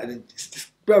you plait it. And it's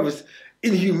just, bro, it's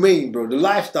inhumane, bro. The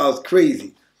lifestyle's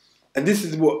crazy, and this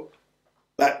is what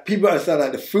like people understand.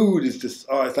 Like the food is just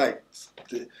it's like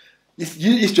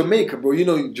it's Jamaica, bro.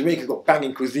 Jamaica's got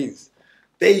banging cuisines.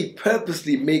 They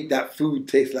purposely make that food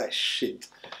taste like shit.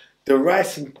 The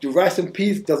rice and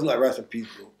peas doesn't look like rice and peas,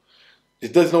 bro.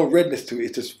 There's no redness to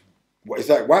it. It's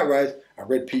like white rice and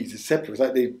red peas. It's separate. It's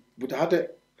like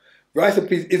rice and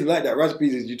peas isn't like that. Rice and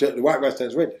peas is the white rice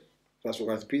turns red. That's what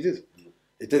rice and peas is.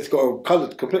 It's got a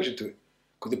coloured complexion to it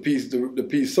because the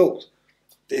peas soaked.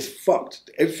 It's fucked.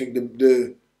 Everything.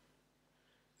 The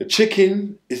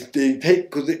chicken is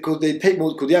because they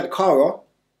had kara.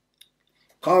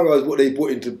 Kara is what they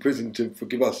brought into prison to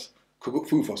forgive us, cook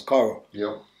food for us. Kara.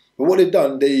 Yeah. But what they've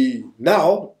done,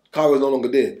 now kara is no longer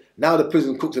there. Now the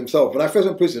prison cooks himself. When I first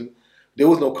went to prison, there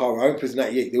was no kara. I went to prison in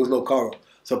 '98. There was no kara.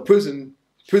 So prisoners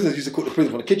used to cook the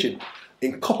prison from the kitchen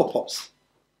in copper pots.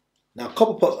 Now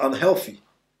copper pots are unhealthy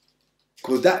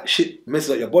because that shit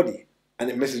messes up your body and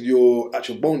it messes your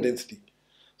actual bone density.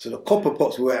 So the copper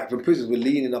pots from prisons were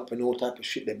leaning up and all type of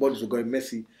shit. Their bodies were going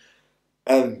messy,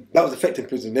 and that was affecting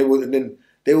prison.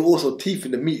 They were also teeth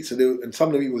in the meat. And some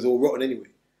of the meat was all rotten anyway.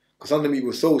 Because some of the meat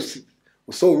was so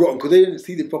rotten because they didn't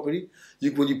season it properly.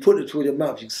 When you put it toward your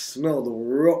mouth, you smell the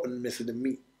rottenness of the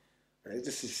meat.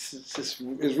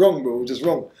 It's wrong, bro. It's just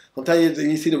wrong. Sometimes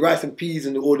you see the rice and peas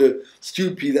or the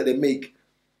stew peas that they make,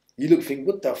 you think,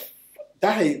 what the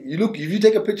if you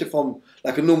take a picture from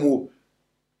like a normal,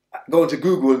 go into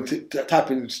Google and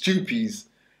type in stew peas,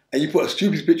 and you put a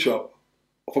stew peas picture up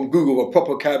from Google of a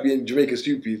proper Caribbean Jamaican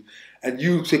stew peas, and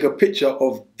you take a picture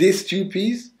of this stew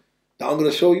peas that I'm going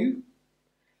to show you,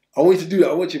 I want you to do that.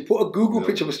 I want you to put a Google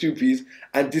picture of stew peas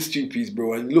and this stew peas,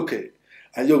 bro, and look at it.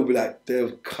 And you'll be like, they're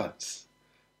cunts.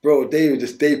 Bro,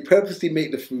 they purposely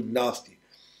make the food nasty.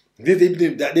 They've been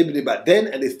doing it back then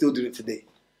and they still do it today.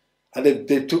 And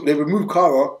they removed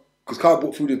kara, because kara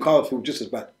brought food in, kara food just as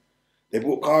bad. They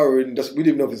brought kara in, we didn't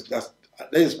even know if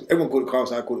everyone called it kara,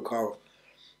 so I called it kara.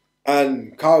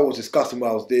 And kara was disgusting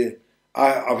when I was there.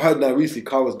 I've heard now recently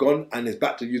kara's gone and it's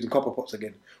back to using copper pots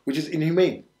again, which is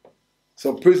inhumane.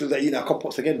 So prisoners are eating out copper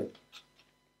pots again,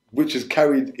 which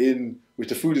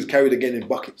the food is carried again in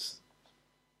buckets.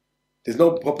 There's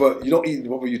no proper, you're not eating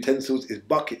proper utensils, it's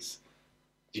buckets.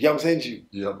 You get what I'm saying to you?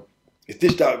 Yeah. It's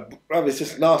dished out, it's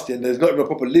just nasty, and there's not even a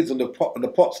proper lids on the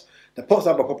pots. The pots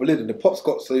have a proper lid, and the pots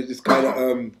got this kind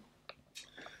of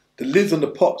the lids on the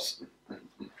pots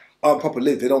aren't proper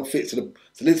lids. They don't fit, so the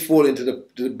lids fall into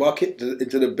the bucket,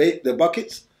 into the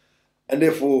buckets, and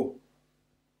therefore,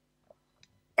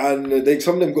 some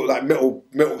of them got like metal.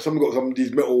 Some got some of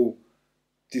these metal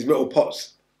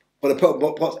pots, but the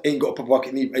pots ain't got a proper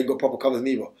bucket, ain't got proper covers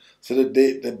neither. So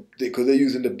because they're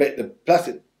using the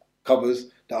plastic covers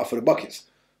that are for the buckets.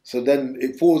 So then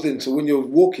it falls in. So when you're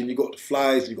walking, you got the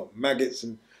flies, you got maggots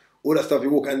and all that stuff. You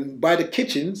walk, and by the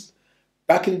kitchens,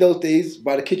 back in those days,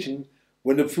 by the kitchen,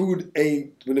 when the food's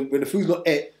not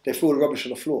ate, they throw the rubbish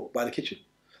on the floor by the kitchen.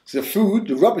 So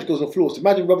the rubbish goes on the floor. So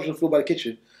imagine rubbish on the floor by the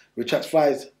kitchen, which attracts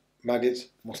flies, maggots,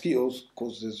 mosquitoes,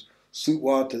 causes soup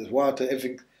water, there's water,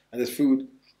 everything, and there's food.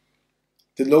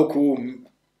 The local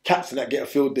cats and that get a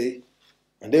field day,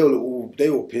 and they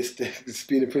all pissed. They're just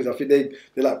being in prison. I think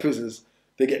they're like prisoners.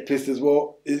 they get pissed as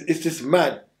well. It's just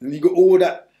mad. And you got all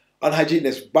that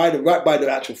unhygieneness right by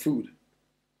the actual food.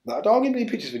 Like, don't give me any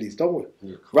pictures for these, don't worry.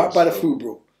 Yeah, right by the food,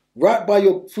 bro. Right by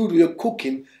your food you're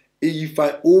cooking, you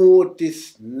find all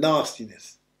this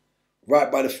nastiness.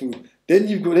 Right by the food. Then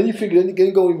you go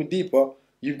even deeper,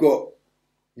 you've got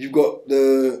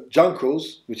the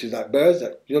juncos, which is like birds,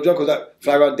 like, you know, juncos that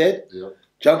fly around dead? Yeah.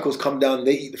 Juncos come down,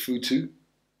 they eat the food too.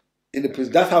 In the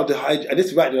prison. That's how and this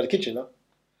is right in the kitchen, huh?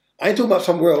 I ain't talking about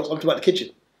somewhere else, I'm talking about the kitchen.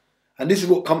 And this is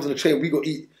what comes on the tray. We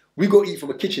go eat from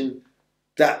a kitchen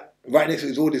that right next to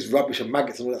it is all this rubbish and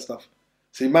maggots and all that stuff.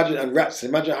 So imagine, and rats, so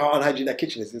imagine how unhygienic that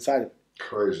kitchen is inside it.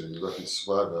 Crazy, you're lucky to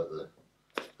survive out there.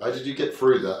 How did you get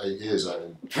through that 8 years,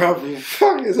 Aaron? Probably,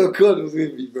 fuck, it's so God was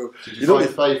with me, bro. Did you find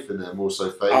faith in there, more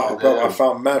so faith in there? Bro, I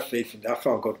found mad faith in there. I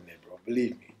found God in there, bro.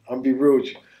 Believe me. I'm be real with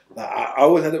you. Like, I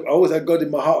always had God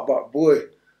in my heart, but boy,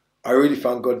 I really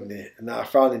found God in there. And I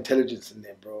found intelligence in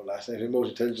there, bro. Like I said,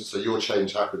 emotional intelligence. So your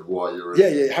change happened while you were in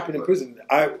it happened in prison.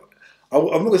 I'm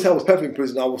not going to say I was perfect in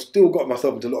prison. I was still got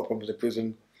myself into a lot of problems in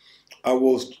prison. I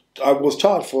was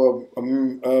charged for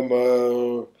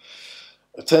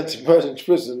attempted murder in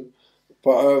prison,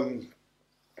 but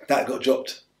that got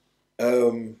dropped.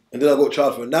 And then I got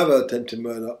charged for another attempted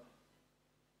murder.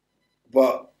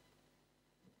 But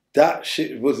that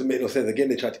shit wasn't making no sense. Again,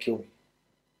 they tried to kill me.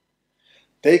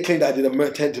 They claimed that I did an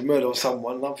attempted murder on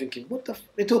someone, and I'm thinking, what the f***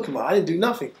 are they talking about? I didn't do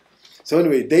nothing. So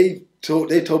anyway, they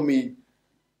told me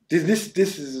this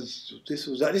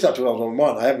after I was on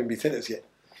remand. I haven't been sentenced yet.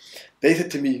 They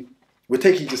said to me, we're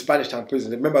taking you to Spanish Town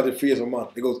prison. Remember I did 3 years on remand.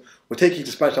 They goes, we're taking you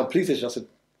to Spanish Town police station. I said,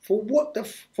 for what?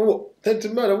 For what?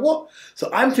 Attempted murder? What?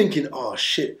 So I'm thinking, oh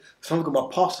shit, someone got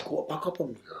my passport caught back up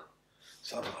on me.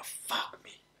 So I'm like, fuck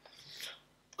me.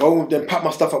 Go then pack my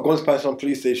stuff up, go to Spanish Town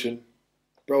police station.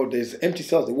 Bro, there's empty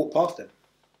cells. They walk past them.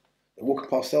 They're walking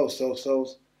past cells.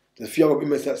 There's a few other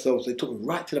inmates at cells. They took me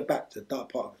right to the back, to the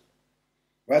dark part of it.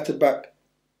 Right to the back.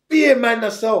 Be a man,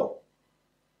 that cell.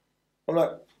 I'm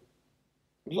like,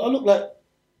 I look like,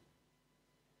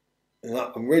 and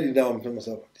I'm ready now. I'm thinking to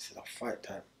myself, this is a fight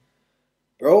time.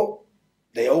 Bro,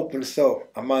 they open the cell.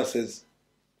 A man says,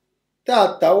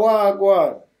 Tata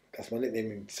Wagwan. That's my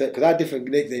nickname. Because I had different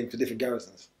nicknames for different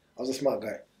garrisons. I was a smart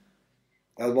guy.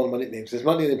 That was one of my nicknames. There's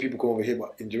many people come over here,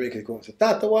 but in Jamaica they come and say,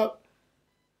 Tata Wag.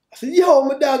 I said, yo,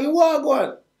 my doggy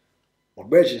Wagwan. My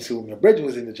brethren saw me. My brethren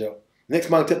was in the jail. Next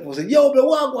man kept on saying, yo, the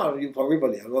Wagwan. From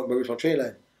Rivoli. I got my from train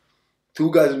line. 2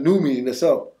 guys who knew me in the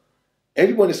cell.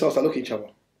 Everyone in the cell started looking at each other.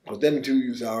 Because them 2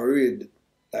 youths are really,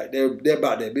 like, they're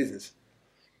about their business.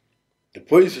 The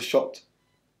police were shocked.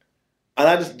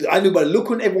 And I knew by the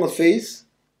look on everyone's face,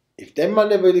 if them man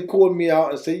never really called me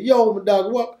out and said, yo, my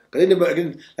dog, what? Because they never,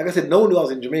 again, like I said, no one knew I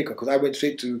was in Jamaica because I went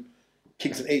straight to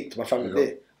Kingston 8 to my family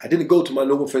there. I didn't go to my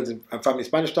normal friends and family in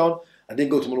Spanish Town. I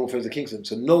didn't go to my normal friends in Kingston.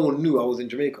 So no one knew I was in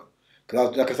Jamaica.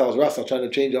 Because like I said, I was Ras, I was trying to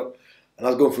change up. And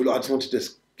I was going through, I just wanted to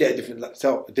just get a different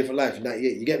life in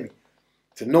 98, you get me?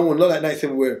 So no one, not like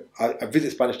 97 where I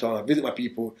visit Spanish Town, I visit my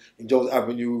people in Jones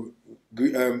Avenue,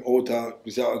 Alta,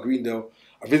 Greendale.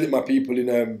 I visit my people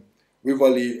in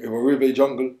Rivoli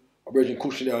Jungle, I in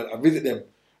Cushion, I visit them.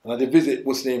 And I did visit,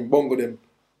 what's the name, Bongo them,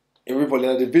 in Rivoli,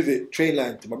 and I did visit train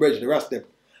line to my brethren, the rest of them.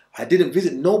 I didn't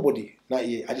visit nobody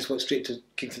 98, I just went straight to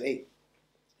Kingston 8.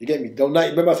 You get me?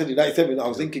 Remember I said in 97, I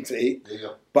was in Kingston 8,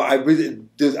 but I visited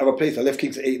those other places. I left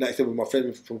Kingston 8, 97 with my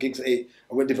friend from Kingston 8.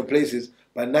 I went different places.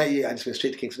 By 98, I just went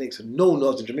straight to Kingston 8. So no one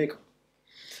knows in Jamaica.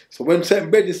 So when certain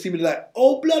brethren see me like,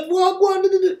 oh, blood, what?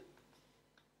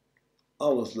 I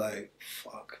was like,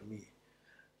 fuck me.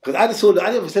 Because I just saw,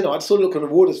 I never said no, I just saw the look on the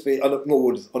warder's face, on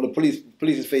the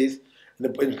police's face,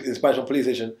 in the Spanish police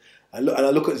station, and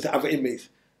I look at the other inmates,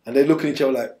 and they look at each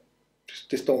other like,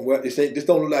 this don't work, this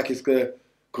don't look like it's gonna,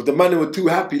 because the man, they were too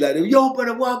happy, like, yo,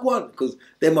 brother, one, because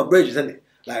they're my brothers, isn't it?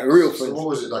 Like, real friends. So what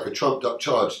was it, like a trumped up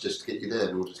charge just to get you there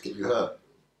in order to get you hurt?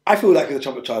 I feel like it's a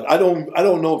trumped up charge. I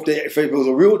don't know if it was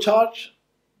a real charge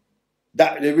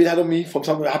that they really had on me from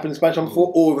something that happened in Spanish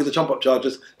before, or if it was a trumped up charge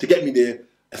just to get me there,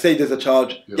 and say there's a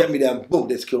charge, get me there, and boom,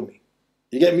 let's kill me.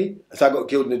 You get me? And so I got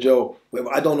killed in the jail,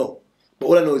 whatever, I don't know. But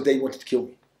all I know is they wanted to kill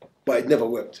me. But it never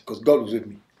worked, because God was with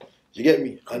me. You get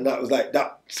me? And that was like,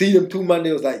 that. See them 2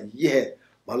 Monday, was like, yeah,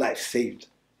 my life's saved.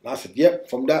 And I said, yep,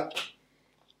 from that,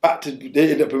 they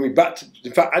ended up bringing me back to,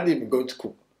 in fact, I didn't even go into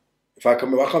court. If I can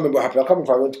remember, I can't remember what happened. I can't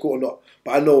remember if I went to court or not.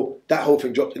 But I know that whole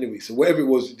thing dropped anyway. So whatever it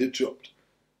was, it dropped.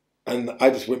 And I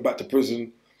just went back to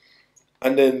prison.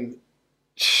 And then,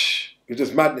 it was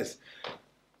just madness.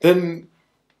 Then,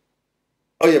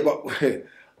 oh yeah, but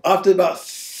after about,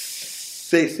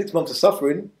 say, 6 months of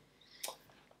suffering,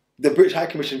 the British High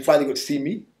Commission finally got to see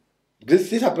me.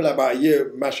 This happened like about a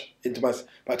year mash into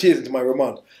about 2 years into my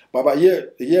remand. But about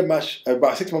a year mash,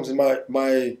 about 6 months in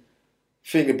my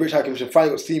thing, the British High Commission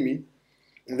finally got to see me,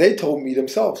 and they told me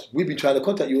themselves, we've been trying to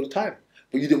contact you all the time,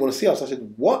 but you didn't want to see us. I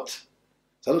said, what?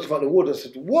 So I looked around the ward and I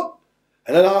said, what?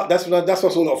 And then that's when I saw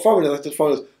a lot of foreigners. I said,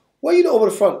 foreigners, why are you not over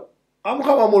the front? I'm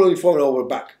all only foreigner over the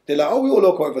back. They're like, oh, we all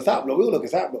look at South Block. We all look at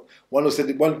South Block. One or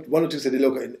two said they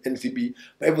look at NCB,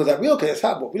 but everyone's like, we look at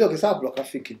South Block. We look at South Block. I'm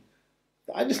thinking,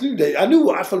 I just knew I knew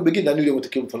what from the beginning. I knew they wanted to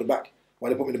kill me from the back. Why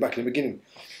they put me in the back in the beginning.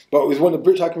 But it was when the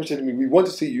British High Commission said to me, we want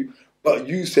to see you, but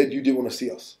you said you didn't want to see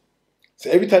us.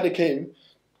 So every time they came,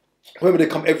 remember they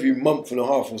come every month and a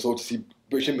half or so to see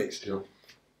British inmates. Yeah.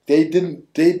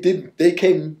 They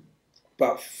came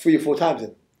about 3 or 4 times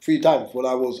then. 3 times while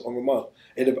I was on remand.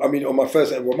 On my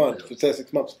first remand for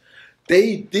 6 months.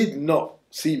 They did not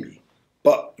see me.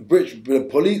 But the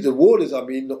police, the warders,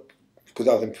 because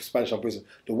I was in Spanish Town prison,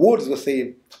 the warders were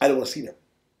saying, I don't want to see them.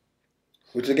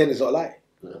 Which again is not a lie.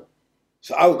 Yeah.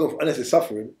 So I would go for unnecessary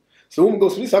suffering. So the woman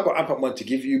goes, listen, I've got ample money to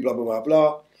give you, blah, blah, blah,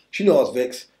 blah. She knew I was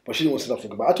vexed, but she didn't want to say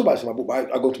nothing about it. I talk about this in my book,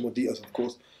 but I go into more details, of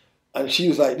course. And she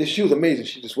was like, she was amazing.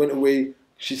 She just went away.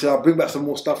 She said, I'll bring back some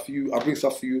more stuff for you. I'll bring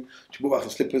stuff for you. She brought back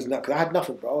some slippers and that, because I had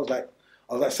nothing, bro. I was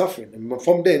like suffering. And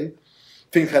from then,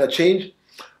 things kind of changed.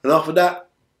 And after that,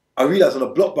 I realised on a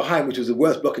block behind, which was the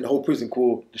worst block in the whole prison,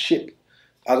 called the Ship,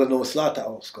 I don't know,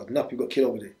 slaughterhouse, because enough people got killed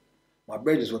over there. My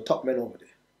brothers were top men over there.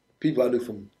 People I knew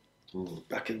from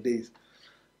back in the days.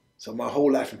 So my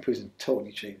whole life in prison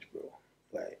totally changed, bro.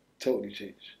 Like, totally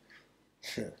changed.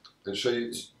 And so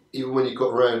even when you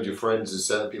got around your friends and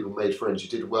certain people made friends, you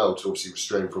did well to obviously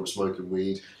restrain from smoking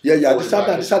weed. Yeah, I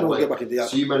decided to get back in the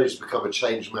So you managed to become a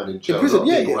changed man in jail. In prison,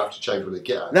 people have to change when they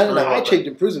get out. No, I changed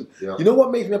in prison. Yeah. You know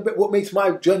what makes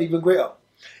my journey even greater?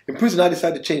 In prison, I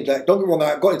decided to change. Like, don't get me wrong,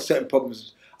 I got into certain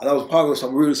problems, and I was part of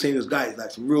some real serious guys,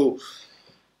 like some real.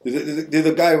 There's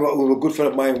a guy who was a good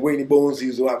friend of mine, Wayne Bones. He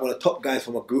was like one of the top guys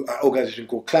from an organisation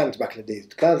called Clans back in the days.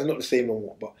 The Clans are not the same no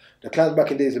more, but the Clans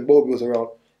back in the days when Bobby was around,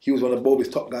 he was one of Bobby's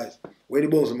top guys. Wayne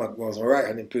Bones was my right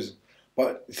hand in prison.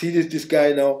 But see this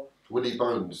guy now. Wayne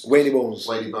Bones. Wayne Bones.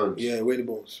 Wayne Bones. Yeah, Wayne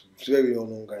Bones. He's a very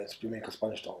well-known guy. It's Jamaica,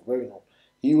 Spanish Town. Very known.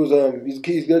 He was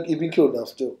he's been killed now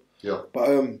still. Yeah.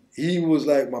 But he was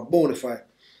like my bona fide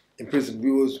in prison.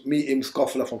 We was me, him,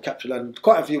 Scoffler from Capture Land.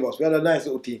 Quite a few of us. We had a nice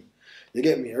little team. You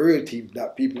get me? A real team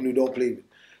that people knew don't play with.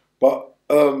 But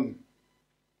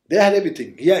they had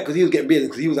everything. Because he was getting beaten,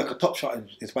 because he was like a top shot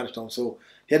in Spanish Town. So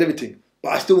he had everything.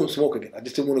 But I still wouldn't smoke again. I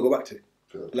just didn't want to go back to it.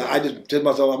 Sure. Like, I just told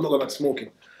myself, I'm not going back to smoking.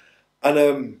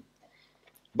 And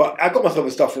but I got myself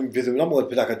in stuff from prison. I'm not going to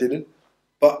be like I didn't.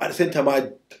 But at the same time,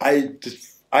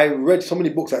 I read so many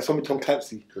books, like so many Tom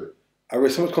Clancy. Good. I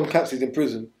read so much Tom Clancy's in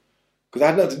prison because I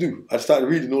had nothing to do. I started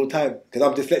reading all the time because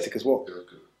I'm dyslexic as well. Good.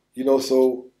 You know,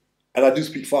 so, and I do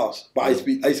speak fast, but I used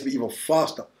to speak even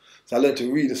faster. So I learned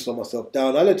to read and slow myself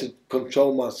down. I learned to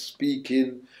control my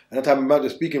speaking. And at the time, I remember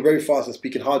speaking very fast and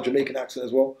speaking hard Jamaican accent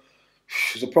as well.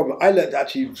 It's a problem. I learned to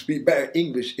actually speak better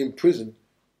English in prison.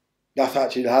 That's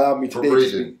actually allowed me today to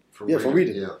speak. From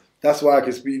reading. Yeah. That's why I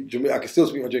can speak. I can still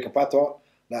speak my Jamaican patois.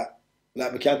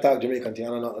 Like I can't talk Jamaican thing.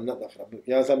 I'm not that for that.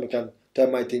 You understand? I can tell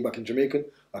my thing back in Jamaican.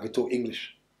 I can talk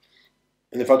English.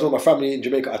 And if I told my family in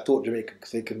Jamaica, I talk Jamaican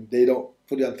because they don't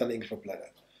fully understand English like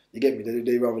that. You get me?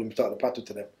 They rather than start the patois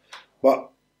to them. But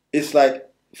it's like,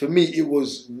 for me, it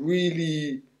was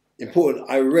really important.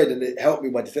 I read and it helped me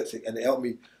with my dyslexic and it helped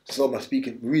me to slow my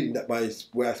speaking, reading that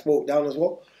where I spoke down as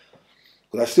well.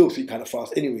 Because I still speak kind of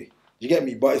fast anyway. You get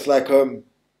me? But it's like,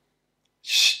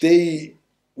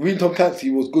 reading Tom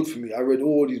Clancy was good for me. I read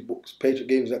all these books, Patriot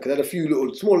Games, because I had a few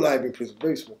little, small library in prison,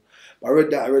 very small. But I read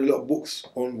that, I read a lot of books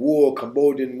on war,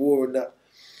 Cambodian war and that.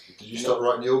 Did you start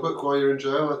writing your book while you were in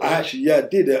jail? I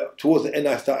did. Towards the end,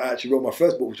 I actually wrote my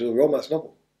first book, which was a romance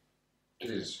novel.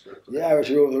 Jeez. Yeah, I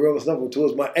actually wrote the romance novel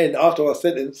towards my end, after I was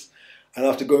sentenced, and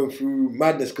after going through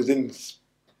madness, because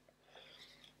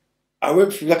I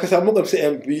went through, like I said, I'm not going to sit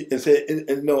and say,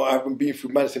 no, I haven't been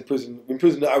through madness in prison. In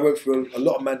prison, I went through a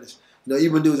lot of madness. You know,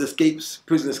 even there was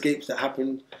prison escapes that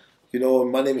happened, you know,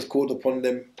 and my name is called upon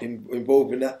them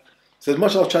involved in that. So as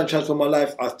much as I was trying to transform my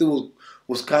life, I still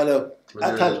was kind of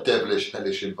at times a devilish,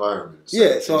 hellish environment.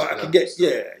 So I can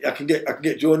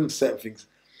get drawn into certain things.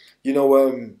 You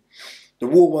know, the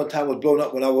wall one time was blown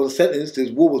up when I was sentenced.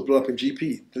 The wall was blown up in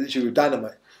GP, literally with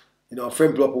dynamite. You know, a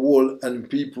friend blew up a wall, and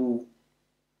people,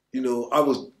 you know,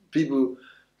 people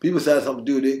said I had something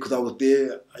to do with it because I was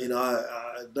there. You know,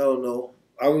 I don't know.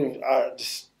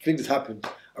 Things just happened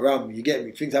around me. You get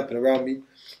me? Things happened around me.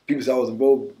 People said I was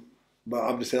involved, but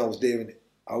I'm just saying I was there in it.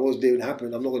 I was there when it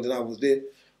happened. I'm not going to deny I was there,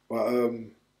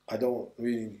 but I don't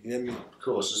really, you know what I mean? Of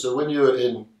course. So when you were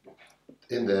in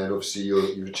there, and obviously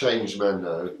you're a changed man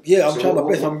now. Yeah, I'm trying my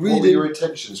best. I'm reading. What were your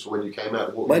intentions for when you came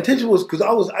out? My intention was, because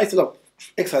I used to love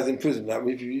exercise in prison. Like,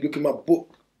 if you look at my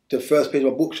book, the first page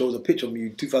of my book shows a picture of me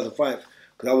in 2005.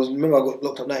 Because remember I got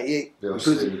locked up 98 in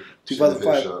prison,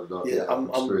 2005. Yeah,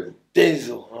 I'm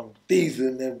diesel,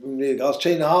 and I was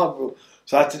training hard, bro.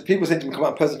 So people said to me, come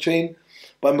out and person train.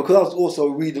 But because I was also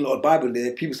reading a lot of Bible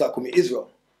there, people started calling me Israel.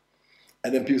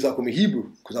 And then people started calling me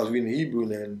Hebrew, because I was reading Hebrew,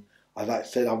 and then I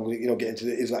said I'm going to get into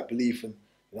the Israelite belief, and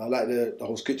I like the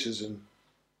whole scriptures and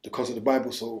the concept of the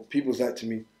Bible. So people said to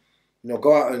me,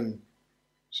 go out and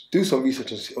do some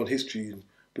research on history and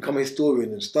become a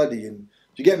historian and study, and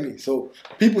you get me? So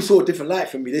people saw a different light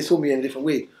from me. They saw me in a different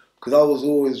way, because I was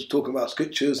always talking about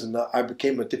scriptures, and I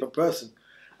became a different person.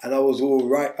 And I was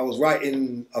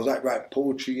writing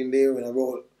poetry in there, and I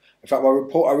wrote. In fact, I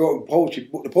wrote a poetry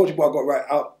book. The poetry book I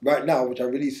got right now, which I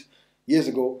released years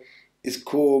ago,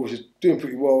 which is doing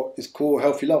pretty well. It's called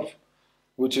Healthy Love,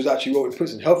 which was actually wrote in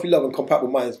prison. Healthy Love and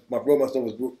Compatible Minds, my romance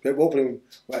novels, both of them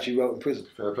were actually wrote in prison.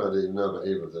 Fair play, I didn't know about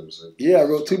either of them. So. Yeah, I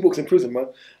wrote 2 books in prison, man.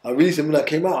 I released them when I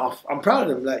came out. I'm proud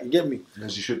of them, like, you get me?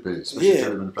 As you should be, especially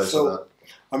in a place like that.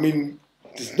 I mean,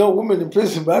 there's no woman in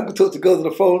prison, but I could talk to girls on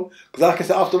the phone, because like I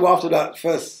said, after that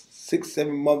first 6,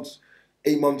 7 months,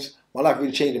 8 months, my life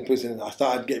really changed in prison. I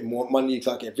started getting more money,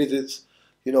 started getting visits.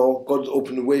 God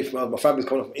opened the way for me. My family's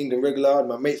coming from England regular, and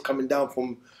my mates coming down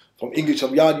from England.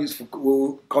 Some yard youths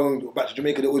were coming back to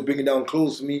Jamaica. They always bringing down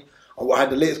clothes for me. I had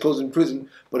the latest clothes in prison.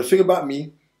 But the thing about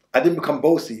me, I didn't become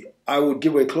bossy. I would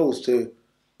give away clothes to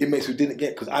inmates who didn't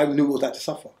get, because I knew what it was like to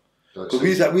suffer. Because we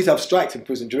used to have strikes in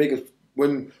prison. Jamaica,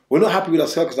 when we're not happy with our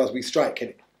circumstances, we strike,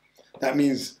 innit? That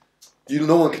means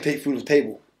no one can take food off the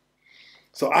table.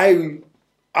 So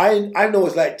I know what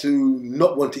it's like to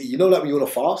not want to eat. Like when you want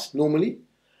to fast normally,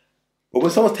 but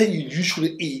when someone's telling you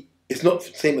shouldn't eat, it's not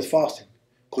the same as fasting,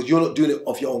 because you're not doing it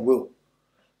of your own will.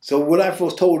 So when I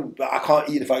was told that I can't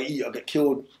eat, if I eat I'll get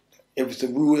killed, if it's a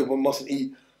rule, everyone mustn't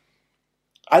eat,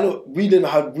 we never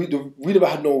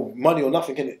had no money or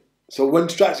nothing, innit? So when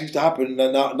strikes used to happen,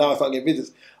 and now I start getting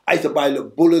visits, I used to buy little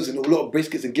bullets and a lot of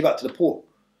biscuits and give out to the poor,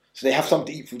 so they have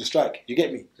something to eat through the strike. You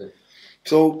get me? Yeah.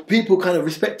 So people kind of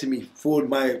respected me for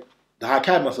how I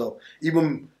carried myself,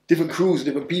 even different crews,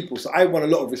 different people. So I won a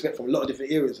lot of respect from a lot of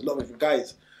different areas, a lot of different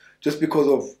guys, just because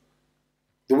of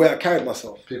the way I carried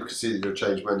myself. People could see that you're a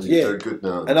changed man. You're very good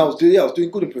now. And I was doing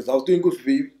good in prison. I was doing good for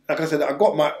people. Like I said, I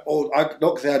got not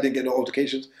to say I didn't get no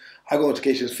altercations. I got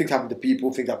altercations. Things happened to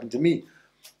people. Things happened to me.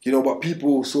 But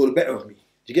people saw the better of me.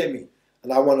 Do you get me?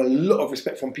 And I won a lot of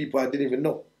respect from people I didn't even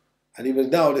know. And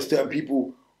even now, there's certain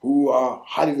people who are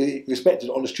highly respected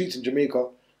on the streets in Jamaica.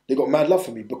 They got mad love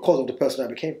for me because of the person I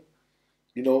became.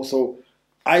 So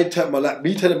I turned my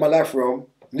life around.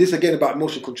 And this again about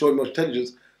emotional control, emotional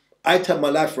intelligence. I turned my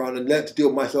life around and learned to deal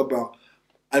with myself out.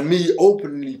 And me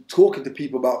openly talking to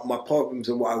people about my problems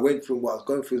and what I went through and what I was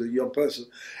going through as a young person,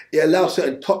 it allows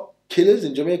certain top killers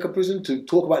in Jamaica prison to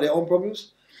talk about their own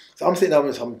problems. So I'm sitting down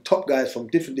with some top guys from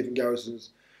different garrisons,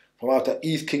 from out at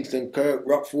East Kingston, Kirk,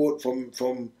 Rockford,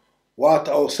 from Wata,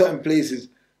 or certain places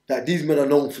that these men are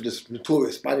known for this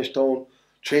notorious Spanish Town,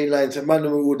 train lines, and man,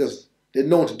 they're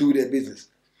known to do their business.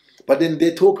 But then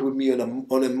they're talking with me on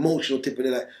an emotional tip, and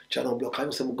they're like, Channel Block, I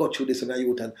know someone got you this and that,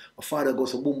 you and my father got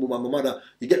some boom boom, and my mother,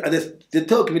 and they're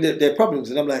talking to me their problems,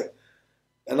 and I'm like,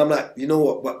 you know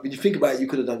what, but when you think about it, you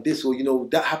could have done this, or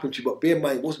that happened to you, but bear in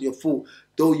mind, it wasn't your fault,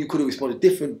 though you could have responded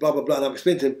different, blah blah blah, and I'm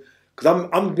explaining to him, because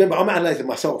I'm analysing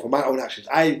myself for my own actions.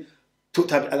 I took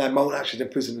time to analyse my own actions in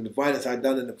prison, and the violence I'd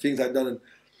done, and the things I'd done, and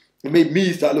it made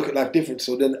me start looking at life different.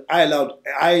 So then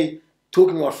I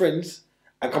talking to my friends,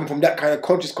 and coming from that kind of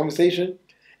conscious conversation,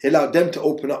 it allowed them to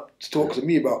open up to talk to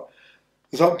me about.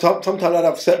 Sometimes I'd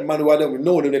have certain man who I don't even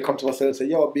know, and they come to myself and say,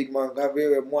 yo, big man,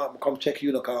 come check you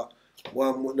in the car.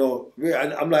 No.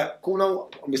 And I'm like, cool now.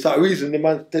 And we start reasoning, the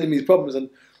man telling me his problems, and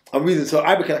I'm reasoning. So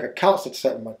I became like a counselor to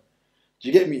certain man. Do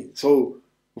you get me? So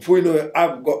before you know it,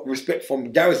 I've got respect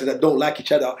from garrisons that don't like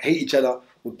each other, hate each other,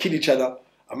 will kill each other.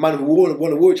 A man who want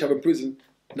to war each other in prison.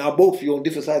 Now both of you on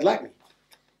different sides like me.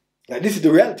 Like, this is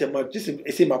the reality of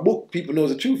it's in my book. People know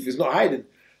the truth. It's not hiding.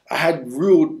 I had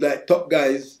real top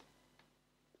guys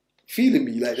feeling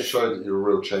me like. Show that you're a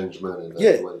real changed man in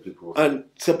that way. People. And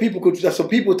so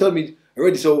people tell me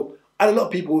already. So I had a lot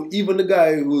of people, even the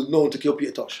guy who was known to kill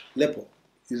Peter Tosh, Lepo.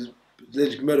 He's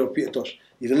alleged murder of Peter Tosh.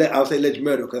 I'll say alleged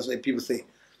murder because that's what people say.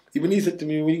 Even he said to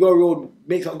me, when you go on the road,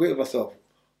 make something great of yourself.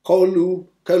 Kaolu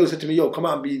said to me, yo, come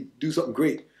out and do something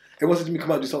great. Everyone said to me,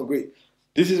 come out and do something great.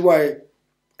 This is why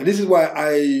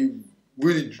I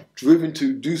really driven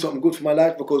to do something good for my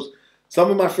life, because Some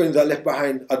of my friends I left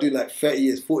behind are doing like 30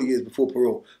 years, 40 years before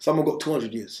parole. Some have got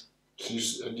 200 years. So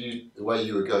the way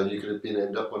you were going, you could have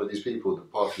end up one of these people, the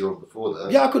path you're on before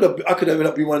that. Yeah, I could have ended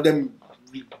up being one of them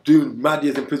doing mad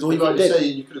years in prison. Or like even you dead. say,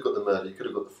 you could have got the murder, you could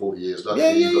have got the 40 years.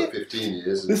 Luckily, you got 15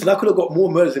 years. Listen, I could have got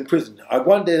more murders in prison.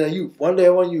 One day I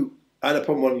had a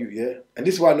problem on you, yeah? And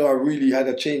this is why I know I really had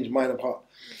to change mind apart.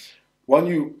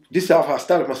 This is how I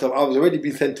established myself. I was already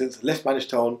being sentenced, left Spanish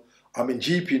Town. I'm in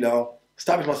GP now,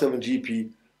 established myself in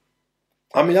GP.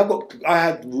 I mean,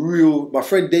 my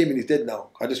friend Damon is dead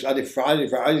now. I didn't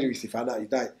recently find out he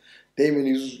died. Damon,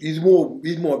 he's more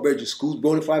a virgin school's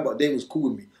bona fide, but Damon was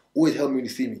cool with me. Always helped me when he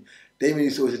see me. Damon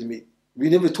used to always say to me, we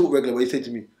never talk regular, but he said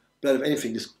to me, blood, if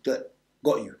anything, that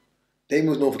got you. Damon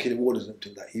was known for killing warders and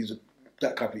things like that. He's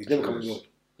that couple. He's never come on the road.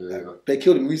 Yeah. Like, they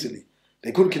killed him recently.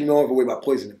 They couldn't kill him no other way by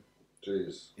poisoning him.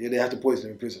 Jeez. Yeah, they had to poison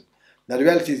him in prison. Now the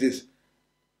reality is this: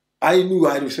 I knew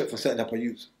I had respect for certain type of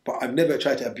youths, but I've never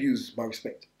tried to abuse my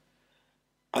respect.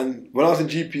 And when I was in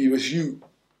GP, it was you.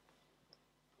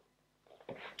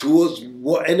 Towards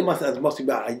what ended my sentence must be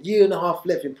about a year and a half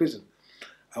left in prison,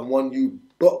 and when you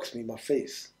boxed me in my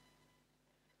face.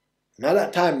 Now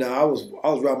that time, I was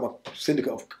around my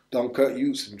syndicate of Dunkirk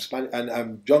youths and Spanish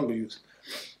and jungle youths,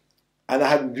 and I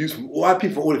had people from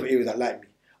all different areas that liked me.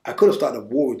 I could have started a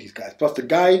war with these guys. Plus, the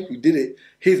guy who did it,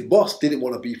 his boss didn't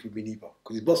want to beef with me neither,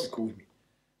 because his boss is cool with me.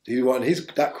 He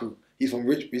wanted that crew. He's from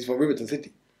Riverton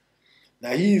City.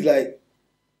 Now he's like,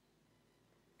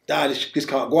 nah, this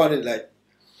can't go on. And like,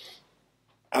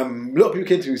 a lot of people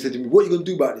came to me and said to me, "What are you gonna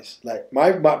do about this?" Like my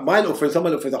little friends, some of my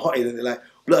little friends are hot-headed, and they're like,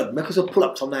 "Blood, make us pull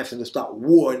up some knives and start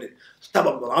war and stab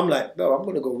up." I'm like, "No, I'm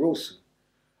gonna go roast soon,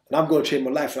 and I'm gonna change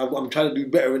my life, and I'm trying to do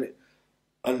better in it."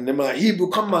 And they're like, "Hebrew,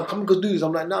 come on, go do this."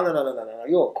 I'm like, no,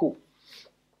 yo, cool.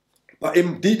 But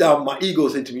deep down, my ego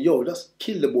said to me, "Yo, just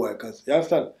kill the boy," cause you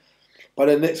understand. But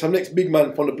then some next big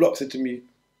man from the block said to me,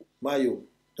 "Mayo,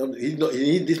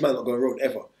 this man's not going road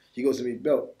ever." He goes to me,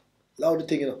 "Bell, allow the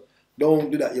thing, you know.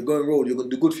 Don't do that. You're going road. You're going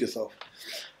to do good for yourself."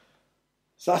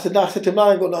 So I said to him, "No,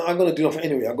 I'm going to do nothing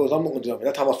anyway." I goes, "I'm not going to do nothing."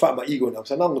 That time I was fighting my ego, and I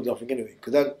said, "No, I'm going to do nothing anyway."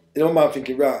 Because in my mind, I'm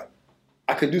thinking, right,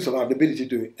 I can do something. I have the ability to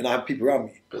do it, and I have people around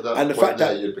me. But and the fact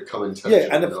that you'd become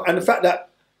intelligent. Yeah, and the fact that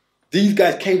these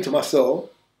guys came to my cell,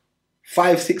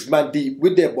 5-6 man deep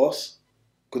with their boss,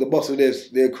 because the boss of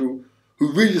their crew,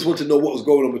 who really just wanted to know what was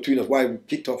going on between us, why we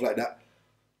kicked off like that,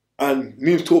 and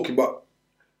me was talking about.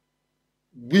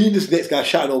 We and this next guy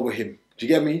shouting over him. Do you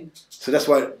get me? So that's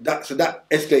why that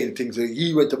escalated things. So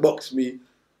he went to box me,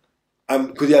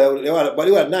 because they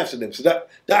had knives on them. So that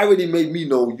already made me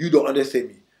know you don't understand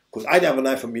me, because I didn't have a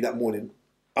knife on me that morning.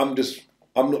 I'm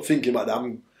not thinking about that.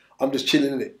 I'm just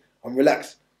chilling in it. I'm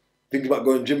relaxed, thinking about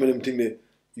going gym and them thing there.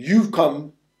 You've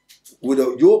come with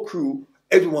your crew.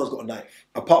 Everyone's got a knife,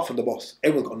 apart from the boss.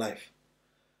 Everyone's got a knife.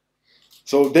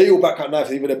 So they all back out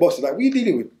knives. Even their boss is like, "What are you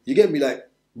dealing with?" You get me, like.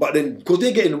 But then, because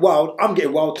they're getting wild, I'm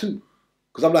getting wild too.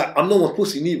 Because I'm like, I'm no one's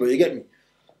pussy neither, you get me?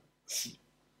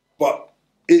 But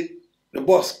the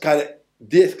boss kind of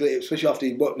de-escalated, especially after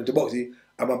he walked into boxing,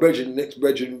 and my next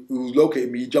brethren who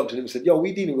located me, he jumped to him and said, "Yo,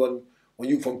 we dealing with on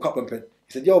you from Cup and Pen."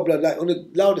 He said, "Yo, blood, like, on the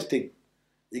loudest thing."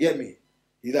 You get me?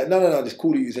 He's like, no, this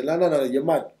cool. He said, no, you're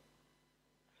mad.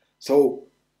 So,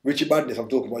 Richard Badness, I'm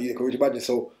talking about you, Richard Badness.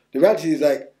 So, the reality is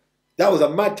like, that was a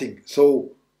mad thing.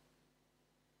 So,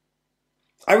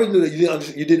 I really knew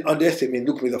that you didn't underestimate me and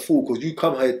look at me as a fool, because you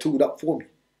come here tooled up for me.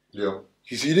 Yeah.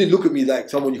 You didn't look at me like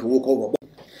someone you can walk over.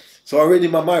 So I already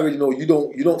in my mind already know you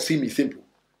don't see me simple,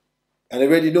 and I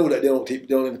already know that they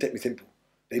don't ever take me simple.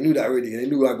 They knew that already, and they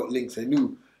knew I got links. They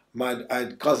knew I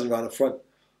had a cousin around the front,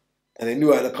 and they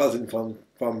knew I had a cousin from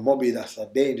Mobby that's a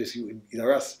dangerous youth. He's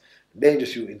a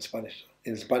dangerous youth in Spanish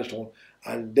town,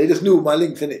 and they just knew my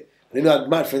links in it. They knew I had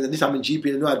mad friends, and this I'm in GP.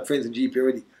 They knew I had friends in GP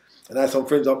already, and I had some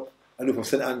friends up. I knew from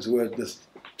St. Anne's who were just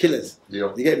killers.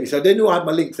 Yeah. You get me? So they knew I had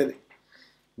my links in it.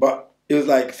 But it was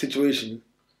like situation.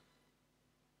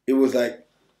 It was like,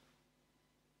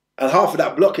 and half of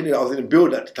that block in it, I was in a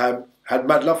build at the time, had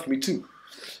mad love for me too.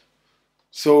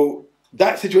 So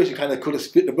that situation kind of could have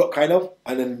split the block kind of,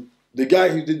 and then the guy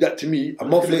who did that to me a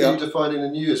month later. You defining a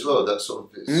new as well. That sort of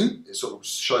it sort of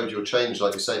showed your change,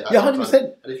 like you say. Yeah, 100%.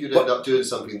 And if you'd end up doing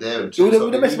something there, and it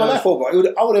would have messed my life over.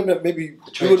 I would have maybe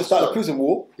we would have started a prison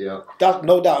war. Yeah, that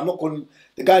no doubt. I'm not calling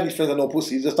the guy and his friends are no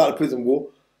pussies. Just started a prison war,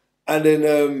 and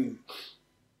then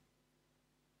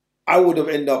I would have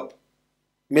ended up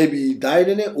maybe dying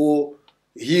in it, or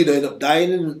he'd end up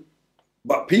dying in it.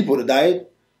 But people that died,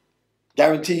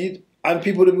 guaranteed, and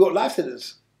people that got life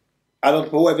sentences. I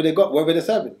don't know whatever they're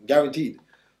serving, guaranteed.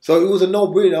 So it was a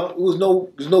no-brainer. It was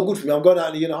no good for me. I'm going out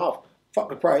in a year and a half. Fuck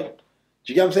the pride.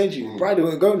 Do you get what I'm saying to you? Pride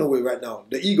wasn't going nowhere right now.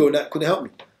 The ego and that couldn't help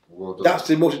me. Well done. That's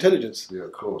the emotional intelligence. Yeah,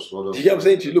 of course. Well done. Do you get what I'm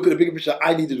saying to you? Look at the bigger picture.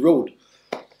 I needed the road.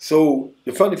 So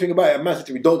the funny thing about it, a man said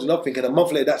to me, don't do nothing. And a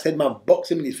month later, that said man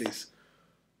boxed him in his face.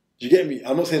 Do you get me?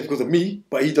 I'm not saying it's because of me,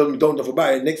 but he told me don't do nothing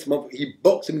about it. Next month, he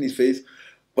boxed him in his face.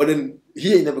 But then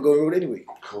he ain't never going road anyway.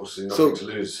 Of course, there's nothing to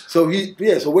lose. So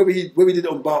whether he did it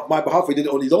on my behalf or he did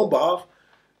it on his own behalf,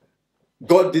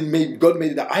 God made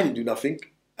it that I didn't do nothing.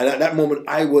 And at that moment,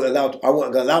 I wasn't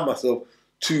going to allow myself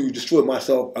to destroy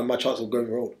myself and my chance of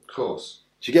going road. Of course.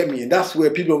 Do you get me? And that's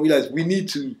where people don't realize we need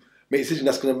to make a decision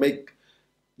that's going to make,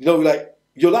 like,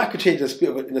 your life could change in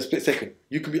a split second.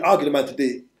 You could be arguing a man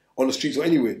today on the streets or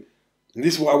anywhere. And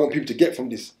this is what I want people to get from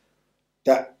this.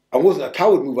 That I wasn't a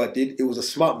coward move I did, it was a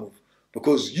smart move.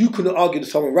 Because you couldn't argue with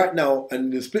someone right now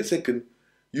and in a split second,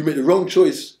 you made the wrong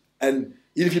choice and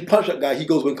even if you punch that guy, he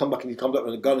goes and come back and he comes up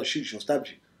with a gun and shoots you or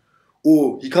stabs you.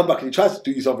 Or he comes back and he tries to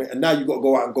do you something and now you've got to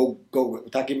go out and go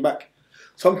attack him back.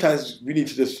 Sometimes we need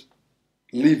to just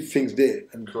leave things there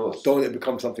and don't let it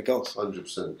become something else.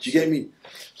 100%. Do you get me?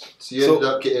 So you ended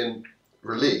up getting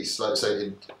released, like say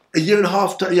in a year and a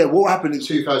half. What happened in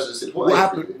 2006?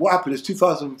 What happened is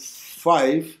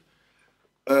 2005.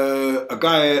 A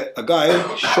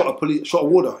guy shot a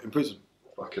warder in prison.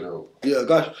 Fucking hell. Yeah, a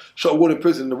guy shot a warder in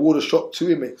prison. The warder shot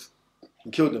 2 inmates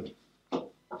and killed them.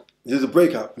 There's a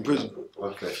breakout in prison.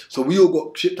 Okay. So we all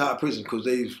got shipped out of prison because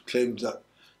they claimed that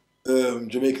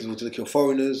Jamaicans were going to kill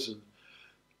foreigners. And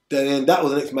then that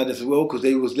was the next madness as well because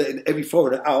they was letting every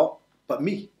foreigner out but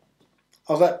me.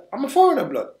 I was like, I'm a foreigner,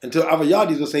 blood. Until other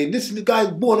yardis were saying, this is the guy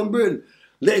born in Britain.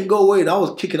 Let him go away. And I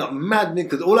was kicking up madness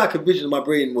because all I could vision in my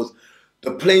brain was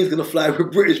the plane's going to fly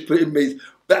with British inmates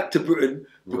back to Britain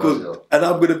and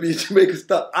I'm going to be in Jamaica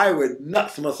stuck. I went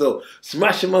nuts to myself,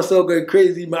 smashing myself, going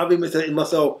crazy, having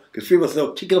myself, could feel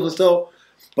myself, kicking up myself.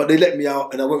 But they let me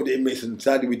out and I went with the inmates and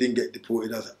sadly we didn't get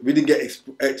deported. We didn't get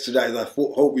extradited as I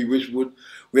hope we wish we would.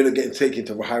 We ended up getting taken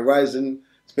to High Horizon,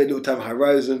 spent a little time at High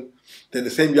Horizon. Then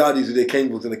the same yardies who they came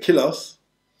was going to kill us,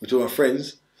 which were my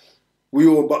friends. We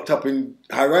all bucked up in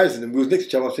High Horizon and we was next to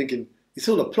each other. I was thinking, it's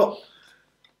all a plot.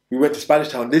 We went to Spanish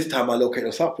Town. This time I located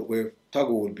a South Block where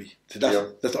Tuggle would be. So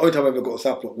that's the only time I ever got a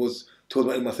South Block was towards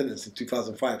my end of my sentence in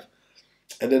 2005.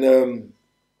 And then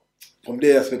from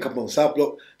there I spent a couple months on South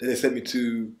Block. Then they sent me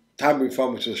to Tamarind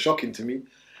Farm, which was shocking to me.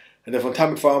 And then from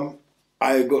Tamarind Farm,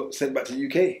 I got sent back to the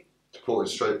UK. Deported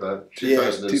straight back.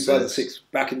 2006. Yeah, 2006.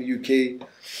 Back in the UK.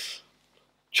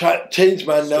 Changed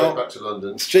man now. Straight back to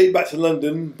London. Straight back to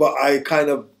London, but I kind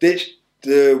of ditched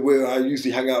where I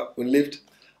usually hang out and lived.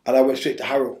 And I went straight to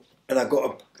Harrow. And I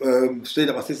got stayed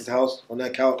at my sister's house on their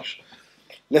couch.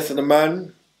 Less than a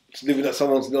man, living at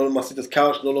on my sister's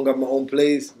couch, no longer have my own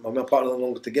place. My partner no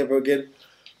longer together again.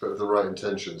 But with the right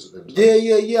intentions at the time.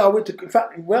 Yeah. In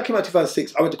fact, when I came out in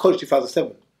 2006, I went to college in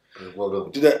 2007. Well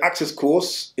done. Did an access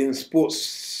course in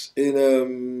sports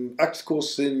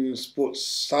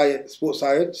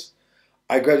science.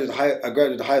 I graduated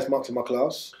the highest marks in my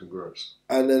class. Congrats.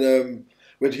 And then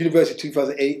went to university in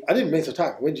 2008. I didn't miss a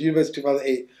time. I went to university in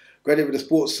 2008. Graduated with a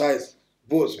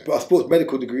sports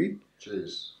medical degree.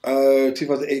 Jeez.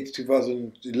 2008 to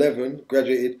 2011,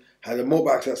 graduated, had a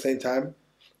motorbike at the same time.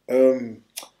 And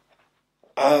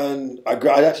I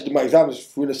actually did my exams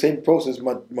through the same process.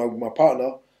 My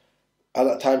partner, at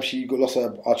that time, she lost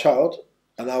our child,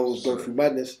 and I was going through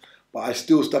madness, but I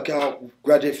still stuck it out,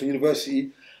 graduated from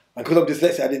university. And because I'm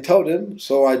dyslexic, I didn't tell them,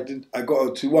 so I got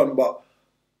a 2-1, but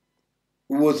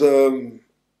it was,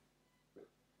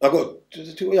 I forgot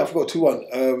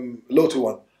 2-1, low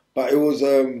 2-1, but it was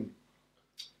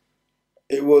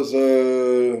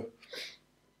the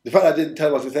fact that I didn't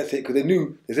tell them I was dyslexic because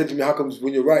they said to me, how comes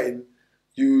when you're writing,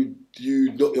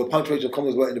 your punctuation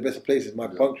commas weren't in the best of places,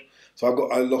 so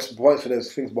I lost some points for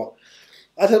those things, but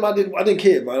I told them I didn't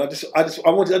care, man. I didn't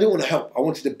want to help. I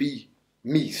wanted to be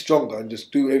me, stronger, and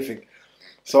just do everything.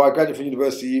 So I graduated from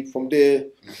university. From there,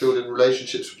 you building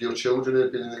relationships with your children who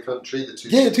have been in the country.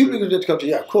 The two people in the country.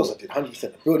 Yeah, of course I did. 100%.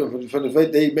 I built them from the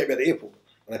very day they met me at the airport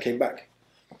when I came back.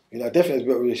 I definitely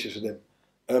built relationships with them.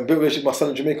 Built relationships with my son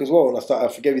in Jamaica as well. And I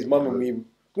forgave his mum and me.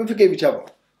 We forgave each other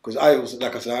because I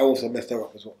also messed her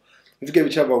up as well. We forgave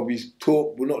each other and we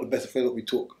talk. We're not the best of friends, but we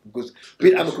talk because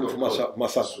being amicable for my son.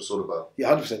 That's what it's all about. Yeah,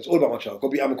 100%. It's all about my child. Got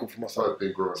to be amicable for my son.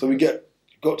 So we got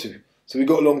to. So we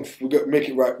got along. Make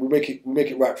it right. We make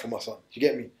it right for my son. You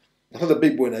get me? My son's a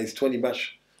big boy now. He's 20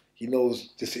 mash. He knows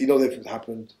everything's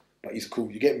happened, but he's cool.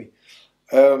 You get me?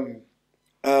 My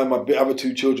other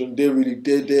 2 children,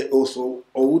 they're also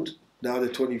old now. They're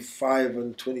 25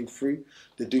 and 23.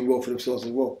 They're doing well for themselves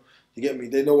as well. You get me?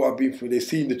 They know what I've been through. They've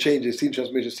seen the changes, seen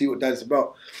transformation, see what dad's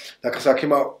about. Like I said, I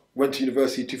came out went to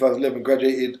university 2011,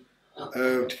 graduated.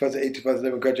 2008,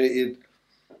 2011, graduated.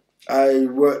 I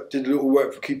did a little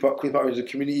work for Queen's Park Rangers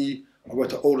community. I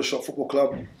went to Aldershot Football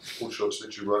Club. Aldershot's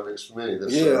literally right next to me.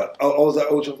 That's, I was at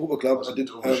Aldershot Football Club. I did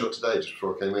Aldershot today just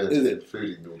before I came in. Is it?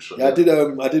 Food in Aldershot. Yeah,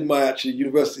 I did my actually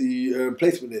university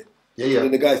placement there. Yeah. And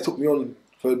then the guys took me on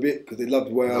for a bit because they loved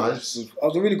the way I was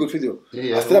a really good physio.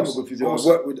 Yeah, I still am a good physio.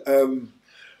 Awesome. I worked with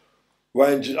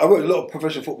Ryan. I worked with a lot of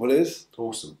professional footballers.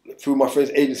 Awesome. Through my friend's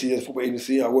agency, the football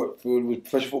agency, I worked with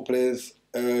professional footballers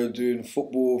doing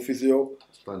football physio.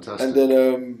 That's fantastic. And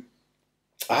then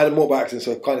I had a motorbike accident,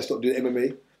 so I kind of stopped doing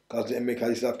MMA. I was doing MMA. I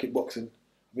used to have kickboxing.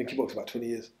 I've been kickboxing about 20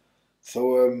 years.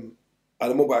 So I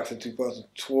had a motorbike accident in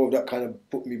 2012. That kind of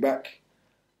put me back.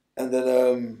 And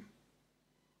then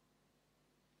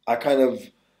I kind of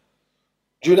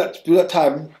during that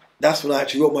time, that's when I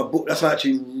actually wrote my book. That's when I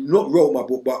actually not wrote my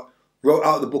book, but wrote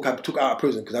out the book I took out of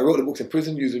prison, because I wrote the books in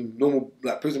prison using normal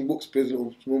prison books,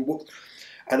 normal books,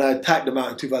 and I typed them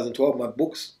out in 2012. My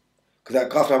books, because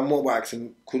after I had a motorbike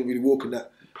accident, couldn't really walk in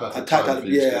that. I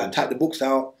typed the books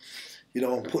out,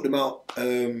 and put them out.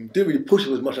 Didn't really push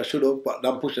them as much as I should have, but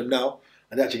I'm pushing them now,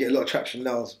 and they actually get a lot of traction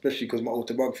now, especially because my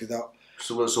autobiography is out.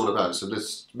 So what's it all about? So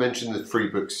let's mention the 3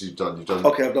 books you've done.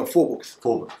 Okay, I've done 4 books.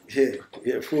 4 books? Yeah,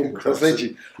 4 books. I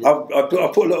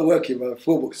put a lot of work in, man.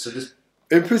 4 books. So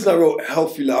in prison, I wrote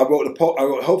Healthy Love. I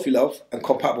wrote Healthy Love and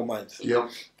Compatible Minds. Yeah.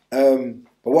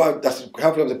 But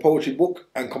Healthy Love is a poetry book,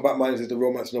 and Compatible Minds is the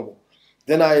romance novel.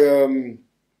 Then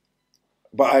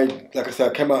like I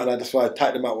said, I came out and that's why I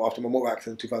typed them out after my motor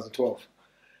accident in 2012.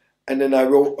 And then I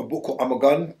wrote a book called I'm a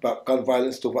Gun, about gun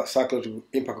violence, talk about psychological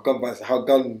impact of gun violence, how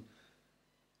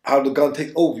the gun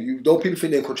takes over you. Don't people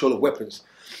think they're in control of weapons?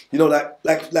 Like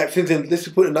things let's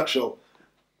put it in a nutshell.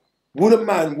 Would a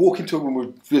man walk into a room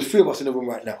with, there's 3 of us in the room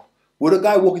right now, would a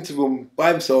guy walk into the room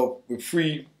by himself with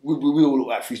 3, we all look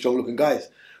like 3 strong looking guys,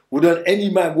 would any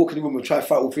man walk in the room and try to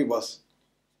fight all 3 of us?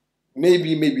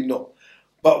 Maybe, maybe not.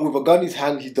 But with a gun in his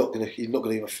hand, he's not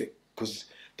gonna even fit, because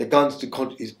the gun's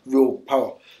is real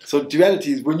power. So the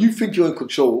reality is, when you think you're in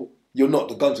control, you're not.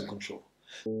 The gun's in control.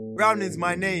 Brown is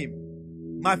my name.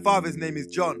 My father's name is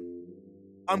John.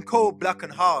 I'm cold, black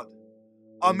and hard.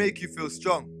 I'll make you feel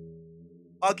strong.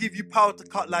 I'll give you power to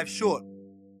cut life short.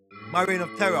 My reign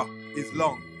of terror is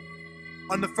long.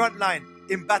 On the front line,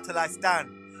 in battle I stand,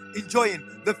 enjoying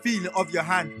the feeling of your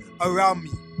hand around me.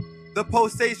 The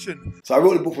pulsation. So I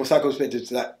wrote the book from a psycho perspective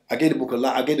to that. I gave the book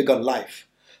I gave the gun life.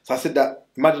 So I said that,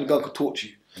 imagine the gun could torture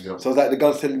you. Yeah. So it's like the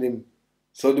gun's telling him.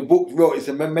 So the book it's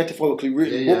a metaphorically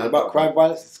written book about crime,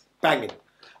 violence. It's banging.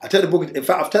 I turned the book. In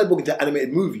fact, I've turned the book into an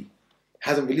animated movie. It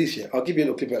hasn't released yet. I'll give you a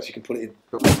little clip out so you can put it in.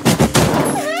 What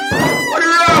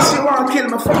else you want to kill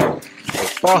my phone?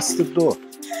 Bastard door.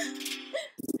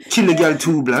 Kill the girl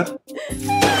too, blood.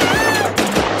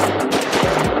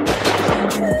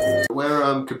 Where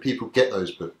can people get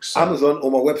those books? Amazon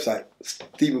or my website,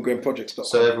 StephenGrahamProjects.com.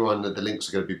 So everyone, the links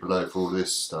are going to be below for all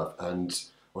this stuff. And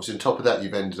obviously on top of that,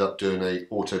 you've ended up doing a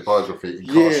autobiography,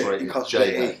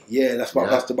 Incarcerated. Yeah, that's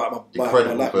about my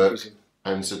incredible life book. in prison.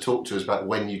 And so talk to us about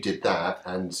when you did that.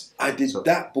 And I did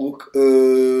that book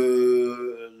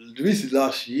released it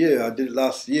last year. I did it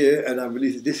last year and I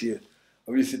released it this year.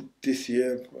 I released it this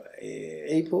year,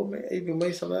 April,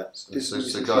 May, something like that.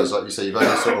 So guys, like you say, you've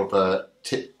only sort of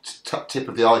tip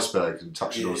of the iceberg and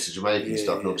touching obviously Jamaican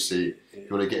stuff, and obviously if you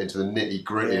want to get into the nitty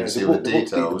gritty and see all the details.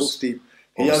 The book's deep.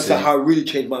 You understand how it really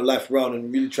changed my life around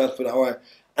and really transferred how I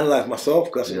analyse myself,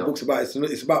 because that's what the book's about.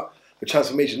 It's about the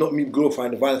transformation, not me glorifying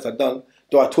the violence I've done,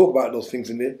 though I talk about those things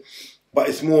in there, but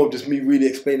it's more of just me really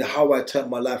explaining how I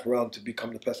turned my life around to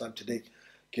become the person I am today.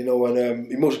 And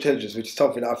emotional intelligence, which is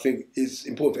something that I think is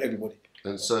important for everybody.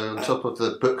 And so on top of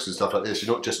the books and stuff like this,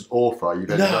 you're not just an author,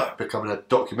 you've ended up becoming a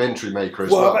documentary maker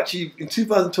as well. Well, I've actually, in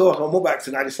 2012, on my motorbike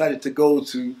accident, I decided to go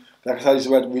to, like I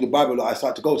decided to read the Bible, I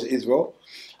started to go to Israel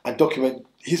and document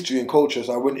history and culture.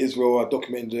 So I went to Israel, I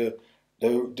documented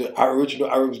the original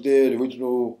Arabs there, the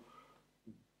original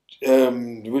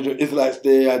Israelites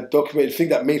there. I documented things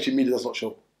that mainstream media does not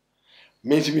show.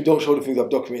 Mainstream media don't show the things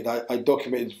I've documented. I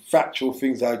documented factual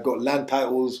things. I got land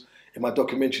titles in my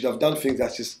documentaries. I've done things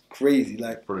that's just crazy.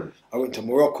 Like, brilliant. I went to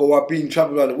Morocco. I've been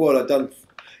traveling around the world. In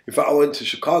fact, I went to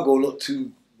Chicago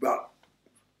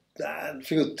I think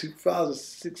it was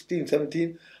 2016,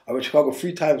 17. I went to Chicago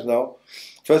 3 times now.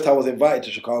 First time I was invited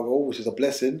to Chicago, which is a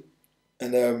blessing.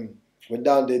 And went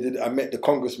down there. I met the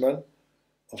congressman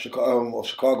of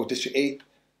Chicago, District 8.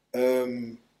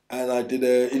 And I did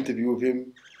an interview with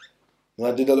him. And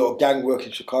I did a lot of gang work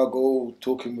in Chicago,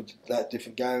 talking with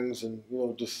different gangs and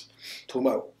just talking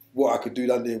about what I could do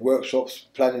down there, workshops,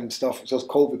 planning stuff. So as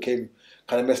COVID came,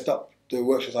 kind of messed up the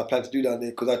workshops I plan to do down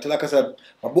there because like I said,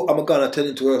 my book I'm a Gun I turned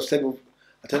into a 7.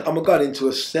 I'm a Gun into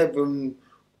a 7.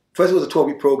 First it was a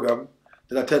 12-week program,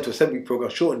 then I turned to a 7-week program,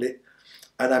 shortened it,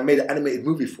 and I made an animated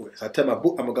movie for it. So I turned my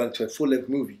book I'm a Gun into a full-length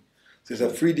movie. So it's a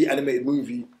 3D animated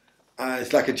movie.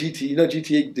 It's like a GT, you know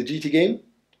GTA, the GT game.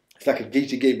 It's like a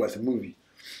GT game, but it's a movie.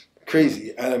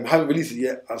 Crazy. I haven't released it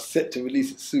yet. I'm set to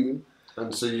release it soon.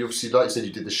 And so you obviously, like you said,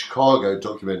 you did the Chicago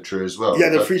documentary as well. Yeah,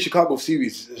 the 3 Chicago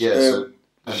series. Yeah, so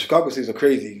the Chicago series are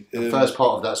crazy. The first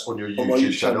part of that's on your my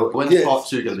YouTube channel. When's part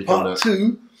 2 going to be coming out? Part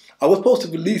 2, I was supposed to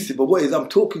release it, but what is, I'm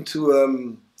talking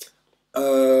to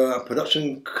a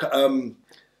production,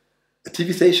 a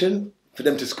TV station for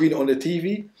them to screen it on their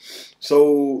TV.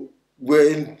 So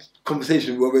we're in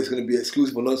conversation whether it's going to be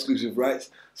exclusive or non-exclusive rights.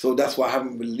 So that's why I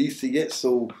haven't released it yet.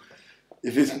 So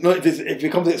if it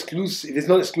becomes exclusive, if it's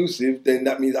not exclusive, then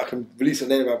that means I can release it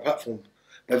on any of our platforms.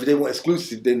 But if they want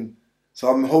exclusive, then so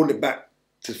I'm holding it back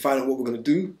to find out what we're going to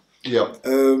do. Yeah.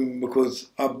 Because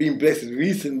I've been blessed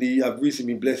recently. I've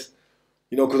recently been blessed,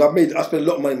 you know, because I spent a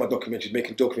lot of money in my documentaries,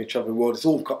 making documentaries travel the world. It's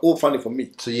all funded for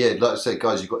me. So yeah, like I said,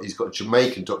 guys, he's got a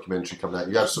Jamaican documentary coming out.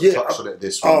 You have sort of touched on it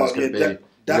this one.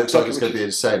 It looks like it's going to be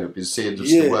insane. We've been seeing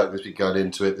just the work that's been going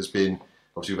into it. There's been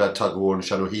obviously we've had Tug of War on the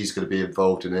channel. He's going to be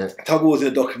involved in it. Tug of War's in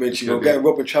a documentary. We're getting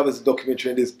Robin Travers in a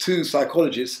documentary, and there's 2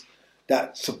 psychologists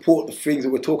that support the things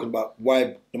that we're talking about.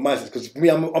 Why the mindset? Because for me,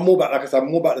 I'm more about, like I said, I'm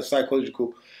more about the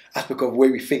psychological aspect of the way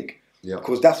we think. Yeah.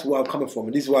 Because that's where I'm coming from,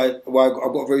 and this is why I've got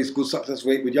a very good success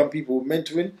rate with young people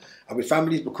mentoring and with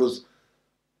families, because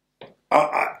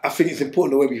I think it's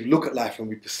important the way we look at life and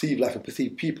we perceive life and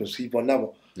perceive people and perceive one another.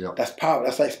 Yeah. That's power.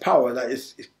 That's like it's power. Like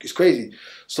it's crazy.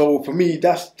 So for me,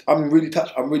 I'm really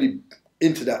touched. I'm really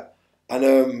into that.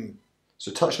 And so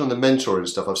touching on the mentoring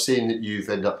stuff, I've seen that you've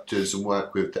ended up doing some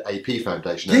work with the AP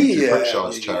Foundation,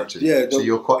 Franchise Charity. Yeah, so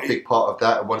you're quite a big part of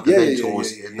that and one of the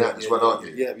mentors in that as well, aren't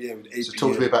you? Yeah. With AP, so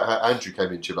talk to me about how Andrew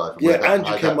came into your life. And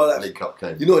Andrew came my life. Link up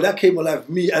came. You know, that came my life.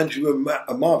 Me, Andrew,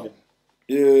 and Marvin.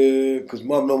 Yeah, because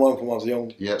Marvin known Marvin from when I was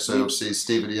young. Yeah, so obviously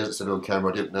Stephen, he hasn't said it on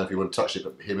camera. I didn't know if you want to touch it,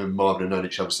 but him and Marvin have known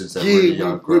each other since they were really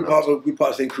young. We were part of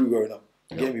the same crew growing up.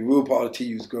 You get me? We were part of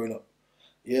the TUs growing up.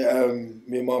 Yeah,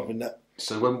 me and Marvin and that.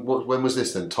 So when was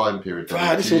this then? Time period?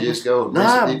 A few years ago? Or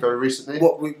very recently?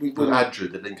 What with Andrew,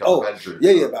 the link up with Andrew.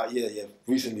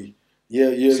 Recently.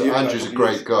 Yeah. So Andrew's a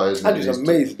great guy, isn't he? Andrew's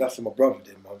amazing. That's my brother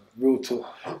then, man. Real talk.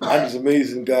 Andrew's an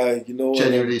amazing guy, you know.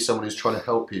 Genuinely someone who's trying to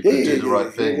help people do the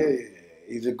right thing. Yeah.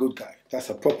 He's a good guy. That's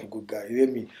a proper good guy. You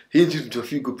get me? He introduced me to a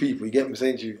few good people. You get me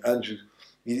saying to you, Andrew,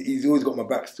 he's always got my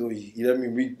backstory. You know what I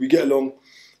mean? We get along.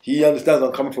 He understands where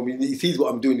I'm coming from. He sees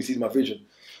what I'm doing. He sees my vision.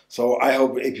 So I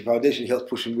help with AP Foundation. He helps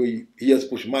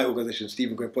pushing my organisation,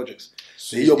 Stephen Green Projects.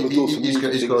 So he opens doors for me.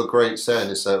 He's got a great saying.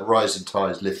 It's rising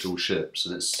tides lift all ships.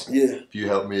 And it's if you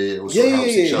help me, it also helps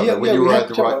each other. When you're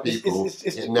around the right people,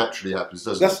 it naturally happens,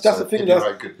 doesn't it? That's the thing.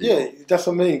 That's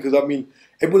what I mean. Because I mean,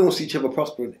 everyone wants to see each other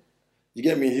prospering. You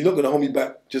get me? He's not going to hold me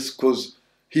back just because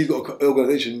he's got an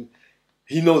organisation.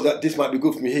 He knows that this might be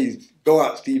good for me. Hey, go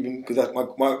out, Stephen, because that's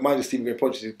mine is Stephen Green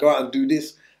Projects. Go out and do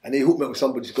this. And they hooked me up with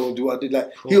somebody to go and do what I did.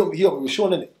 Like he helped me with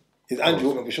Sean, innit? It's Andrew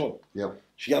hooked me up with Sean. Yeah. You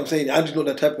get what I'm saying? Andrew's not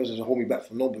that type of person to hold me back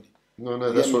from nobody.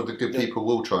 No, that's what the good people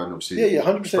will try and obviously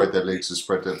 100%. spread their links and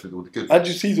spread all the good.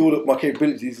 Andrew sees all of my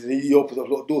capabilities and he opens up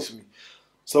a lot of doors for me.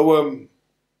 So,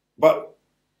 but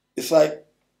it's like,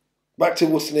 back to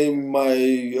what's the name, my,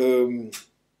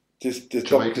 this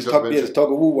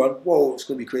Tug of War one. Whoa, it's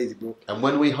going to be crazy, bro. And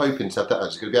when are we hoping to have that?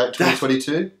 Is it going to be out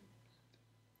 2022?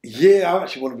 Yeah, I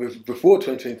actually want to be before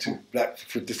 2022, like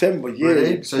for December. Yeah,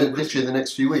 really? So literally in the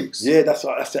next few weeks. Yeah, that's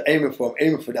the aiming for. I'm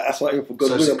aiming for that. That's what I'm aiming for. God,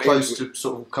 so it's close to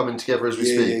sort of coming together as we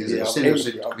speak. Yeah.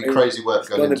 Seriously, it could be crazy work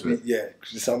going into it. Yeah,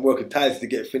 because I'm working tirelessly to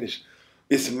get it finished.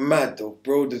 It's mad though,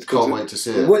 bro. Can't wait to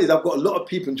see it. What is? I've got a lot of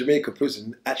people in Jamaica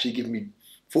prison actually giving me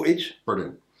footage.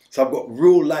 Brilliant. So I've got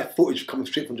real life footage coming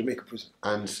straight from Jamaica prison.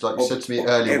 And like you said to me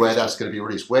earlier, where that's going to be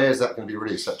released. Where is that going to be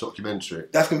released? That documentary.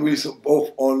 That's going to be released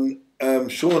both on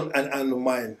Sean and on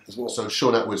mine as well. So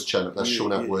Sean Atwood's channel, that's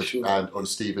Sean Atwood, and on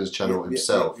Stephen's channel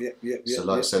himself. So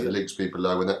like I said, the links will be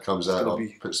below. When that comes out, I'll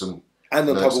put some. And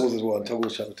on Tug of War's as well, on Tug of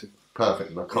War's channel too.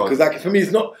 Perfect. Because like for me,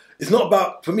 it's not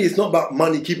about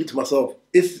money. Keep it to myself.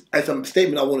 It's a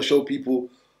statement I want to show people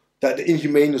that the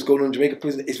inhumane that's going on in Jamaica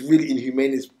prison. It's really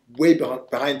inhumane. It's way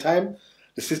behind time.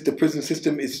 The prison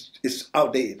system is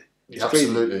outdated. It's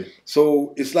absolutely crazy.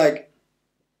 So it's like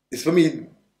it's for me.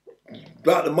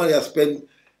 About the money I spend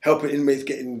helping inmates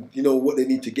getting, what they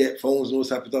need to get, phones and all this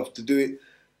type of stuff to do it.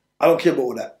 I don't care about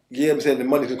all that. You know what I'm saying? The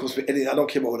money can cost me anything. I don't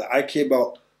care about all that. I care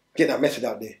about getting that message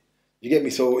out there. You get me?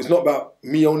 So it's not about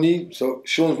me only. So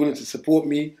Sean's willing to support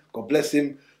me. God bless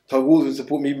him Tug Wolves will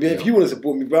support me. If you want to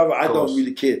support me, brother, I don't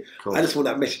really care. I just want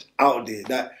that message out there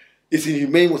that it's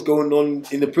inhumane what's going on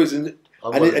in the prison.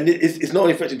 And it's not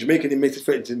only affecting Jamaica, it makes it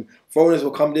affecting foreigners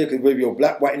will come there, because whether you're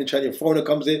black, white, in the Chinese, foreigner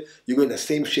comes in, you're in the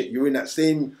same shit. You're in that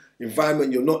same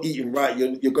environment. You're not eating right.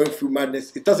 You're going through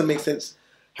madness. It doesn't make sense.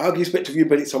 How do you expect to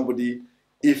rehabilitate somebody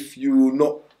if you're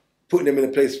not putting them in a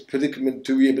predicament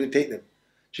to rehabilitate them?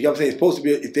 You get what I'm saying? It's supposed to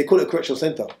be, they call it a correctional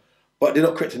centre, but they're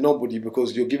not correcting nobody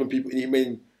because you're giving people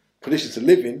inhumane conditions to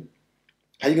live in.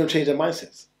 How are you going to change their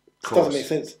mindsets? It doesn't make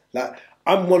sense. Like,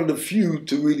 I'm one of the few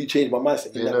to really change my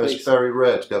mindset in that place. It's very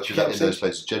rare to be able to do that in those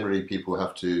places. Generally, people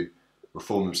have to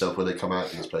reform themselves when they come out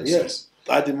of these places. Yes,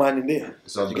 I did mine in there.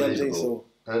 It's unbelievable.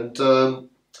 And so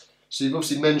you've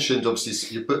obviously mentioned,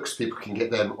 your books, people can get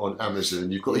them on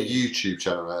Amazon. You've got a YouTube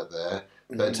channel out there.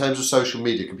 But in terms of social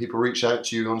media, can people reach out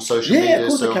to you on social media? Yeah, of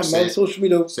course they can, man. Social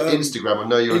media. So Instagram, I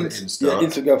know you're on Insta. Yeah,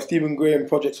 Instagram, Stephen Graham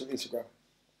Projects on Instagram.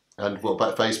 And what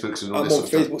about Facebooks and all I'm this on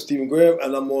sort of Facebook, stuff? Stephen Graham,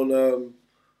 and I'm on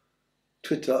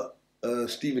Twitter,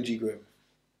 Stephen G. Graham.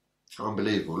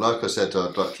 Unbelievable. Like I said,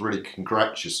 I'd like to really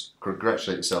congratulate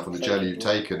yourself on the journey you've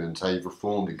taken and how you've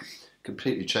reformed and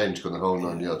completely changed on the whole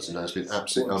 9 yards. And it's been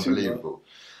absolutely unbelievable.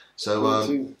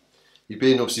 So you've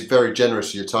been obviously very generous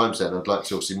with your time today, and I'd like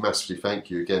to obviously massively thank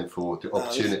you again for the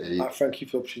opportunity. I thank you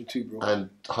for the opportunity too, bro. And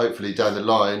hopefully down the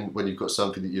line, when you've got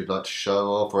something that you'd like to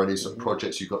show off or any sort of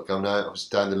projects you've got going out, obviously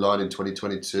down the line in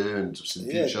 2022 and obviously in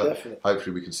the future, definitely.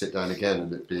 hopefully we can sit down again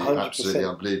and it'd be 100%. absolutely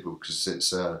unbelievable, because it's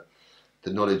the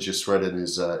knowledge you're spreading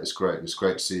is great. It's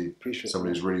great to see somebody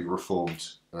who's really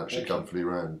reformed and actually come fully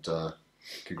around.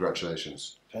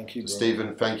 Congratulations. Thank you, bro.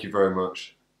 Stephen, thank you very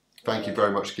much. Thank you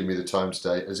very much for giving me the time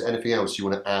today. Is there anything else you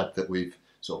want to add that we've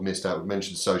sort of missed out? We've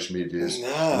mentioned social medias,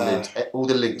 all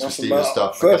the links to Stephen's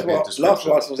stuff. First of all, last one, I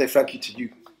want to say thank you to you,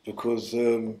 because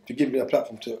for giving me a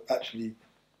platform to actually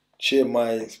share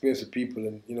my experience with people,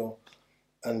 and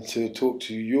and to talk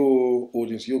to your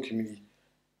audience, your community,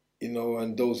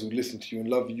 and those who listen to you and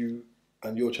love you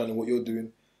and your channel, what you're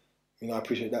doing. I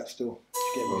appreciate that still.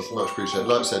 Much appreciated.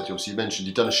 Like I said, obviously you mentioned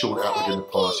you've done a Sean Atwood in the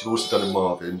past. You've also done a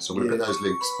Marvin, so we'll put those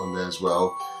links on there as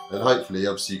well. And hopefully,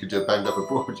 obviously, you could do a Banged Up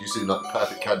Abroad. You seem like the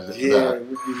perfect candidate for that. Yeah, it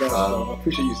would be nice. I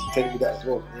appreciate you telling me that as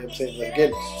well. You know what I'm saying? Like,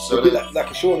 again, so a bit like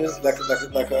a Sean, like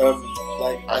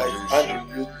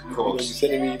Andrew. Of course. You're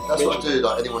sending me. That's what I do.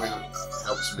 Like anyone who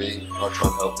helps me, I try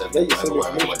and help them. Yeah, you send me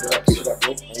information. I appreciate that,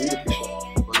 bro. I really appreciate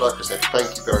that. Well, like I said,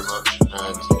 thank you very much,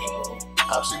 and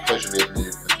absolute pleasure meeting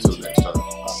you. Until